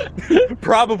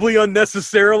 Probably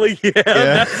unnecessarily.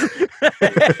 Yeah.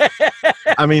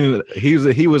 I mean,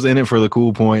 he was in it for the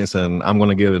cool points, and I'm going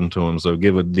to give it to him. So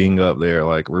give a ding up there.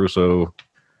 Like Russo,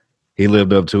 he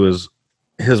lived up to his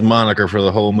moniker for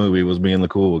the whole movie was being the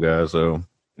cool guy. So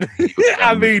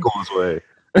I mean,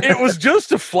 it was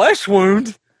just a flesh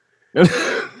wound. He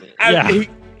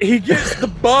gets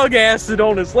the bug acid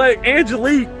on his leg.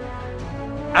 Angelique,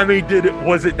 I mean,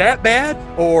 was it that bad,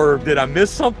 or did I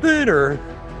miss something, or?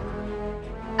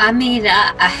 I mean,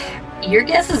 your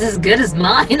guess is as good as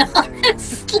mine,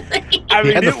 honestly. I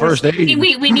mean, the first aid.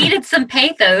 We needed some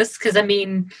pathos, because I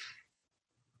mean,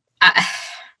 I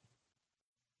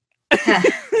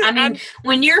mean,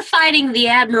 when you're fighting the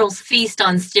Admiral's Feast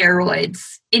on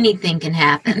steroids, anything can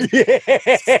happen.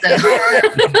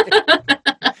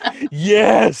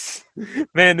 Yes,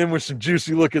 man, them were some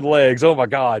juicy looking legs. Oh my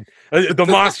God, the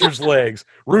monster's legs.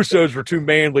 Russo's were too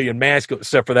manly and masculine,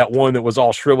 except for that one that was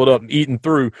all shriveled up and eaten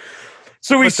through.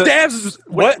 So he stabs.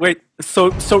 Wait.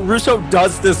 So Russo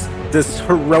does this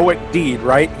heroic deed,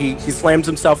 right? He slams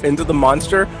himself into the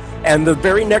monster, and the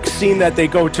very next scene that they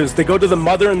go to is they go to the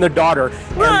mother and the daughter,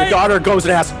 and the daughter goes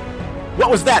and asks,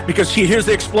 "What was that?" Because she hears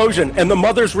the explosion, and the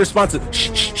mother's response is, "Shh,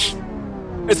 shh, shh."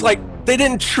 It's like they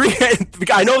didn't treat it.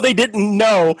 I know they didn't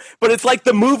know, but it's like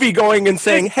the movie going and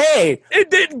saying, "Hey." It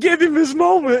didn't give him his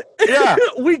moment. Yeah.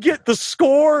 We get the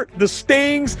score, the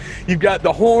stings. You've got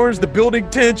the horns, the building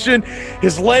tension,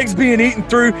 his legs being eaten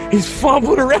through. He's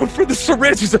fumbling around for the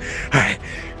syringe. He's like, all right,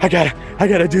 I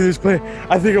gotta do this, but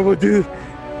I think I'm gonna do this.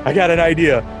 I got an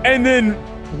idea. And then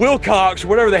Wilcox,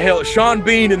 whatever the hell, Sean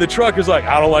Bean in the truck is like,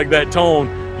 I don't like that tone.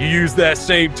 You use that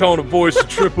same tone of voice to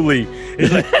Tripoli.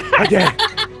 He's like, I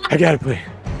got a plan.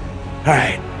 All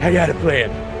right, I got a plan.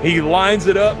 He lines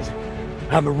it up.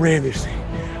 I'm gonna ram this thing.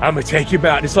 I'm gonna take you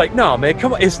out. And it's like, no, man,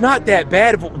 come on. It's not that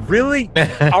bad. Really?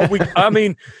 Are we? I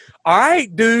mean, all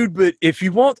right, dude. But if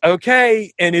you want,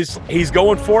 okay. And he's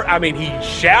going for it. I mean, he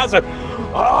shouts at,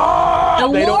 the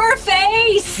war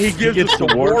face. He gives us the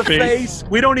war face.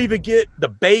 We don't even get the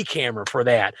Bay camera for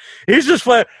that. He's just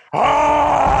like,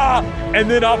 and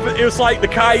then it was like the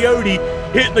coyote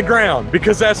hitting the ground,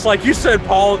 because that's like you said,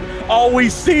 Paul. All we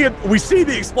see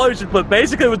the explosion, but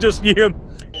basically it was just him.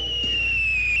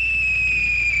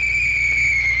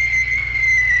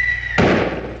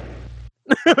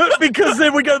 Because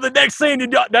then we go to the next scene,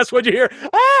 and that's what you hear.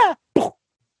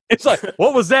 It's like,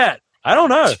 what was that? I don't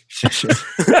know.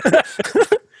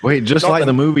 Wait, just like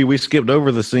the movie, we skipped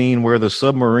over the scene where the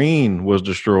submarine was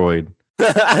destroyed.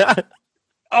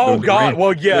 Oh God!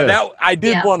 Well, yeah. That I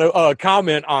did want to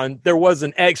comment on. There was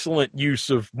an excellent use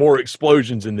of more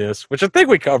explosions in this, which I think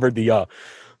we covered. The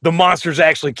monsters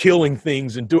actually killing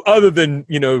things and other than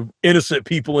innocent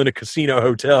people in a casino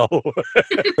hotel,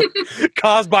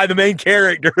 caused by the main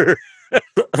character.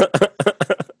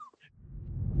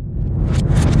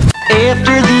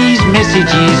 After these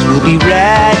messages, we'll be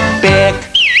right back.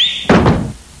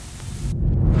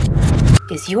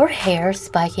 Is your hair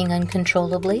spiking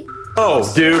uncontrollably?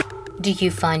 Oh, dude. Do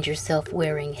you find yourself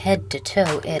wearing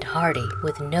head-to-toe Ed Hardy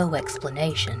with no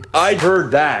explanation? I heard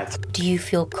that. Do you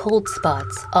feel cold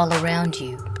spots all around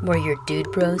you where your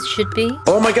dude bros should be?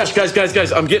 Oh my gosh, guys,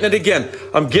 I'm getting it again.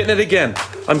 I'm getting it again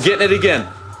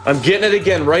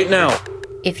right now.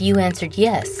 If you answered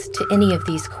yes to any of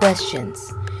these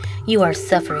questions, you are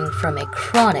suffering from a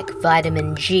chronic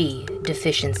vitamin G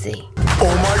deficiency.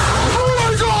 Oh my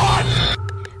God!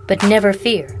 But never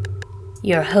fear.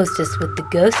 Your hostess with the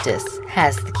ghostess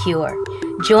has the cure.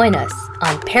 Join us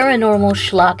on Paranormal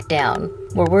Schlockdown,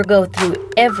 where we'll go through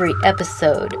every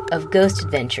episode of Ghost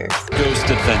Adventures.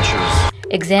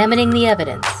 Examining the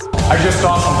evidence. I just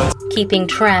saw something. Keeping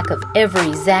track of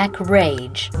every Zach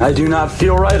rage. I do not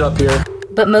feel right up here.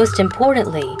 But most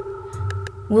importantly,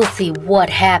 we'll see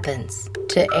what happens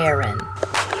to Aaron.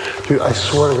 Dude, I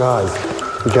swear to God.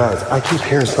 Guys, I keep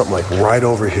hearing something like right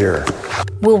over here.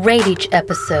 We'll rate each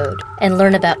episode and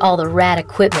learn about all the rad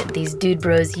equipment these dude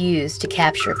bros use to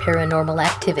capture paranormal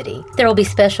activity. There will be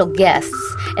special guests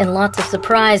and lots of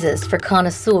surprises for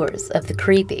connoisseurs of the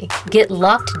creepy. Get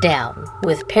locked down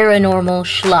with Paranormal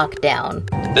Schlockdown.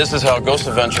 This is how Ghost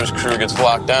Adventures crew gets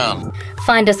locked down.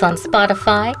 Find us on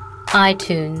Spotify,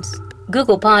 iTunes,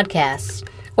 Google Podcasts,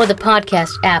 or the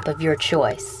podcast app of your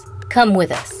choice. Come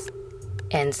with us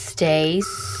and stay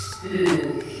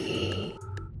spooky.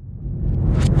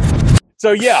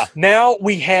 So yeah, now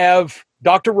we have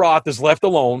Dr. Roth is left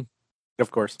alone. Of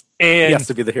course. And he has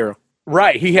to be the hero.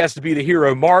 Right. He has to be the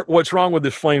hero. Mark, what's wrong with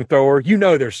this flamethrower? You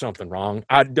know there's something wrong.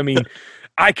 I mean,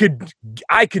 I could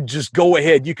just go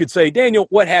ahead. You could say, Daniel,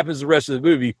 what happens the rest of the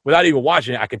movie? Without even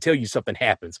watching it, I could tell you something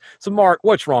happens. So, Mark,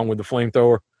 what's wrong with the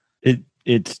flamethrower?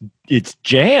 It's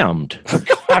jammed.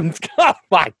 Oh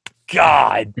my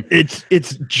God.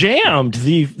 It's jammed.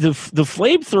 The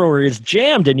flamethrower is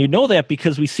jammed, and you know that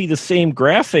because we see the same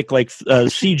graphic, like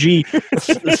CG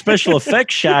special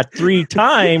effects shot 3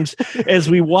 times as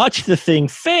we watch the thing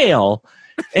fail.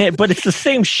 But it's the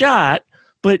same shot,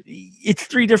 but it's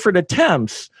 3 different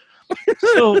attempts.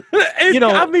 So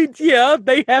I mean, yeah,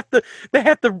 they have to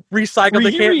recycle.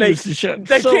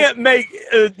 They can't make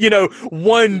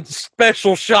one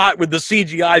special shot with the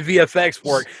CGI VFX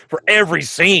work for every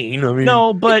scene. I mean,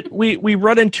 no, but we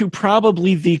run into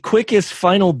probably the quickest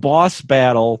final boss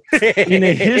battle in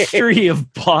the history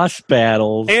of boss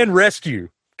battles and rescue.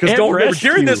 Because don't remember,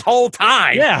 during this whole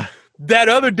time, that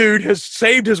other dude has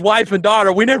saved his wife and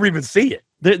daughter. We never even see it.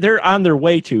 They're on their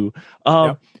way to.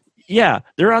 Yeah,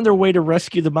 they're on their way to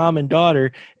rescue the mom and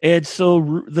daughter. And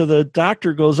so the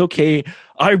doctor goes, okay,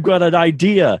 I've got an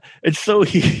idea. And so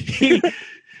he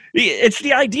it's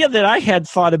the idea that I had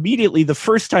thought immediately the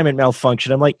first time it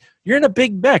malfunctioned. I'm like, you're in a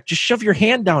big mech. Just shove your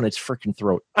hand down its freaking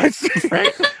throat. Right?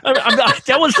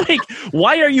 That was like,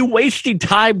 why are you wasting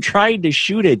time trying to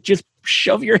shoot it? Just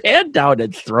shove your hand down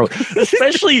its throat.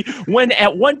 Especially when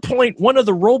at one point, one of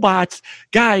the robots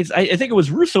guys, I think it was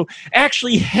Russo,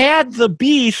 actually had the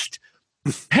beast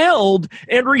held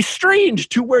and restrained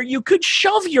to where you could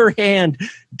shove your hand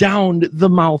down the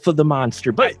mouth of the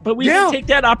monster. But we didn't take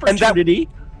that opportunity.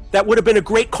 That would have been a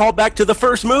great callback to the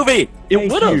first movie.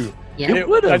 It would have. Yeah. It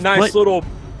would have. A nice little,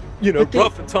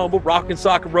 rough and tumble, rock and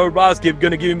sock and robots going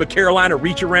to give him a Carolina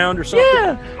reach around or something.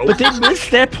 Yeah, but they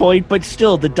missed that point. But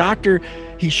still, the doctor,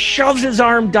 he shoves his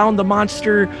arm down the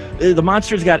monster. The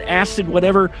monster's got acid,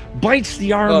 whatever, bites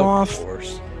the arm off,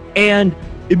 and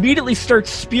immediately starts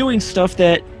spewing stuff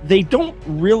that they don't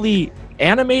really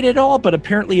animate at all, but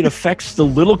apparently it affects the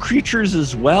little creatures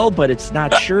as well, but it's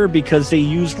not sure because they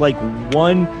used like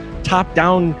one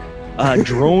top-down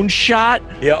drone shot.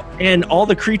 Yep. And all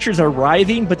the creatures are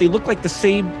writhing, but they look like the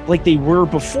same, like they were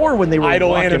before when they were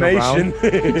idle walking animation.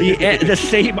 Around. the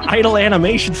same idle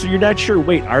animation, so you're not sure,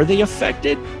 wait, are they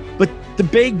affected? But the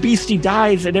big beastie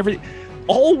dies and everything,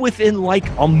 all within like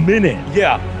a minute.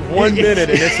 Yeah, 1 minute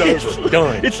and it's over.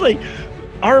 Done. It's like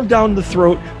arm down the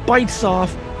throat, bites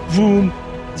off, boom,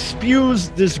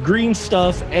 spews this green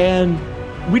stuff, and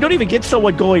we don't even get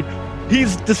someone going,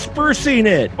 he's dispersing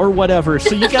it or whatever.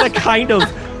 So you got to kind of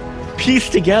piece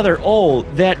together,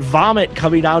 that vomit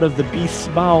coming out of the beast's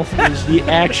mouth is the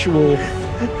actual,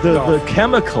 the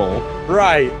chemical.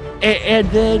 Right. And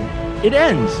then it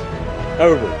ends.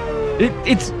 Over.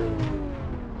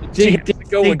 They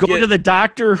go to the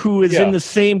doctor who is in the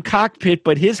same cockpit,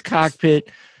 but his cockpit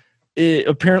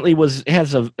apparently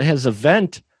has a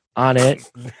vent on it.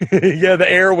 Yeah,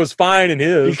 the air was fine in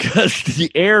his. Because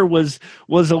the air was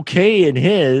okay in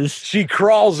his. She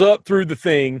crawls up through the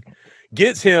thing,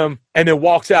 gets him, and then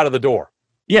walks out of the door.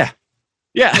 Yeah.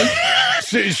 Yeah.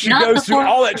 she goes through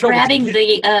all that trouble. Grabbing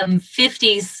the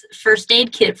 50s first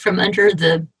aid kit from under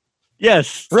the...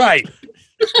 Yes. Right.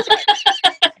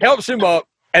 Helps him up,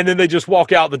 and then they just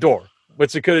walk out the door,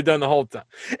 which they could have done the whole time.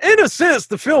 In a sense,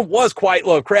 the film was quite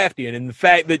Lovecraftian in the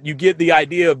fact that you get the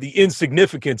idea of the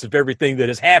insignificance of everything that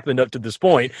has happened up to this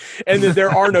point, and that there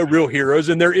are no real heroes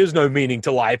and there is no meaning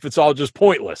to life. It's all just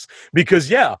pointless.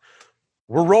 Because,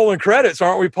 we're rolling credits,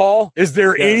 aren't we, Paul? Is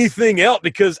there anything else?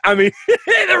 Because, I mean,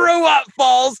 the robot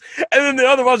falls, and then the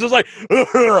other one's just like,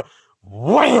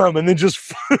 wham, and then just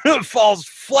falls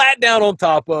flat down on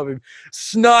top of him,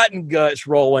 snot and guts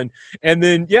rolling. And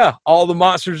then, all the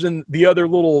monsters and the other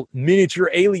little miniature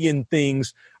alien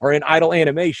things are in idle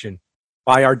animation.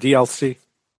 Buy our DLC.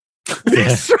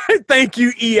 That's right. Thank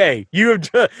you, EA.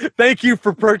 Thank you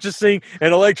for purchasing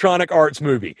an Electronic Arts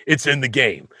movie. It's in the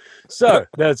game. So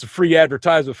that's a free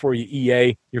advertisement for you,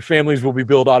 EA. Your families will be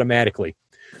billed automatically.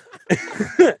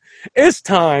 It's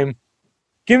time.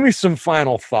 Give me some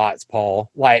final thoughts,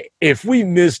 Paul. Like, if we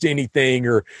missed anything,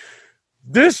 or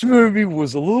this movie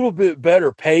was a little bit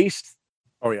better paced.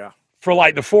 Oh, yeah. For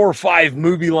like the 4 or 5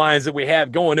 movie lines that we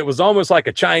have going, it was almost like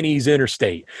a Chinese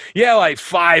interstate. Like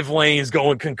 5 lanes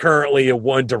going concurrently in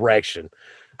one direction.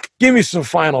 Give me some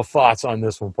final thoughts on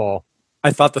this one, Paul. I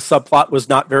thought the subplot was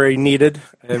not very needed.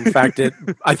 In fact,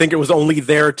 I think it was only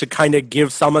there to kind of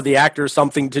give some of the actors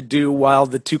something to do while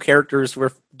the 2 characters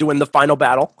were doing the final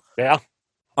battle. Yeah.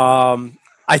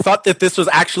 I thought that this was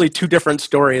actually two different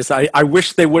stories. I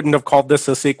wish they wouldn't have called this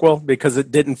a sequel because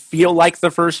it didn't feel like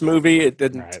the first movie. It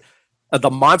didn't. Right. The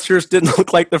monsters didn't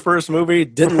look like the first movie.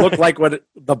 It didn't look like what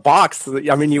the box.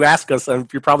 I mean, you ask us,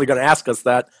 and you're probably going to ask us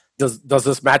that. Does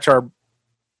this match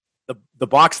the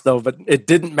box though? But it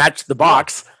didn't match the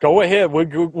box. Go ahead.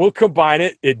 We'll combine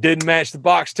it. It didn't match the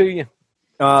box to you.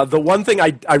 The one thing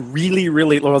I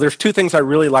really well, there's two things I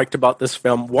really liked about this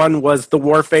film. One was the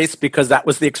war face, because that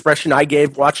was the expression I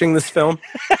gave watching this film.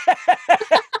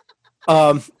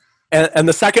 And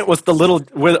the second was the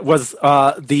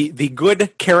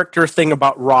good character thing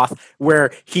about Roth,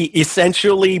 where he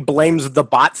essentially blames the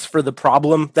bots for the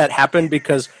problem that happened,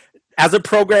 because as a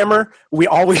programmer, we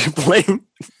always blame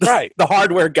the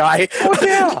hardware guy.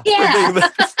 Oh, yeah.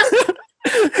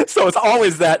 So it's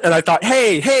always that. And I thought,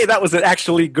 hey, that was an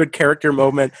actually good character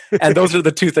moment. And those are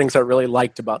the two things I really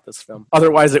liked about this film.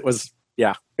 Otherwise, it was.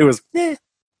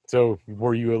 So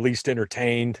were you at least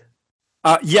entertained?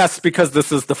 Yes, because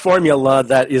this is the formula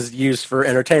that is used for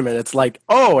entertainment. It's like,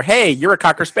 oh, hey, you're a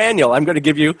Cocker Spaniel. I'm going to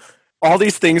give you all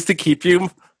these things to keep you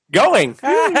going. Look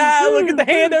at the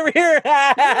hand over here.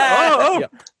 Yeah.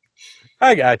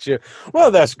 I got you.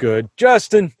 Well, that's good.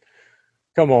 Justin,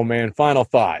 come on, man. Final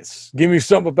thoughts. Give me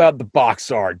something about the box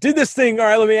art. All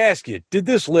right, let me ask you. Did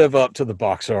this live up to the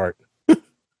box art?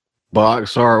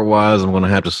 Box art wise, I'm going to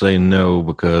have to say no,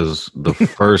 because the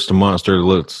first monster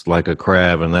looks like a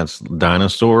crab, and that's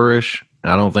dinosaur-ish.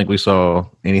 I don't think we saw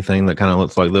anything that kind of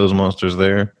looks like those monsters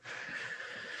there.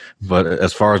 But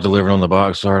as far as delivering on the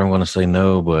box art, I'm going to say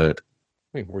no, but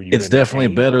it's definitely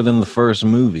better than the first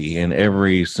movie in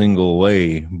every single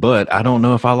way. But I don't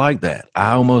know if I like that.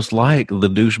 I almost like the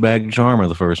douchebag charm of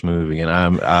the first movie, and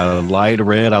I liked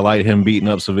Red. I liked him beating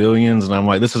up civilians, and I'm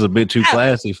like, this is a bit too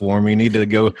classy for me. You need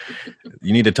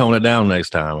to tone it down next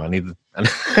time.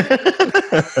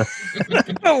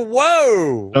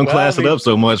 Whoa! Don't class it up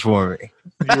so much for me.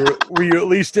 Were you at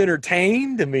least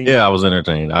entertained? Yeah, I was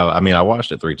entertained. I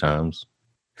watched it 3 times.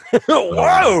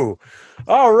 Whoa!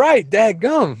 All right,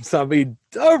 dadgum. So, I mean,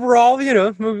 overall,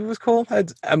 the movie was cool.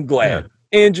 I'm glad.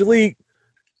 Yeah. Angelique,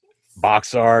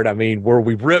 box art. I mean, were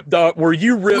we ripped off? Were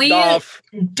you ripped off?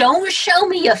 Don't show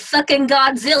me a fucking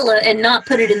Godzilla and not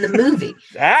put it in the movie.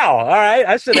 Ow! All right,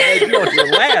 I should have had you on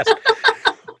your last.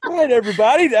 All right,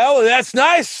 everybody. That's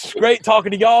nice. Great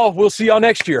talking to y'all. We'll see y'all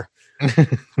next year.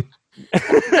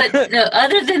 But no,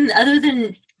 other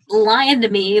than lying to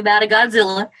me about a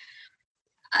Godzilla,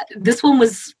 this one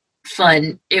was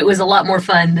fun. It was a lot more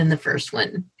fun than the first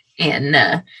one,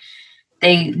 and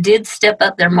they did step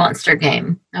up their monster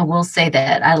game. I will say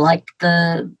that. I liked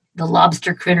the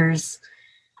lobster critters.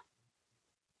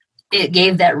 It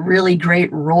gave that really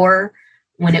great roar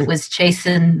when it was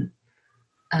chasing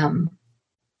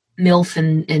Milf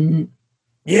and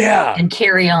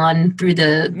Carry On through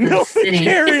the city.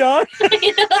 Carry On.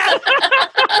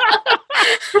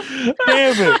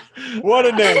 Damn it! What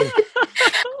a name.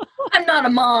 I'm not a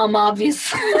mom,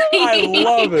 obviously. I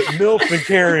love it. Milf and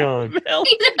Carry On. Milf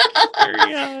and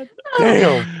Carry On.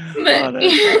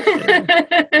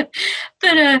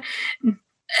 Damn.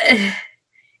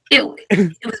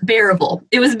 It was bearable.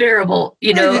 It was bearable.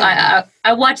 I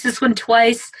watched this one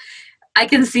twice. I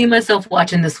can see myself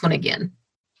watching this one again.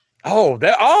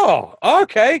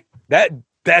 Okay.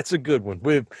 That's a good one.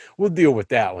 We'll deal with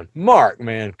that one. Mark,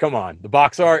 man, come on. The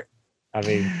box art. I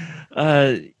mean,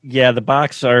 the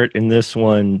box art in this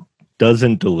one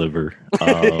doesn't deliver.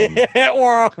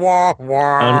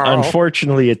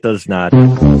 Unfortunately, it does not.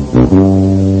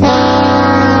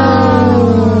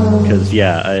 Because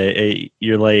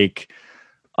you're like,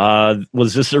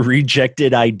 was this a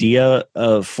rejected idea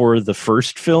for the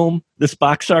first film? This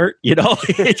box art,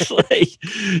 it's like,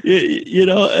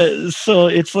 so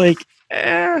it's like,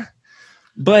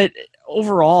 but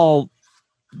overall,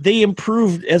 they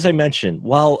improved, as I mentioned,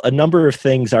 while a number of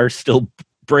things are still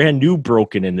brand new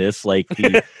broken in this, like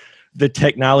the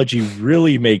technology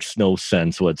really makes no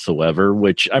sense whatsoever,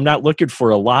 which I'm not looking for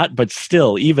a lot, but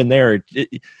still, even there,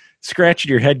 scratching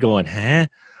your head going, huh?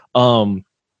 And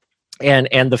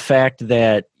the fact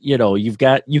that, you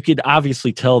could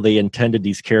obviously tell they intended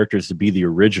these characters to be the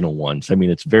original ones. I mean,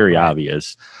 it's very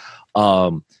obvious.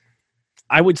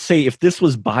 I would say if this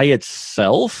was by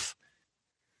itself,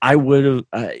 I would have,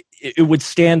 it would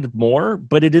stand more,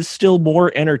 but it is still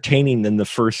more entertaining than the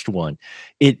first one.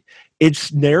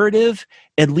 Its narrative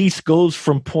at least goes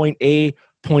from point A,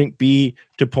 point B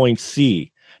to point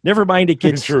C. Never mind, it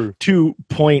gets to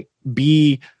point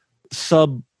B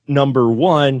sub number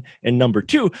 1 and number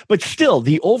 2, but still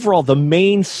the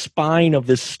main spine of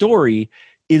this story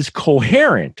is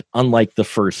coherent, unlike the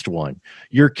first one.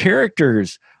 Your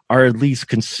characters are at least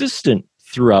consistent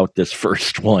throughout this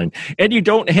first one. And you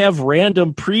don't have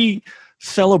random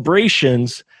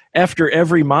pre-celebrations after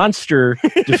every monster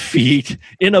defeat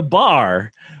in a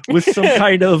bar with some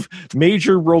kind of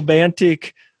major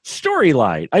romantic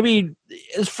storyline. I mean,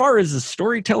 as far as the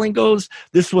storytelling goes,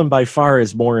 this one by far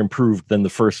is more improved than the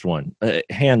first one,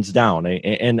 hands down.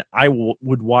 And I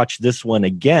would watch this one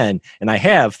again, and I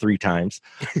have 3 times.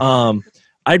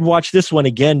 I'd watch this one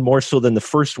again more so than the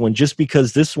first one, just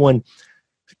because this one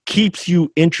keeps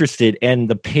you interested and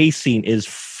the pacing is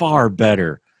far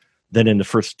better than in the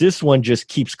first. This one just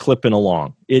keeps clipping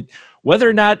along. Whether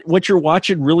or not what you're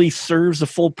watching really serves a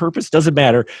full purpose doesn't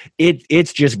matter.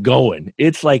 It's just going.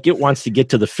 It's like it wants to get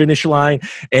to the finish line,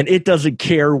 and it doesn't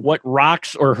care what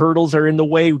rocks or hurdles are in the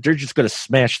way. They're just going to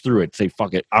smash through it. Say,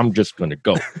 fuck it, I'm just going to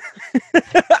go.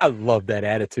 I love that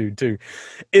attitude too.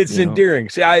 It's endearing.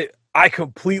 See, I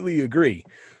completely agree.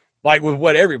 Like with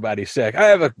what everybody said, I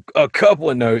have a couple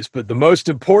of notes, but the most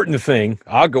important thing,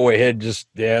 I'll go ahead and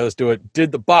let's do it.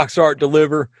 Did the box art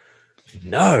deliver?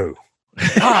 No.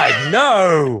 God,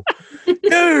 no.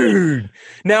 Dude.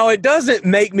 Now, it doesn't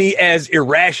make me as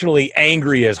irrationally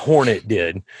angry as Hornet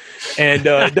did. And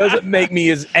it doesn't make me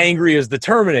as angry as the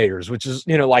Terminators, which is,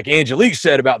 like Angelique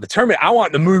said about the Terminator. I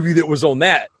want the movie that was on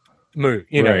that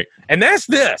movie, Right. And that's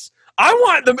this.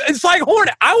 It's like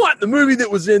Hornet. I want the movie that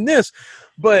was in this.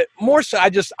 But more so,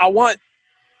 I want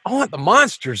the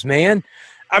monsters, man.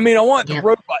 I mean, I want the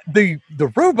robot. The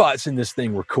robots in this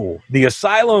thing were cool. The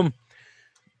Asylum.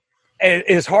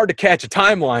 It's hard to catch a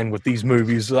timeline with these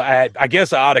movies. I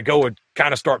guess I ought to go and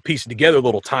kind of start piecing together a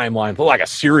little timeline, like a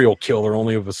serial killer,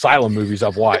 only of Asylum movies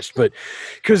I've watched. But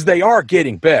because they are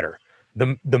getting better.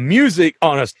 The music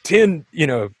on a 10,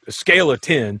 a scale of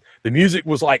 10, the music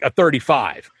was like a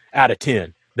 35 out of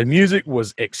 10. The music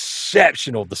was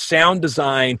exceptional. The sound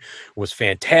design was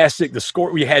fantastic. The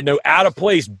score, we had no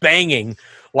out-of-place banging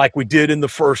like we did in the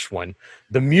first one.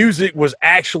 The music was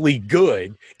actually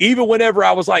good. Even whenever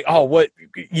I was like, oh, what?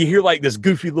 You hear like this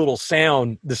goofy little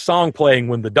sound, the song playing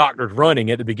when the doctor's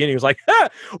running at the beginning. He was like,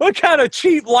 what kind of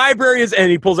cheap library is? And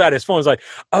he pulls out his phone. He's like,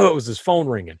 oh, it was his phone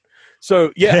ringing.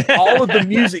 So, yeah, all of the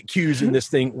music cues in this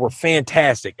thing were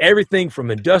fantastic. Everything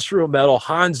from Industrial Metal,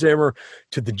 Hans Zimmer,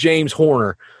 to the James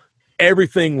Horner,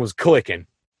 everything was clicking.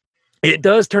 It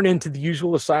does turn into the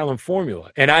usual Asylum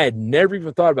formula. And I had never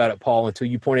even thought about it, Paul, until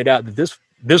you pointed out that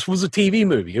this was a TV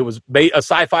movie. It was a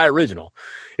sci-fi original.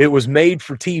 It was made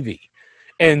for TV.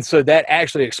 And so that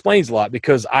actually explains a lot,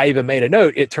 because I even made a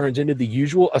note. It turns into the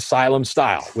usual Asylum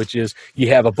style, which is you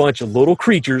have a bunch of little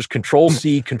creatures,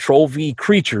 Control-C, Control-V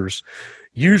creatures,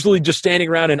 usually just standing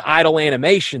around in idle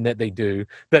animation that they do,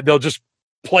 that they'll just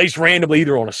place randomly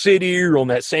either on a city or on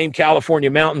that same California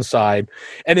mountainside.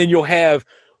 And then you'll have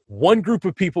one group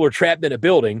of people are trapped in a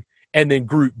building, and then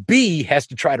Group B has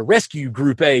to try to rescue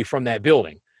Group A from that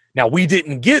building. Now, we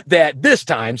didn't get that this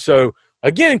time, so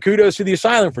again, kudos to the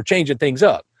Asylum for changing things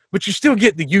up. But you still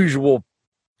get the usual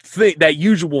thing, that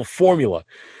usual formula.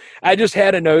 I just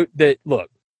had a note that, look,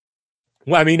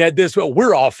 I mean, at this,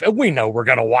 we're off. We know we're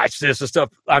going to watch this and stuff.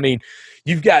 I mean,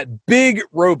 you've got big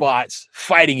robots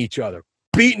fighting each other,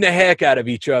 beating the heck out of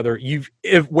each other.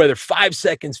 Whether 5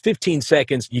 seconds, 15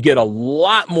 seconds, you get a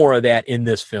lot more of that in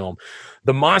this film.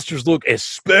 The monsters look,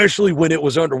 especially when it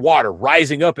was underwater,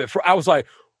 rising up. I was like,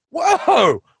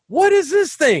 whoa, what is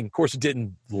this thing? Of course, it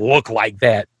didn't look like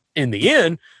that in the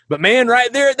end. But, man, right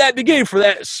there at that beginning, for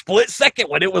that split second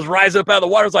when it was rising up out of the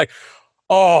water, it's like,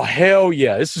 oh, hell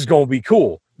yeah, this is going to be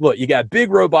cool. Look, you got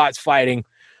big robots fighting.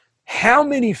 How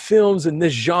many films in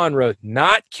this genre,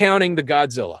 not counting the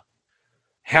Godzilla,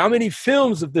 how many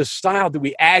films of this style do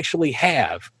we actually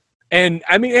have? And,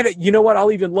 I mean, you know what?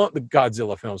 I'll even lump the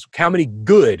Godzilla films. How many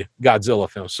good Godzilla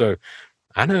films? So,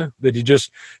 I know, but you just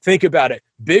think about it.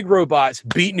 Big robots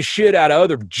beating the shit out of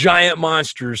other giant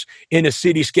monsters in a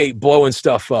cityscape, blowing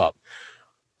stuff up.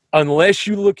 Unless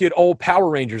you look at old Power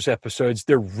Rangers episodes,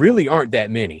 there really aren't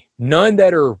that many. None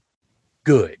that are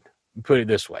good, put it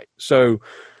this way. So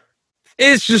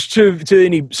it's just to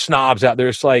any snobs out there,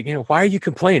 it's like, why are you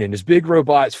complaining? There's big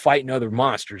robots fighting other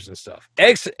monsters and stuff.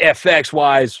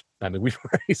 FX-wise, I mean, we've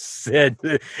already said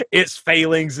its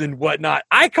failings and whatnot.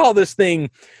 I call this thing...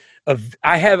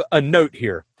 I have a note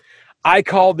here. I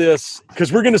call this,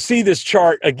 because we're going to see this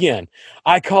chart again,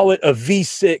 I call it a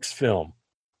V6 film.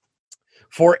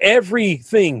 For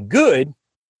everything good,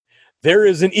 there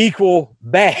is an equal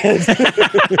bad.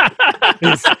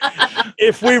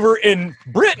 If we were in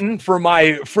Britain, for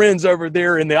my friends over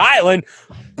there in the island,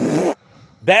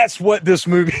 that's what this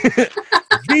movie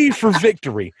V for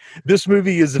victory. This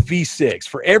movie is a V6.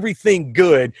 For everything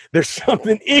good, there's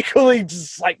something equally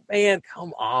just like, man,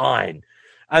 come on.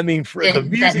 I mean, for the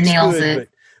music's good,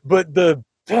 but the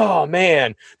oh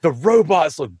man, the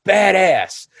robots look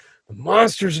badass. The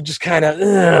monsters are just kind of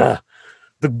the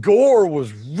gore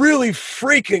was really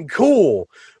freaking cool,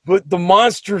 but the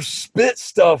monster spit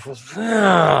stuff was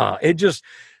it just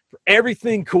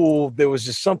everything cool. There was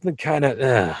just something kind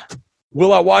of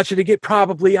will I watch it again?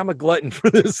 Probably. I'm a glutton for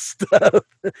this stuff.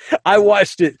 I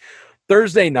watched it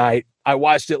Thursday night. I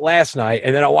watched it last night,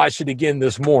 and then I watched it again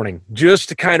this morning just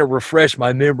to kind of refresh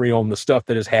my memory on the stuff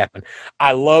that has happened.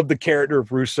 I love the character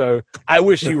of Russo. I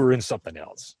wish he were in something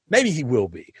else. Maybe he will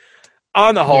be.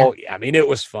 On the whole, I mean, it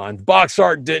was fun. Box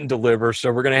art didn't deliver,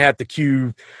 so we're going to have to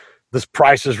cue this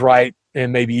Price is Right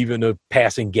and maybe even a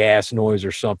passing gas noise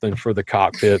or something for the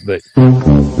cockpit. But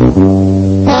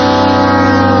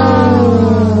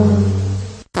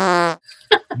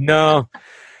no.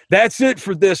 That's it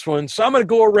for this one. So I'm going to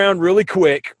go around really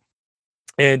quick.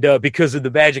 And because of the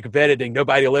magic of editing,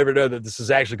 nobody will ever know that this is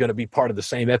actually going to be part of the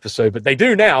same episode, but they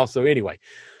do now. So anyway,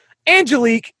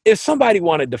 Angelique, if somebody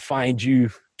wanted to find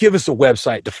you, give us a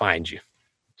website to find you.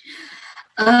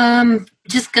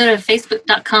 Just go to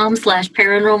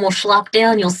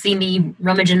facebook.com/paranormalschlockdown. You'll see me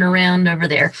rummaging around over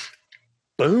there.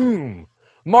 Boom.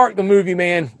 Mark the Movie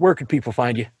Man, where could people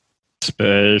find you?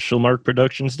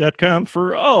 SpecialMarkProductions.com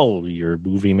for all your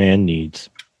movie man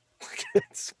needs.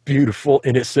 It's beautiful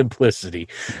in its simplicity.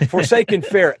 Forsaken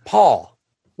Ferret, Paul,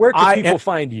 where can people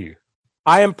find you?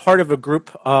 I am part of a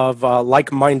group of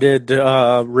like-minded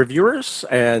reviewers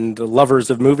and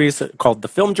lovers of movies called the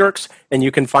Film Jerks, and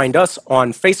you can find us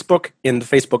on Facebook in the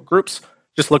Facebook groups.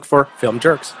 Just look for Film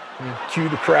Jerks. Cue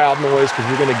the crowd noise because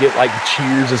we're going to get like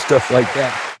cheers and stuff like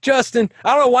that. Justin,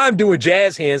 I don't know why I'm doing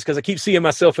jazz hands because I keep seeing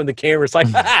myself in the camera. It's like,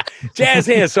 jazz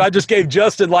hands. So I just gave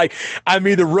Justin like I'm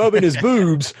either rubbing his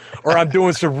boobs or I'm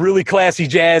doing some really classy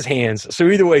jazz hands. So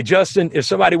either way, Justin, if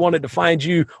somebody wanted to find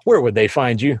you, where would they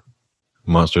find you?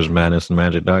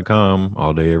 MonstersMadnessandMagic.com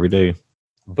all day, every day.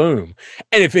 Boom.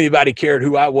 And if anybody cared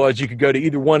who I was, you could go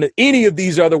to any of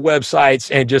these other websites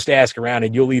and just ask around,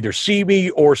 and you'll either see me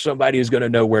or somebody is going to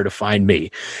know where to find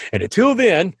me. And until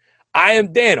then, I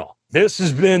am Daniel. This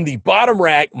has been the Bottom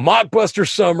Rack Mockbuster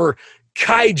Summer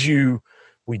Kaiju.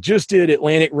 We just did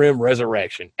Atlantic Rim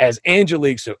Resurrection. As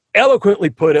Angelique so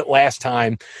eloquently put it last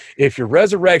time, if your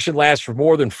resurrection lasts for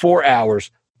more than 4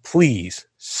 hours, please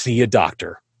see a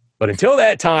doctor. But until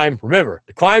that time, remember,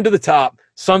 to climb to the top,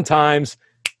 sometimes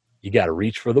you got to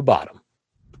reach for the bottom.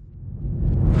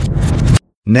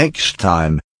 Next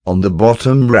time on the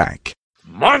Bottom Rack.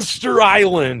 Monster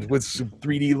Island with some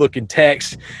 3D looking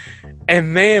text.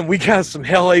 And man, we got some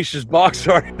hellacious box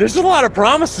art. There's a lot of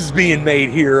promises being made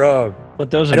here. Well,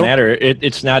 it doesn't matter.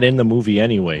 It's not in the movie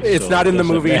anyway. It's not in the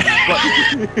movie.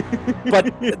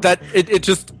 But that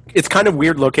it's kind of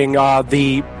weird looking.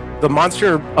 The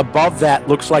monster above that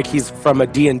looks like he's from a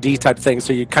D&D type thing.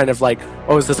 So you kind of like,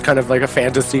 oh, is this kind of like a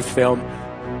fantasy film?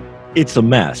 It's a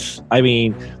mess. I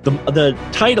mean, the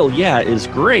title, is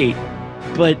great,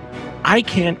 but I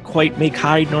can't quite make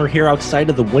hide nor hair outside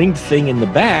of the winged thing in the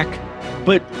back.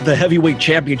 But the heavyweight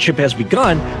championship has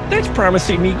begun. That's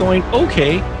promising me going,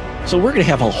 okay, so we're going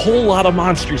to have a whole lot of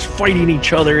monsters fighting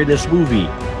each other in this movie.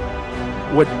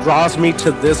 What draws me to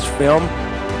this film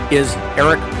is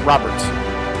Eric Roberts.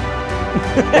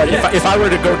 But if I were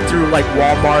to go through like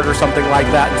Walmart or something like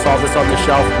that and saw this on the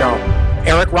shelf, no.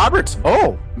 Eric Roberts,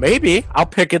 oh, maybe. I'll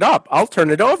pick it up. I'll turn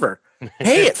it over.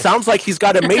 Hey, it sounds like he's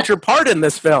got a major part in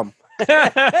this film.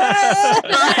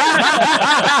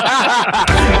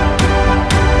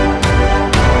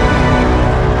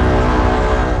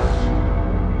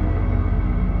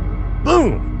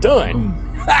 Boom. Done.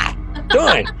 Ha!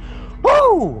 Done.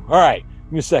 Woo! All right.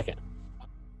 Give me a second.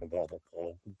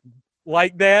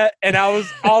 Like that. And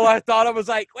all I thought I was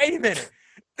like, wait a minute.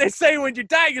 They say when you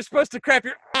die, you're supposed to crap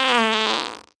your